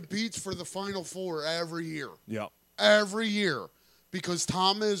State competes for the Final Four every year. Yep. Every year. Because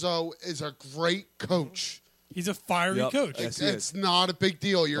Tom Izzo is a great coach. He's a fiery Yep. coach. Yes, he It's not a big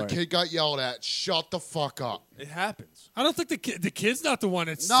deal. Your Right. kid got yelled at. Shut the fuck up. It happens. I don't think the kid's not the one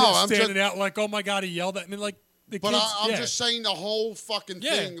that's No, I'm standing just- out like, oh my god, he yelled at me. Like the But kids. I'm yeah. just saying the whole fucking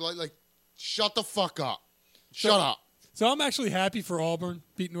Yeah. thing. Like, shut the fuck up. Shut up. So I'm actually happy for Auburn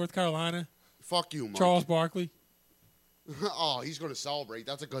beat North Carolina. Fuck you, Mike. Charles Barkley. Oh, he's going to celebrate.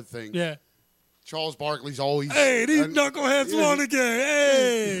 That's a good thing. Yeah. Charles Barkley's always. Hey, these and- knuckleheads won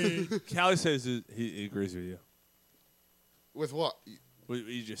again. Hey. Callie says he agrees with you. With what? What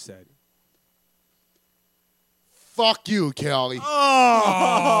you just said. Fuck you, Callie.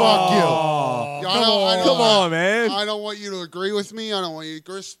 Oh. Fuck you. Come on, man. I don't want you to agree with me. I don't want you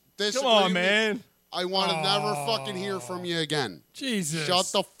to disagree Come on, with me. man. I want to never fucking hear from you again. Jesus. Shut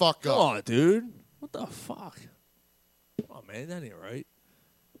the fuck Come up. on, dude. What the fuck? Come on, man. That ain't right.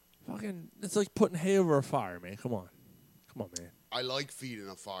 Fucking, it's like putting hay over a fire, man. Come on. Come on, man. I like feeding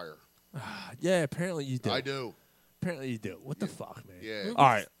a fire. Yeah, apparently you do. I do. Apparently you do. What the fuck, man? Yeah. All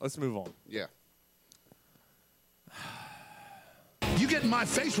right, let's move on. Yeah. You get in my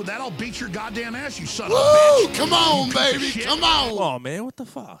face with that, I'll beat your goddamn ass, you son of a Woo! bitch. Come on, You piece of baby. shit. Come on. Oh man, what the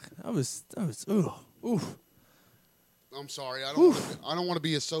fuck? That was oof. I'm sorry. I don't want to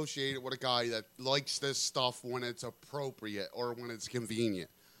be associated with a guy that likes this stuff when it's appropriate or when it's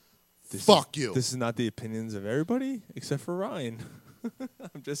convenient. Fuck you. This is not the opinions of everybody except for Ryan.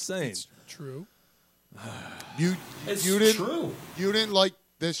 I'm just saying. It's true. You It's didn't true. You didn't like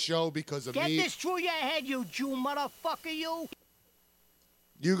this show because of Get me. this through your head, you Jew motherfucker, you.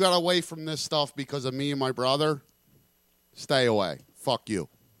 You got away from this stuff because of me and my brother. Stay away. Fuck you.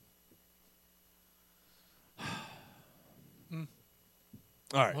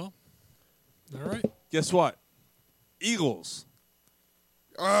 All right. Well, all right. Guess what? Eagles.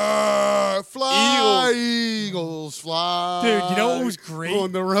 Fly, Eagles, fly. Dude, you know what was great?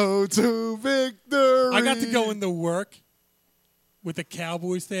 On the road to victory. I got to go into work with the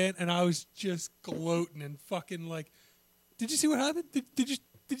Cowboys fan, and I was just gloating and fucking like, did you see what happened? Did you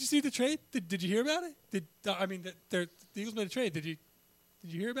see the trade? Did you hear about it? The Eagles made a trade. Did you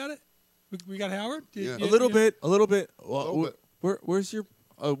hear about it? We got Howard. Yeah. A little bit. Well, little bit. Where's your?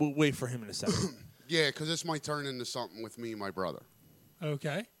 We'll wait for him in a second. Yeah, because this might turn into something with me and my brother.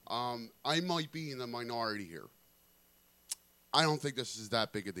 Okay. I might be in the minority here. I don't think this is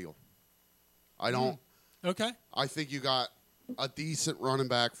that big a deal. I don't. Okay. I think you got a decent running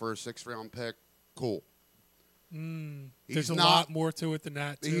back for a 6th-round pick. Cool. There's a lot more to it than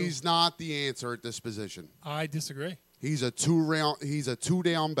that, too. He's not the answer at this position. I disagree. He's a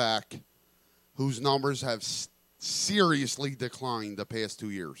two-down back whose numbers have seriously declined the past 2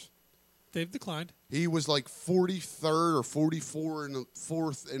 years. They've declined. He was like 43rd or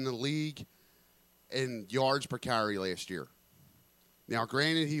 44th in the league in yards per carry last year. Now,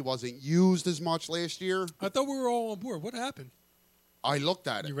 granted, he wasn't used as much last year. I thought we were all on board. What happened? I looked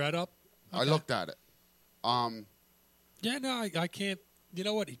at it. You read up? I looked at it. Yeah, no, I can't. You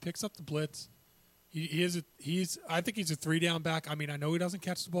know what? He picks up the blitz. I think he's a 3-down back. I mean, I know he doesn't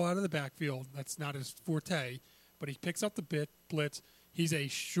catch the ball out of the backfield. That's not his forte. But he picks up the blitz. He's a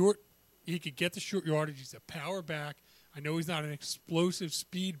short. He could get the short yardage. He's a power back. I know he's not an explosive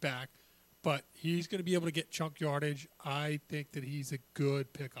speed back, but he's going to be able to get chunk yardage. I think that he's a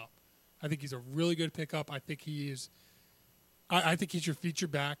good pickup. I think he's a really good pickup. I think he is. I think he's your feature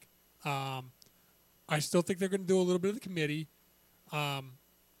back. I still think they're going to do a little bit of the committee.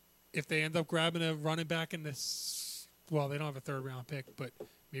 If they end up grabbing a running back in this, well, they don't have a 3rd-round pick, but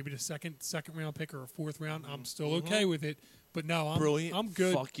maybe the second round pick or a 4th round, I'm still okay with it. But no, I'm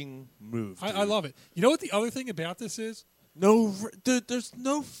good. Fucking move. I love it. You know what the other thing about this is? Dude, there's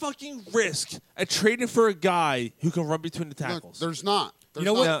no fucking risk at trading for a guy who can run between the tackles. There's not. You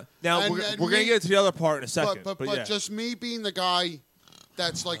know what? Now we're going to get to the other part in a second. But yeah. just me being the guy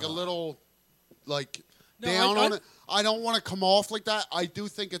that's like a little like No, down on it. I don't want to come off like that. I do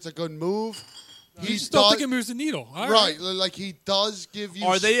think it's a good move. You still think it moves the needle. All right. Like he does give you.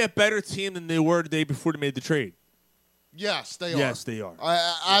 Are they a better team than they were the day before they made the trade? Yes, they are. Yes, they are.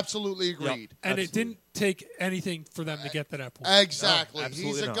 I absolutely agreed. Yep. And it didn't take anything for them to get to that point. Exactly. No,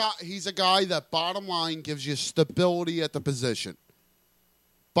 absolutely He's a guy that bottom line gives you stability at the position.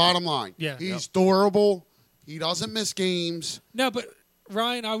 Bottom line. Yeah. He's durable. He doesn't miss games. No, but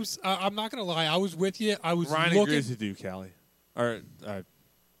Ryan, I'm not going to lie. I was with you. I was Ryan looking. agrees with you, Callie. Or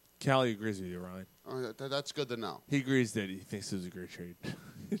Callie agrees with you, Ryan. That's good to know. He agrees that he thinks it was a great trade.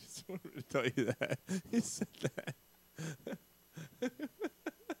 I just wanted to tell you that. He said that.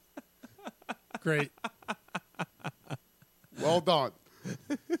 Great. Well done.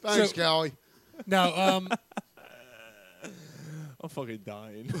 Thanks, Callie. Now, I'm fucking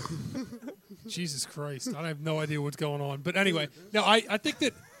dying. Jesus Christ, I have no idea what's going on. But anyway, no, I think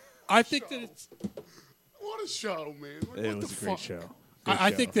that it's. What a show, man. It was a great show. I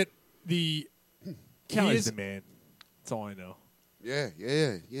think that the Callie's the man. That's all I know. Yeah,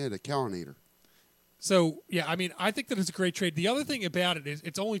 the Callinator. So yeah, I mean, I think that it's a great trade. The other thing about it is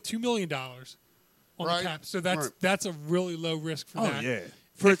it's only $2 million on Right. the cap, so that's a really low risk for that. yeah.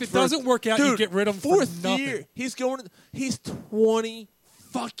 If it doesn't work out, you get rid of him for nothing. Year. He's 20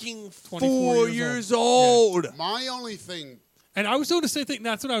 fucking 24 years old. Yeah. My only thing. And I was doing the same thing.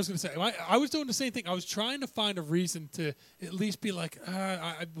 That's what I was going to say. I was doing the same thing. I was trying to find a reason to at least be like,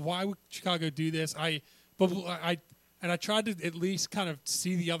 why would Chicago do this? I tried to at least kind of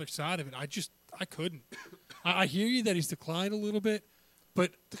see the other side of it. I couldn't. I hear you that he's declined a little bit,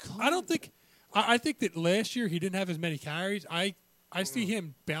 but I don't think. I think that last year he didn't have as many carries. I see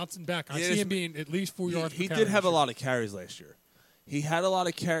him bouncing back. I see him being at least 4 yards. He per did carry have a this year. lot of carries last year. He had a lot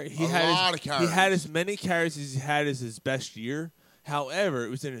of carries. He had as many carries as he had as his best year. However, it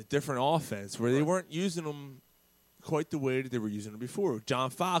was in a different offense where they weren't using him quite the way that they were using him before. John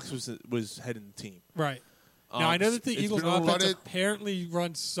Fox was heading the team. Right. Now, I know that the it's Eagles' been a little offense bit- apparently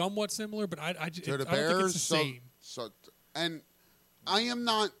runs somewhat similar, but I don't to the think Bears. it's the same. And I am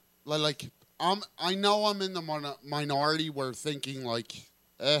not like I know I'm in the minority where thinking like,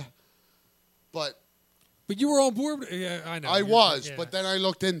 but you were on board. Yeah, I know. I You're- was, yeah. but then I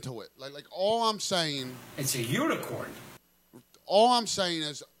looked into it. Like all I'm saying, It's a unicorn. all I'm saying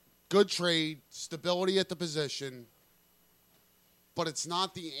is good trade, stability at the position, but it's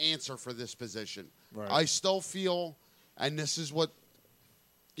not the answer for this position. Right. I still feel, and this is what,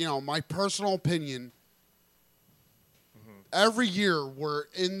 my personal opinion, every year we're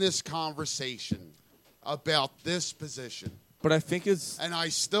in this conversation about this position. But I think it's And I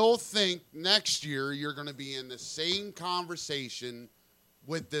still think next year you're going to be in the same conversation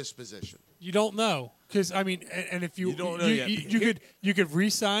with this position. You don't know because I mean, and if you don't know yet. you could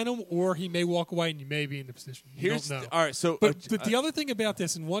re-sign him, or he may walk away and you may be in the position. You don't know. All right, so But the other thing about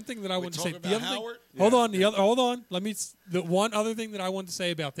this, and one thing that I want to say, talking the about other thing, Howard? hold on. The one other thing that I want to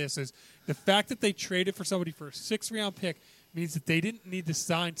say about this is the fact that they traded for somebody for a 6th-round pick means that they didn't need to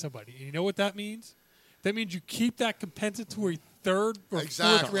sign somebody. And you know what that means? That means you keep that compensatory 3rd or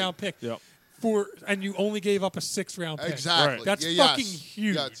Exactly. 4th-round pick Yep. and you only gave up a 6th-round pick. Exactly. Right. That's Yeah, fucking yes.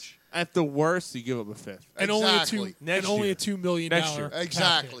 huge. Yes. at the worst you give up a 5th. And Exactly. only a $2 million Next year.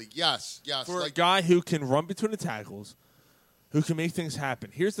 Exactly. Yes. For a Like, guy who can run between the tackles, who can make things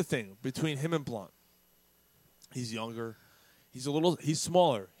happen. Here's the thing between him and Blunt. He's younger. He's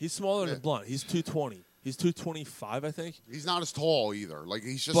smaller. He's smaller than Blunt. He's 220. He's 225, I think. he's not as tall either. Like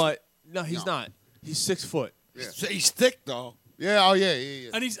he's just. But no, he's not. He's 6 foot. Yeah. He's thick though. Yeah. Oh yeah. Yeah.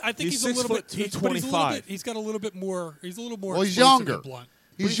 And I think He's he's a 6 little foot, bit. He's 225. He's got a little bit more. He's a little more. Well, he's explosive younger. than Blunt.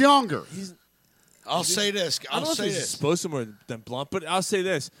 He's younger. I'll say this. I don't know if he's explosive more than Blunt, but I'll say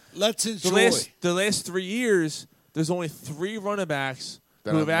this. Let's enjoy. The last 3 years, there's only 3 running backs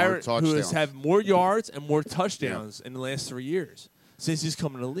That who have have more averaged, who touchdowns. has had more yards and more touchdowns in the last 3 years since he's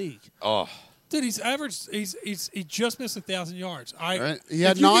come in the league. Oh, Dude, he's averaged. He just missed 1,000 yards. Right? He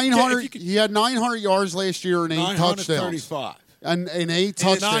had 900. He had 900 yards last year and 8 touchdowns. 935. And 8 9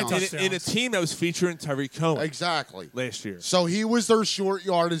 touchdowns. touchdowns. In a team that was featuring Tyreek Cohen Exactly. last year. So he was their short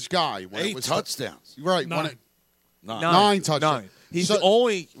yardage guy. When it 8 was touchdowns. Right. Nine. When it, 9. touchdowns. 9. He's So- the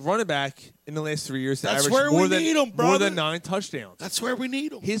only running back in the last 3 years to That's average where we more than need him, more brother. than 9 touchdowns. That's where we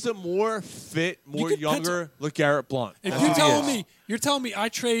need him. He's a more fit, more could younger LeGarrette Blunt. If That's you're what he telling is. me, you're telling me I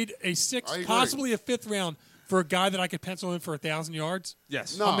trade a I 6th, agree. possibly a 5th round for a guy that I could pencil in for 1,000 yards.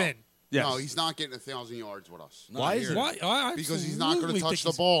 Yes. No. I'm in. Yes. No, he's not getting 1,000 yards with us. Why is it? Why? I Because he's not going absolutely to touch think the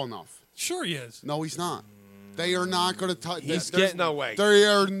he's- ball enough. Sure, he is. No, he's not. They are not going to touch. There's no way.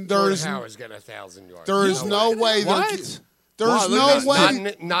 There's Jordan Howard's getting 1,000 yards. there is no way. they're What? gi- There's Wow, no look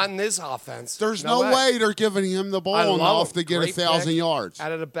way. Not in this offense. There's no way they're giving him the I ball love enough him. to get Great 1,000 pick. yards.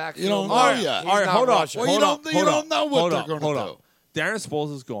 Out of the backfield. You don't know All yet. All right, hold on. Well, you don't know what hold they're on, gonna hold do. on. Darren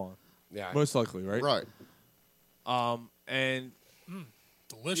Sproles is gone. Yeah. Most likely, right? Right. And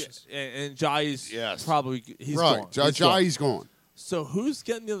Delicious. and Jai's Yes. probably he's Right. gone. Jai's gone. So who's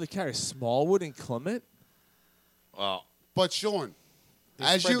getting the other carries? Smallwood and Clement? Well, But Sean, They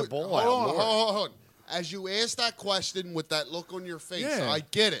as spread you the ball hold out on, more. hold on. As you ask that question with that look on your face, Yeah. I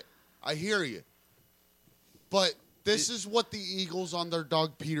get it. I hear you. But this is what the Eagles under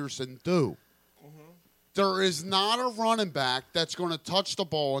Doug Peterson do. There is not a running back that's going to touch the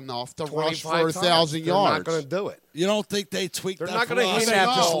ball enough to rush for 25 1,000 times. yards. They're not going to do it. you don't think they tweaked They're that not gonna hit philosophy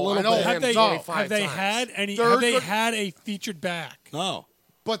that just a ball. little I know bit? Have they, 25 have they times. had any? They're Have they good- had a featured back? No,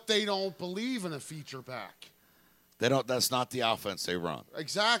 But they don't believe in a feature back. they don't. That's not the offense they run.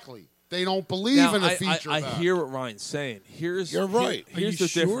 Exactly. They don't believe Now, in a I feature back. hear what Ryan's saying. You're right. Are you the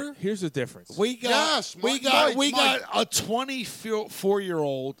sure? Here's the difference. We got Yes, we Mike, got Mike, we Mike. got a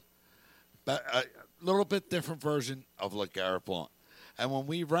 24-year-old, a little bit different version of LeGarrette Blount. And when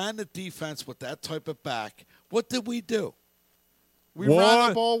we ran the defense with that type of back, what did we do? We ran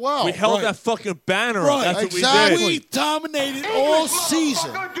the ball well. We held Right. that fucking banner Right, up. That's exactly. what we We did. dominated all season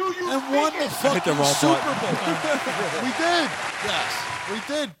and won the hit the fucking wrong Super button. Bowl. We did. Yes. We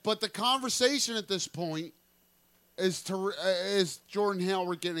did. But the conversation at this point is Jordan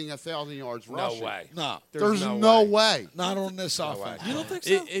Howard getting 1,000 yards No rushing. way. No. There's no way. Not on this offense. You don't think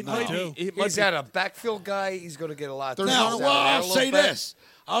so? It No. might be. It might He's be. got a backfield guy. He's going to get a lot. There's Now, no- well, I'll little say bit. this.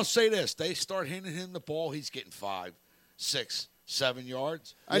 I'll say this. They start handing him the ball, he's getting 5, 6, 7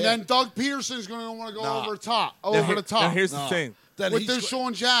 yards. And then Doug Peterson's going to want to go over the top. Now, here's the thing. With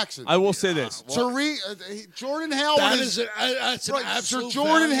Deshaun Jackson. I will say this. Jordan Howard that's an absolute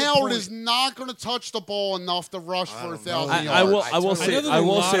Jordan valid Howard point. is not going to touch the ball enough to rush for 1,000 yards. I will say this.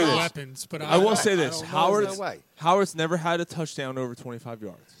 Weapons, but I will say this. There's no way. Howard's never had a touchdown over 25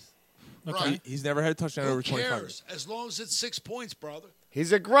 yards. Okay. He's never had a touchdown Who over 25 cares? yards. As long as it's 6 points, brother.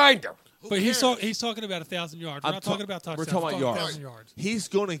 He's a grinder. But he's talking about 1,000 yards. We're not talking about touchdowns. We're talking about 1,000 yards. yards. He's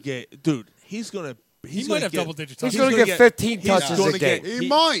going to get, dude. He might gonna have get, double-digit He's touchdowns. going to get 15 touches a game. He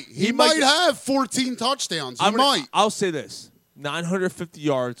might. He might have 14 touchdowns. He might. I'll say this: 950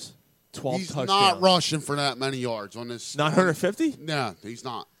 yards, 12 He's touchdowns. not rushing for that many yards on this. 950? No, he's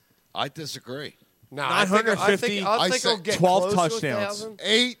not. I disagree. No, I think he'll get 12 close touchdowns. To 1,000.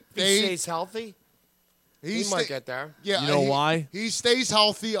 8. If he stays healthy. He might get there. Yeah, You know why? He stays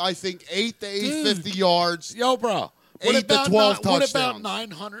healthy. I think 8 to 850 yards. Yo, bro. 8 to 12 What touchdowns. about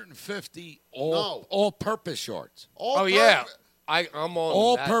 950 all-purpose yards? Oh, yeah. I'm on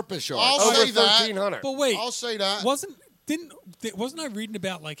All-purpose yards. I'll Over say that. 1,300. But wait, I'll say that. wasn't I reading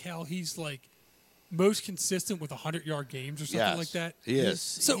about like how he's like most consistent with 100-yard games or something Yes, like that? he is.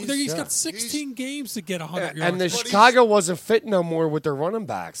 So he's got 16 games to get 100 yards. And the But Chicago wasn't fit no more with their running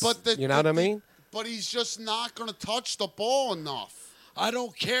backs. But you know what I mean? But he's just not going to touch the ball enough. I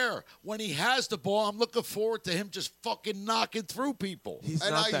don't care. When he has the ball, I'm looking forward to him just fucking knocking through people. He's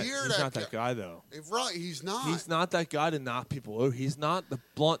And not I that. hear He's that not that guy though. Right, he's not. He's not that guy to knock people over. He's not the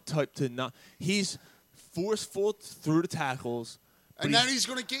blunt type to knock. He's forceful through the tackles. And then he's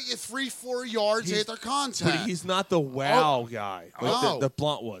going to get you 3-4 yards after contact. But he's not the wow guy like No. the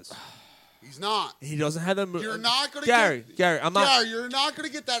blunt was. He's not. He doesn't have the move. You're not going to Gary, I'm not. Gary, you're not going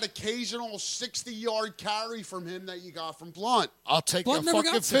to get that occasional 60-yard carry from him that you got from Blunt. I'll take Blunt a never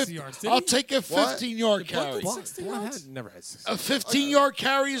fucking got 60 50. yards, did I'll he? take a 15-yard carry. Never had 60. A 15-yard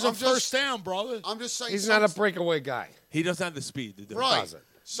carry is a I'm just- first down, brother. I'm just saying. He's not a breakaway guy. He doesn't have the speed to do it. Right. Doesn't.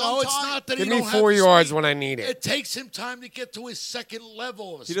 No, it's not that Give he me don't have 4 the yards speed. when I need it. It takes him time to get to his second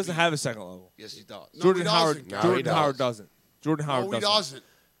level of He doesn't speed. have a second level. Yes, he does. No, Jordan he Howard. doesn't. No, he Jordan does. Howard doesn't. Jordan Howard No, he doesn't.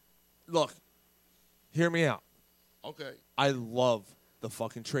 Look, hear me out. Okay. I love the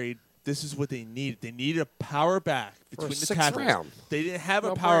fucking trade. This is what they needed. They needed a power back between the sixth tackles. round. They didn't have a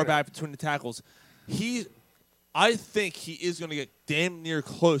No power brainer. back between the tackles. I think he is going to get damn near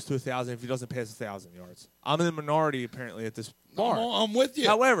close to 1,000 if he doesn't pass 1,000 yards. I'm in the minority apparently at this bar. I'm with you.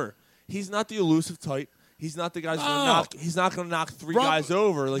 However, he's not the elusive type. He's not the guy who's going to knock. He's not going to knock three guys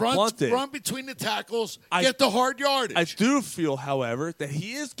over like Blunt did. Run between the tackles. Get the hard yardage. I do feel, however, that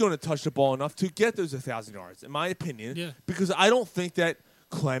he is going to touch the ball enough to get those 1,000 yards, in my opinion. Yeah. Because I don't think that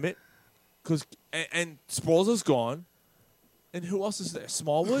Clement, and Sproles is gone, and who else is there?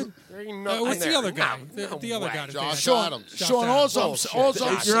 Smallwood. There ain't nothing what's the there. other guy? No The other way. guy. Josh Sean, Adams. Sean, Bullshit.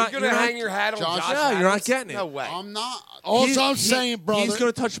 all's You're I'm going to hang your hat on Josh No, Adams? you're not getting it. No way. I'm not. I'm saying, brother. He's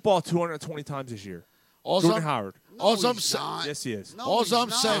going to touch the ball 220 times this year. All's Jordan I'm- Howard. all's I'm he's saying. not. Yes, he is. No, All's he's I'm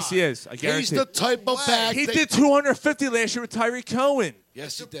not. saying. Yes, he is. I guarantee. He's the type of back. He that- did 250 last year with Tyreek Cohen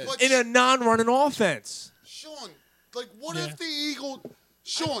Yes, he did. But- in a non-running offense. Sean, like, what Yeah. if the Eagles...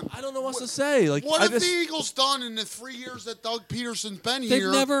 Sean, I don't know what to say. Like, what I have just, the Eagles done in the 3 years that Doug Peterson's been They've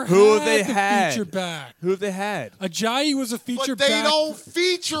here? never Who had have they the had? feature back. Who have they had? Ajayi was a feature But they back. don't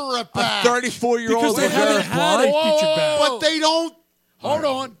feature a A back. 34-year-old Because they with haven't Jared had a Blunt? feature back. But they don't... Hold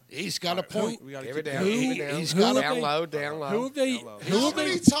on. He's got a point. We gotta Give keep it down. going. Give it down. He's down got a- low, down low. Who have they? Who How have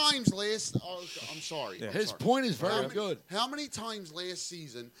many they? times last... Oh, I'm sorry. I'm His sorry. point is How very many- good. How many times last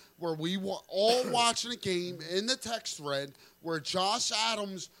season were we all watching a game in the text thread where Josh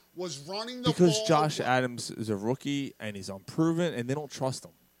Adams was running the Because ball? Josh Adams is a rookie and he's unproven, and they don't trust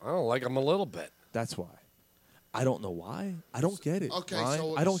him. I don't like him a little bit. That's why. I don't know why. I don't get it. Okay, Ryan.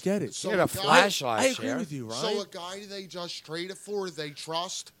 so I don't get it. so He had a a guy- flash I last agree year. with you, Ryan. So a guy they just traded for, they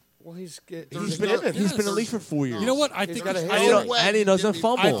trust. Well, he's He's no- been in the league for 4 years. You know what? I He's think got a Ajayi- And he, No don't- way. and he doesn't I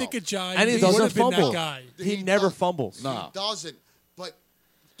fumble. I think Ajayi and he would doesn't have been fumble. that guy. He He never does- fumbles. No. He doesn't. But,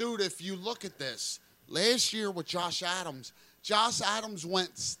 dude, if you look at this, last year with Josh Adams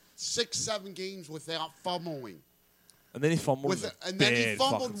went 6-7 games without fumbling. And then he fumbled. And then he bad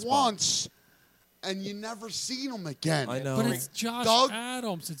fumbled fucking spot. once, and you never seen him again. I know. But it's Josh Doug-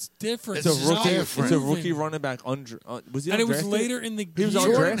 Adams. It's different. It's a He's not rookie. It's a proven. rookie running back. Was he And it was undrafted? later in the He was year.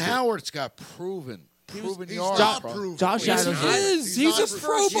 undrafted. Jordan Howard's got proven proven He's yards, not bro. proven. Josh Yes, Adams he is. He's not a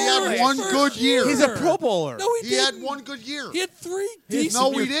Pro He had Bowler. one good year. He's a Pro Bowler. No, he He didn't. had one good year. He had 3 decent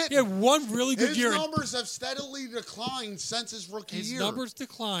No, he years. didn't. He had one really good His year. numbers have steadily declined since his rookie His year. numbers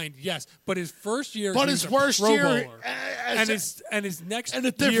declined, yes, but his first year, But he his was a worst Pro year, Bowler. and his next in a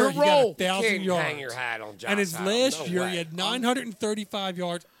year, different he role. got 1,000 Can't yards. hang your hat on Josh and his Allen. last No year, way. he had 935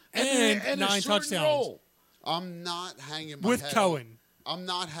 yards and a 9 certain touchdowns role. I'm not hanging my with head Cohen. I'm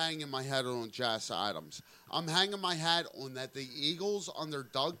not hanging my head on Josh Adams. I'm hanging my hat on that the Eagles under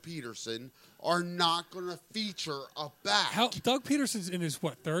Doug Peterson are not going to feature a back. Doug Peterson's in his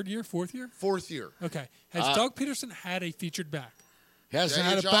third year, fourth year? Fourth year. Okay. Has Doug Peterson had a featured back? He hasn't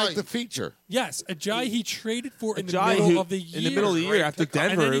had a back to feature. Yes, Ajayi he traded for in the Ajayi, middle who- of the year. in the middle of the year after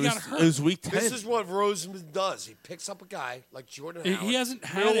Denver, And then he it got was- hurt. it was week 10. This is what Roseman does. He picks up a guy like Jordan He Howard. hasn't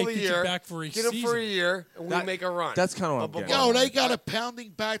had middle a of the featured year, back for a get him for season. a year, and we make a run. That's kind of what I'm getting. Yo, they got a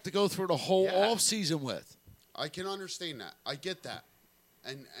pounding back to go through the whole offseason with. I can understand that. I get that.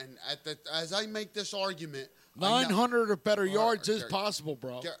 And as I make this argument, 900 or better yards is possible,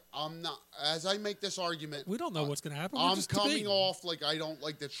 bro. I'm not. As I make this argument, We don't know what's going to happen. We're I'm just coming debating. off like I don't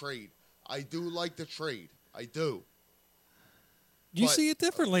like the trade. I do like the trade. I do. You But see it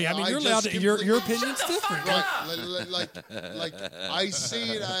differently. I mean, you're just allowed to. Your completely- opinion's different. Right. Like I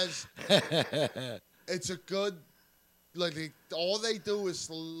see it as it's a good. All they do is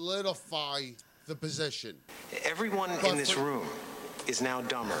solidify the position. Everyone in this room is now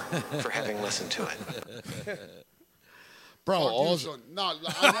dumber for having listened to it. Bro, all No,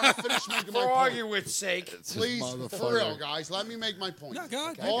 I want to finish making my For point. argument's sake. Please, for real, guys, let me make my point. Yeah,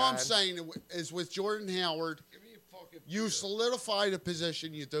 go ahead. All I'm saying is with Jordan Howard, you solidify the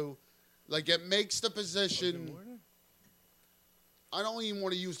position you do. Like, it makes the position, I don't even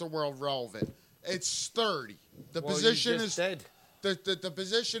want to use the word relevant. It's sturdy. The Well, you position just is said. the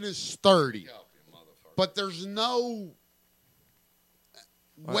position is sturdy. But there's no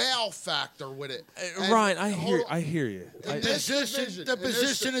wow factor with it. And Ryan, I hold hear you. In this division, the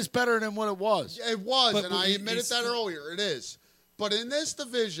position is better than what it was. It was, But and I admitted it's- that earlier. It is. But in this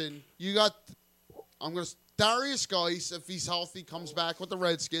division, you got Darius Geis, if he's healthy, comes back with the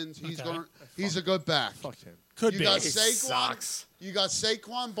Redskins. He's a good back. Fuck him. Could you be. got He Saquon. sucks. You got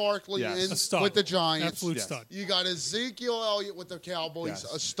Saquon Barkley Yes. in A stud. with the Giants. Absolute Yes. stud. You got Ezekiel Elliott with the Cowboys,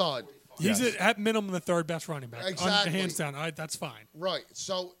 Yes. a stud. He's Yes. at minimum the third best running back. Exactly. Hands down. That's fine. Right.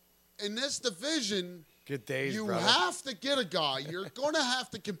 So in this division, Good days, you brother. have to get a guy. You're going to have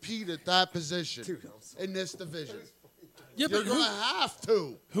to compete at that position in this division. Yeah, You're but going to have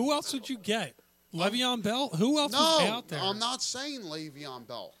to. who else would you get? Le'Veon Bell? Who else No, was out there? I'm not saying Le'Veon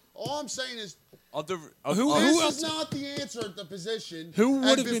Bell. All I'm saying is Who this else? is not the answer at the position. Who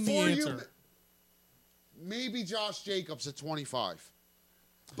would And have been the before answer? Maybe Josh Jacobs at 25.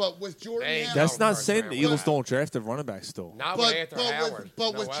 But with Jordan Hey, Howard, That's not First saying round. the Eagles don't draft a running back still. Not with Anthony Howard.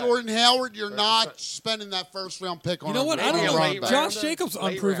 but No with way. Jordan Howard, you're not spending that first round pick on You know a what? I Maybe don't a know. late Josh rounder? Jacobs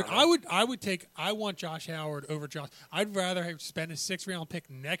Late unproven. rounder. I want Josh Howard over Josh. I'd rather have spent a 6th-round pick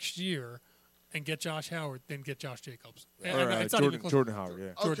next year and get Josh Howard than get Josh Jacobs. And Or, it's not even Jordan, close. Jordan Howard,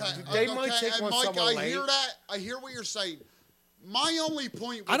 yeah. Okay, They might take and one Mike, someone I hear late. that. I hear what you're saying. My only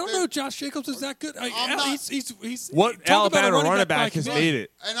point. I don't with know. it- Josh Jacobs is that good. I'm not- He's What talk about a Alabama running by back has committee. made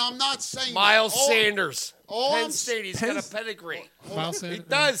it? And I'm not saying Miles all- Sanders. all Penn I'm- State. He's got a pedigree. Miles He Sanders.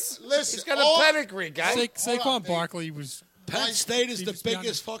 does. Listen, He's got all- a pedigree, guy. Saquon Barkley was. Penn State is he the was beyond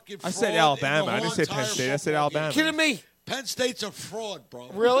biggest fucking I fraud. said in Alabama. the I whole didn't say Penn entire State. I said football Alabama. Kidding me? Penn State's a fraud, bro.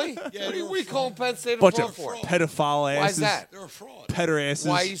 Really? Yeah, What they're are a we fraud. calling Penn State a Bunch fraud of for? pedophile asses. Why is that? They're a fraud. Pedo asses.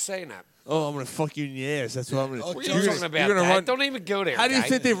 Why are you saying that? Oh, I'm gonna fuck you in the ass. That's what I'm gonna. Oh, What You're are you gonna- talking about? you're gonna Dad? run- Don't even go there. How do you guy.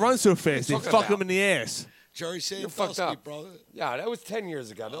 think they run so fast? They talking fuck about? them in the ass. Jerry You're fucked Sandusky, up. brother. Yeah, that was 10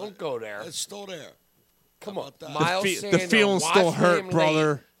 years ago. Don't go there. It's still there. Come How on. about that? Miles The Sanders. feeling's still watch hurt, him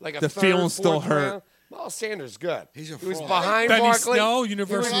brother. late, like a The third, feeling's still fourth hurt. round. Miles Sanders good. He's a He was fraud. behind Benny Barkley. Snow, He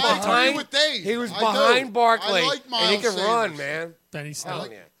University was of I agree behind. with Dave. He was I behind do. Barkley, I like and he Miles can run, Sanders. man. Benny Snow.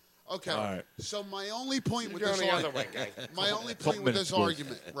 Telling you. Okay. All right. So my only point with You're this going the other argument. way, guy. My only Couple point with minutes, this boys.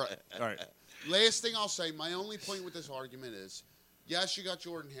 argument. Right. All right. Last thing I'll say. My only point with this argument is, yes, you got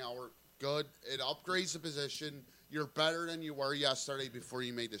Jordan Howard. Good. It upgrades the position. You're better than you were yesterday before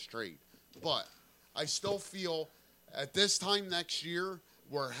you made this trade. But I still feel at this time next year,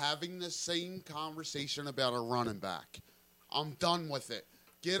 we're having the same conversation about a running back. I'm done with it.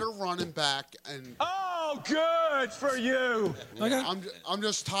 Get a running back and Oh, good for you. Okay. I'm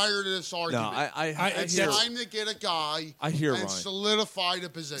just tired of this argument. I it's hear. time to get a guy I hear and Ryan. solidify the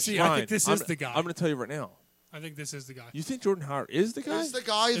position. See, I Ryan, think this I'm- is the guy. I'm gonna tell you right now. I think this is the guy. You think Jordan Howard is the guy? Is the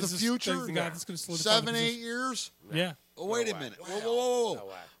guy of This the is future? the guy that's gonna solidify the 7-8 years. years? Yeah. Oh, wait a minute.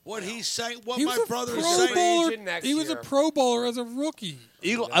 Whoa. What he's saying, what He was my a brother Pro is saying. Bowler. next He was a year. Pro Bowler as a rookie.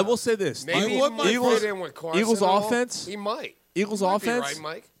 I will say this: Maybe he might fit in with Carson Eagles and all. offense. He might. Eagles You might be offense right,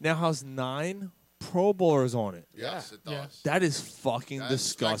 Mike. now has 9 Pro Bowlers on it. Yes, it does. That is fucking That's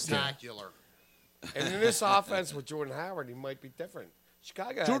disgusting. spectacular. And in this offense with Jordan Howard, he might be different.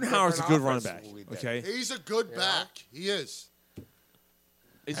 Chicago. Jordan had Howard's a different good running offense back. than we did. Okay, He's a good back. He is.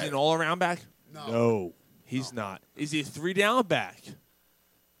 is he an all-around back? No. He's not. Is he a 3-down back?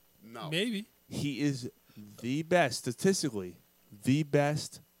 No. Maybe. He is the best, statistically, the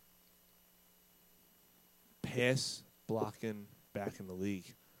best pass blocking back in the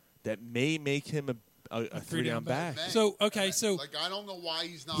league. That may make him a 3-down back. So okay, so Like, I don't know why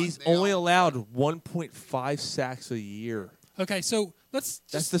he's not. He's now. only allowed 1.5 sacks a year. okay, so let's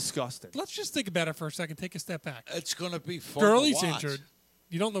That's just, disgusting. let's just think about it for a second. Take a step back. It's going to be fun. Gurley's to watch. injured.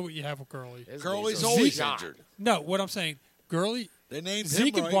 You don't know what you have with Gurley. Gurley's always injured. No, what I'm saying, Gurley, They named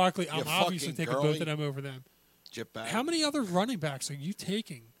Zeke him and right. Barkley. You I'm obviously fucking taking Gurley. both of them over them. Chip back. How many other running backs are you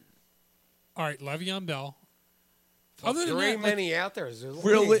taking? All right, Le'Veon Bell. Other than There ain't that, like, many out there. There's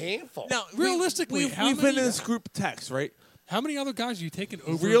only a handful. Now, realistically, we've how been many- in this group text, right? How many other guys are you taking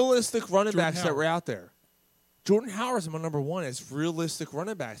over? Realistic running Jordan backs that Howard? were out there. Jordan Howard's my number one as realistic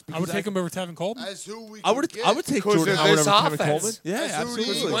running backs. I would because take him over Tevin Coleman. As who we I would could I would get. take 'Cause Jordan of Howard this over Tevin offense. Coleman. Yeah, As who the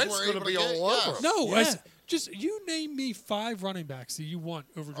absolutely. Eagles Wentz were gonna able be to get, all over yes. him. No, Yeah. just you name me 5 running backs that you want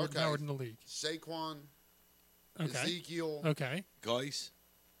over Jordan Okay. Howard in the league. Saquon, Okay. Ezekiel, Okay. Guys.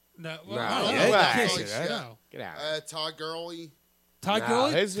 No. No, well, yeah, you way. can't say that. No. Get out. Todd Gurley. Todd Nah,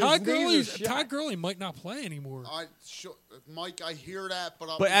 Gurley. his Todd knees Gurley. are shot. Todd Gurley might not play anymore. Mike, I hear that,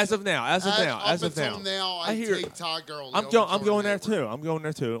 but But as of now, as of until now, now, I hear. take Todd Gurley. I'm over going. I'm Jordan going there Howard. too. I'm going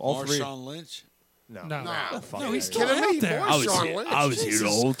there too. All three. Marshawn Lynch. No. No. No, he's fuck still that. out me there. more. I was Marshawn here. Lynch. I was here the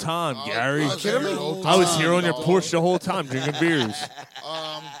Jesus. whole time, Gary. I was here the whole I was time, here on your dog. porch the whole time drinking beers.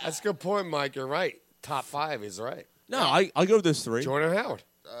 That's a good point, Mike. You're right. Top 5 is right. No, I'll go with those 3. Jordan Howard.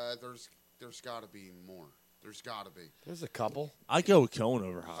 There's got to be more. There's got to be. There's a couple. I go with Cohen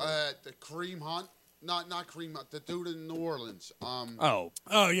over Howard. The Kareem Hunt, not Kareem Hunt, the dude in New Orleans. Oh,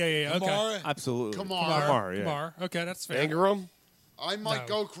 yeah. Okay. Kamara. absolutely. Kamara. yeah. Kamara. Okay, that's fair. Ingram. I might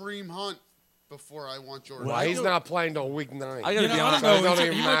No. go Kareem Hunt before I want Jordan. Well, Howard. he's not playing till week 9. I gotta You be know, I honest. don't It know. don't He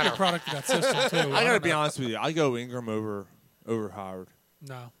even might be a matter. product of that system too. I gotta don't be know. honest with you. I go Ingram over Howard.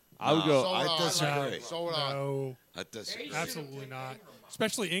 No. I would go. So I would disagree. So would I. No. I disagree. Absolutely not.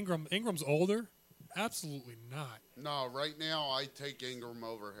 Especially Ingram. Ingram's older. Absolutely not. No, right now I take Ingram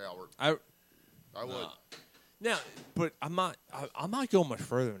over Howard. I would. Now, but I'm not. I'm not going much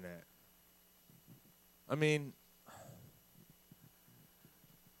further than that. I mean,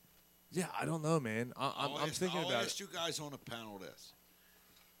 yeah, I don't know, man. I'm thinking I'll about ask it. you guys on the panel this.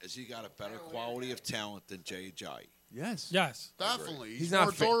 Has he got a better quality of talent than J.J.? Yes. Yes. Definitely. He's, He's more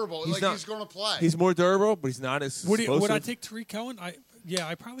not fa- durable. he's Like not- he's going to play. He's more durable, but he's not as Would explosive. I take Tariq Cohen? I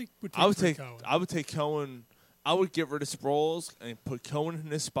probably would take I would Tariq take. Cohen. I would take Cohen. I would get rid of Sproles and put Cohen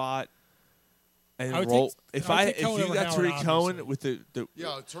in his spot. And I would roll. take- If I would take Cohen you over got Howard, Tariq Cohen obviously. with the Yeah,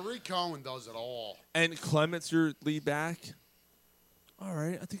 Tariq Cohen does it all. and Clement's your lead back. All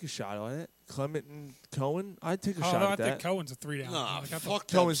right, I take a shot at it. Clement and Cohen, I'd take a shot no, at I that. think Cohen's a 3-down. Nah, Like, I thought- fuck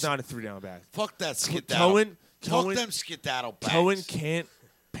Cohen's them. not a 3-down back. Fuck that skedaddle. Cohen, Fuck them skedaddle backs. Cohen can't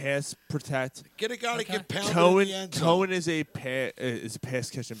pass protect. Get a guy to get pounded in Cohen, the end zone. Cohen is a pass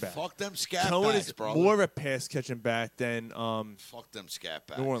catching back. Fuck them scat Cohen backs, is bro. more of a pass catching back than Fuck them scat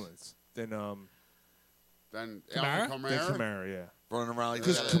backs. New Orleans than Then Kamara? Alvin than Kamara. Kamara. Yeah, Running around like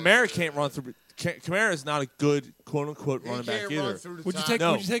because that. Kamara can't run through. Kamara is not a good quote unquote He running back can't either. run through the Would you top. take?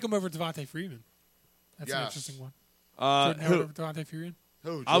 No. Would you take him over Devontae Freeman? That's an Yes. interesting one. Jordan Howard Who? over Devontae Freeman.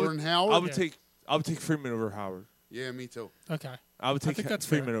 Who? I would- Jordan Howard? I would Yeah. take. I would take Freeman over Howard. Yeah, me too. Okay. I would take think that's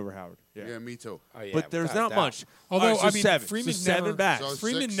Freeman fair. over Howard. Yeah. Yeah, me too. Oh, yeah, But there's without not doubt. much. Although, All right, so I mean, seven. Freeman so seven never- backs. So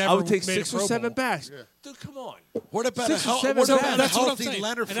Freeman six. never I would take made 6 a or Pro 7 Bowl. backs. Yeah. Dude, come on. What about Six or a seven what about backs. a That's what I'm healthy saying.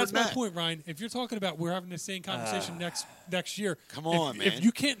 Leonard And that's my Fournette? point, Ryan. If you're talking about we're having the same conversation next year. Come on, if, man. If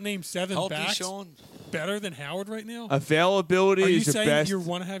you can't name 7 Healthy backs Sean? better than Howard right now, Availability are you is your saying best. you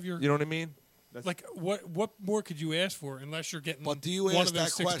want to have your You know what I mean? like what more could you ask for unless you're getting But do you one ask of those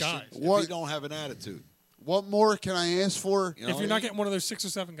that 6 question guys? if What- you don't have an attitude? What more can I ask for? You know, If you're not getting one of those 6 or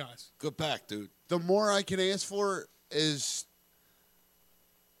 7 guys. good back, dude. The more I can ask for is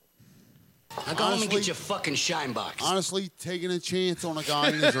Now go home and get your fucking shine box. honestly taking a chance on a guy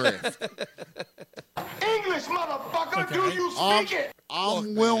in the draft. English, motherfucker, Okay. do you speak it?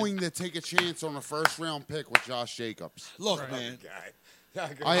 I'm willing to take a chance on a first round pick with Josh Jacobs. Look, man.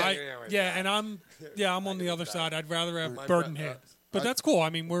 Yeah, and I'm on the other side. I'd rather have Burden hit. But that's cool. I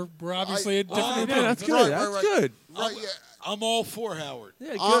mean, we're obviously at different Yeah, opinions. that's good. That's good. Right, yeah. I'm all for Howard.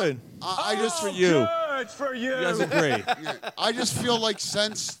 Yeah, good. I just for you. Good for you. You guys are great. I just feel like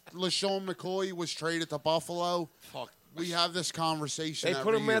since LaShawn McCoy was traded to Buffalo, we have this conversation. They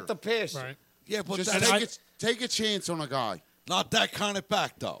every put him year. at the pitch. Right. Yeah, but Just that's take a chance on a guy. not that kind of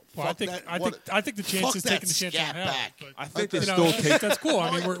back, though. Well, I think the chance is taking the chance on Howard. but- I think they you know, still take. that's cool.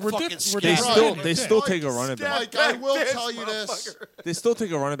 I mean, we're Fucking different. They still take a running back. Like, I will tell you this. They still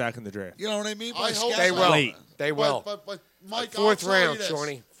take a running back in the draft. You know what I mean? I hope They so. will. Late. They will. But Mike, Fourth I'll tell you round, this.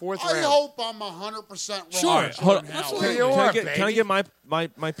 Shawnee. Fourth I round. hope I'm 100% wrong. Sure. All right, hold on. Jordan Howard. Absolutely. Can I baby.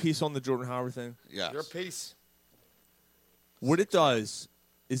 get my piece on the Jordan Howard thing? Yes. Your piece. What it does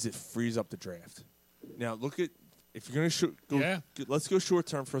is it frees up the draft. Now look at if you're going to let's go short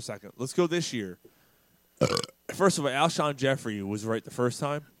term for a second. Let's go this year. First of all, Alshon Jeffrey was right the first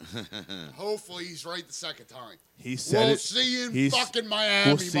time. Hopefully he's right the second time. He said we'll it. see you in He's- fucking Miami,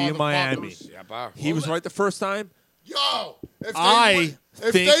 We'll see you in Miami. motherfuckers. Yeah, bar. He was right the first time. Yo, if I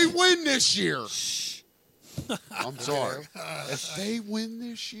they think- win this year, I'm sorry. If they win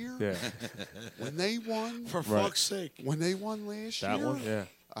this year, Yeah. when they won, For Right. fuck's sake. when they won last That year, one, yeah.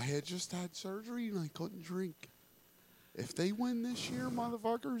 I had just had surgery and I couldn't drink. If they win this year,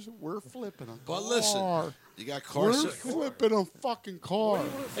 motherfuckers, we're flipping a But car. listen, you got We're Carson. flipping a fucking car.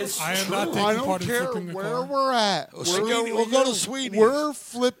 I am not I taking don't part in care flipping the where car. we're at. We'll go to Sweden. We're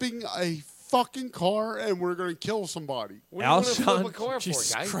flipping a fucking car and we're going to kill somebody. What do you want to flip a Alshon, car for,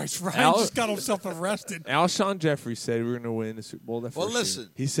 Jesus guy? Christ, Ryan Al- just got himself arrested. Alshon Jeffrey said we're going to win the Super Bowl that Well, first year. listen.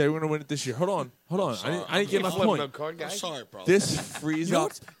 He said we're going to win it this year. Hold on. I didn't get my Flipping a point. card, guy? I'm sorry, bro. This frees You know,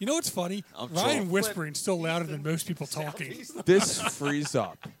 up. you know what's funny? I'm Ryan told. whispering still louder than most people talking. This frees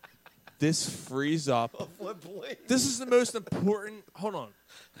up. This frees up. This is the most important. Hold on.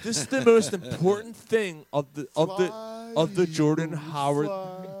 This is the most important thing of the Jordan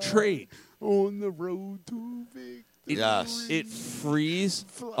Howard trade. On the road to victory. Yes. It frees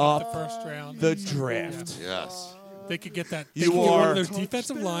up The first round. the draft. Yes. They could get that. You They could get one are of those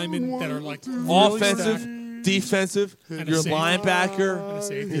defensive linemen that are like really Offensive, stacked. defensive, And a your safety. linebacker, And a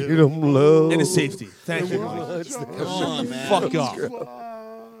safety. and a safety. Thank you. Mike. Come on, man. Fuck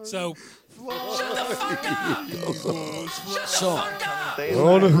off. So So,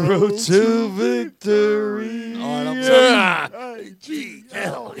 On the road to victory. all right, I'm telling you.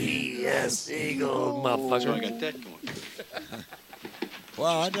 G-L-E-S, Eagle, motherfucker. I got that going.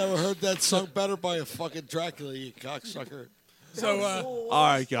 Wow, I never heard that sung better by a fucking Dracula, you cocksucker. All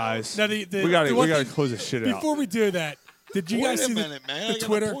right, guys. now the we gotta one we thing- close this shit out. Before we do that, did you Wait guys a see minute, man. the I got a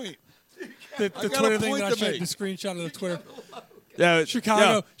Twitter? point. The I got a Twitter thing point that I to showed, make. the screenshot of the Twitter. Yeah,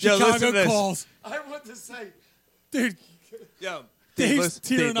 Chicago listen to this. calls. I want to say. Dude, Yo, Dave's listen,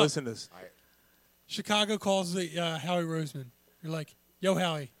 tearing up. listen to this. Chicago calls the Howie Roseman. You're like, yo,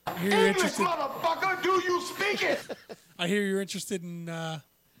 Howie, I hear you're English interested. motherfucker, do you speak it? I hear you're interested in Howard.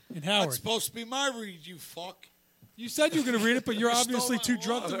 That's supposed to be my read, you fuck. You said you were going to read it, but you're obviously too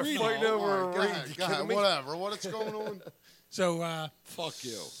drunk to read fighting it. over a Go ring. ahead, You go kidding ahead, me? whatever. What's going on? So Fuck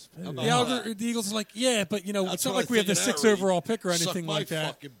you. the Eagles are like, yeah, but you know, That's it's not what like I we have the think of that 6th read. overall pick or Suck anything my like that.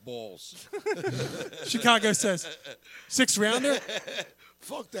 fucking balls. Chicago says, 6th rounder.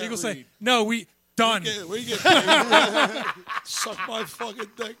 Fuck that Eagles read. say, no, we done. Where you get Suck my fucking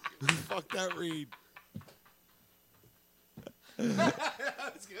dick. Fuck that read.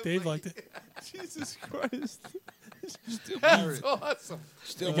 Dave liked it. Jesus Christ. Still married. Awesome.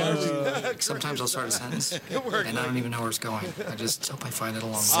 Still married. Sometimes I'll start a sentence, and I don't even know where it's going. I just hope I find it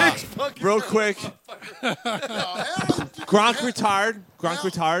along the way. Real quick. Gronk retired. Gronk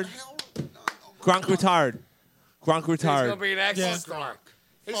retired. Gronk retired. Gronk He's going to retired. be an action Yeah. star.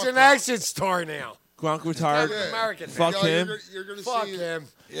 He's an action star now. Gronk retired. African American. Fuck Yo, him. You're gonna Fuck see him.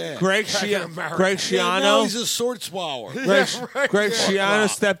 Yeah. Greg American. Greg Yeah, now he's Schiano. a sword swallower. Greg right. Schiano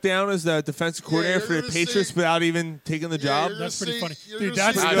stepped down as the defensive coordinator you're for the gonna Patriots see- without even taking the job. you're That's gonna pretty see- funny. you're Dude,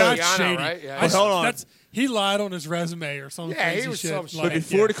 gonna that's see- that's Schiano, shady. right? Yeah. But hold on. That's, he lied on his resume or some Yeah, he crazy was shit. some shit. Like, But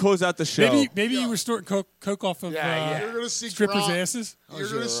before to yeah. close out the show, Maybe you were snorting coke off of Yeah. You're gonna see strippers' Gronk. asses. You're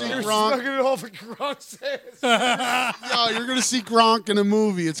gonna see You're Gronk. sucking it off of Gronk's ass. Yo, you're gonna see Gronk in a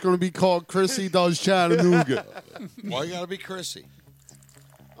movie. It's gonna be called Chrissy Does Chattanooga. Why you gotta be Chrissy?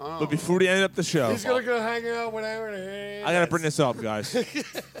 but before we end up the show, He's going to go hang out with Aaron. I gotta bring this up, guys.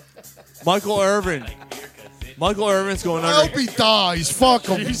 Michael Irvin. Michael Irvin's going I under. hope he dies. Fuck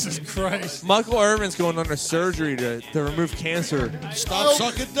him. Jesus Christ. Michael Irvin's going under surgery to remove cancer. Stop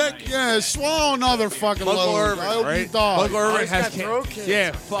sucking dick. Yeah, swallow another fucking Michael load. Irvin, I hope he right? dies. Michael Irvin he's has got throat cancer.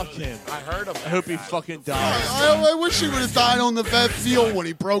 Yeah, fuck him. I heard him. I hope he fucking dies. I wish he would have died on the vet field when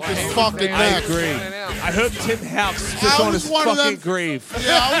he broke his fucking I neck. agree. I hope Tim House sits on his fucking grave.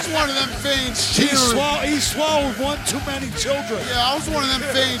 Yeah, I was one of them fans cheering. He swallowed one too many children. Yeah, I was one of them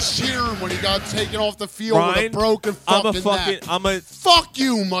fans cheering when he got taken off the field with a Ryan, broken neck. Fuck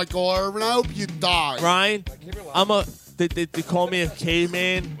you, Michael Irvin. I hope you die. Ryan, they call me a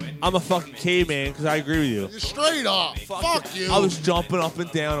caveman. I'm a fucking caveman because I agree with you. You're straight up. Fuck you. I was jumping up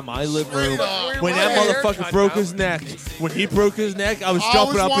and down in my living room up. when that motherfucker broke his neck. When he broke his neck, I was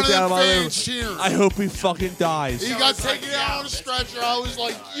jumping up and down in my living room. Cheering. I hope he fucking dies. He got taken out on a stretcher. I was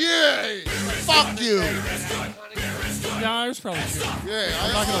like, yay! Fuck you. Yeah, I was probably cheering. Yeah,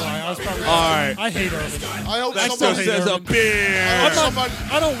 I'm not gonna lie. I was probably. All right. I hate Irvin. I hope That somebody still says a beer.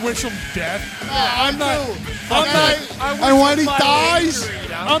 I don't wish him death. I'm not. And when he dies,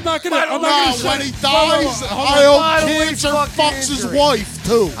 I'm not gonna. when he dies, I hope cancer fucks his wife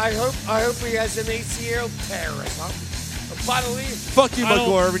too. I hope he has an ACL tear or something. A bodily. Fuck you,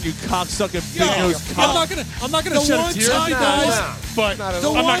 Michael Irvin, you cocksucking big-nosed cock. I'm not gonna shed a tear if he dies, but I'm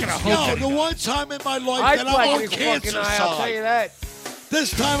not gonna hope The one time in my life I'd that I'm black on his cancer fucking eye, I'll tell you side. that.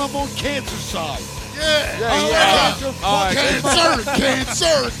 This time I'm on cancer side. Yeah.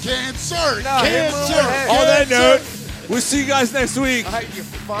 Cancer. Cancer. On that note, we'll see you guys next week. You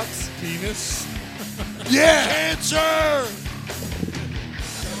fucks. Penis. Yeah. Cancer.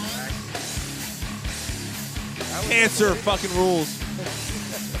 Cancer fucking rules.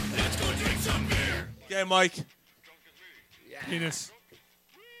 Okay, Mike. Penis.